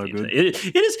internet's so good.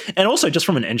 It is, and also just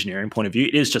from an engineering point of view,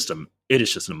 it is just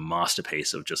a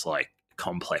masterpiece of just like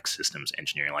complex systems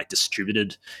engineering, like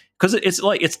distributed, because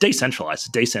it's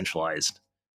decentralized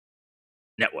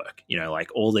network. Like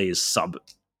all these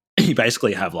you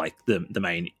basically have like the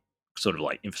main sort of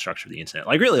like infrastructure of the internet.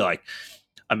 Like really, like,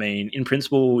 I mean, in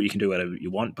principle, you can do whatever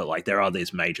you want, but like there are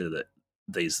these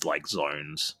these like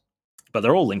zones, but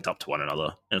they're all linked up to one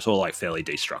another, and it's all like fairly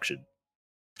destructured.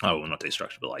 Oh, well, not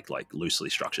destructured, but like loosely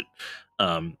structured.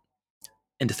 And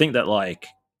to think that like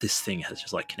this thing has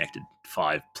just like connected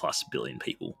 5+ billion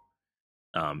people,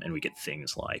 and we get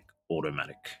things like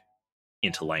automatic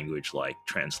interlanguage like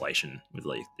translation with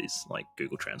like these like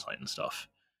Google Translate and stuff.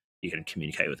 You can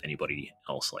communicate with anybody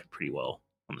else like pretty well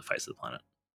on the face of the planet.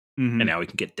 Mm-hmm. And now we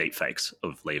can get deep fakes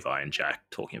of Levi and Jack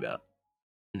talking about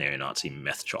neo-Nazi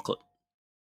meth chocolate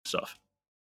stuff.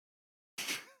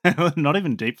 Not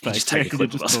even deep fake. Just take a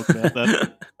clip of us. Talk about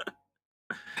that.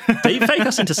 Deep fake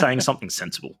us into saying something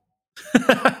sensible.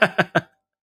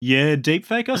 Yeah, deep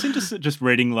fake us into just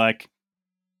reading like,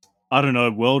 I don't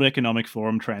know, World Economic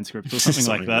Forum transcripts or something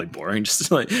like that. Really boring, just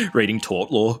like reading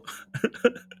tort law.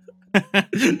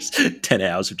 Just 10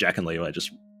 hours of Jack and Levi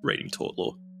just reading tort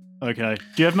law. Okay.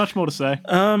 Do you have much more to say?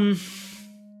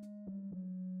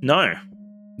 No.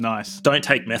 Nice. Don't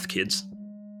take meth, kids.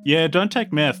 Yeah, don't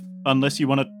take meth unless you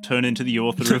want to turn into the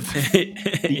author of the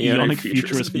Aeonic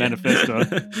Futurist Manifesto.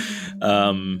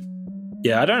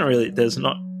 Yeah, I don't really. There's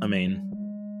not. I mean,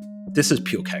 this is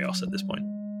pure chaos at this point.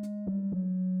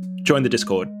 Join the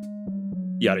Discord.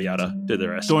 Yada yada. Do the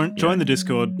rest. Join the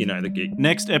Discord. You know the gig.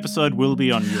 Next episode will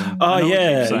be on Jung. Oh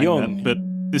yeah, Jung. But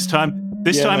this time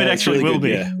it actually really will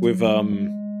be. Yeah,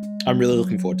 I'm really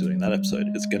looking forward to doing that episode.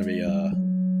 It's gonna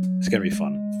be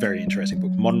fun. very interesting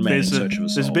book. Modern Man in Search of a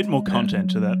Soul. There's a bit more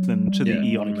content to that than to the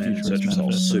Aeonic Futurist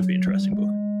Manifesto. Super interesting book.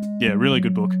 Yeah, really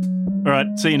good book. All right,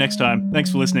 see you next time.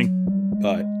 Thanks for listening.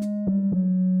 Bye.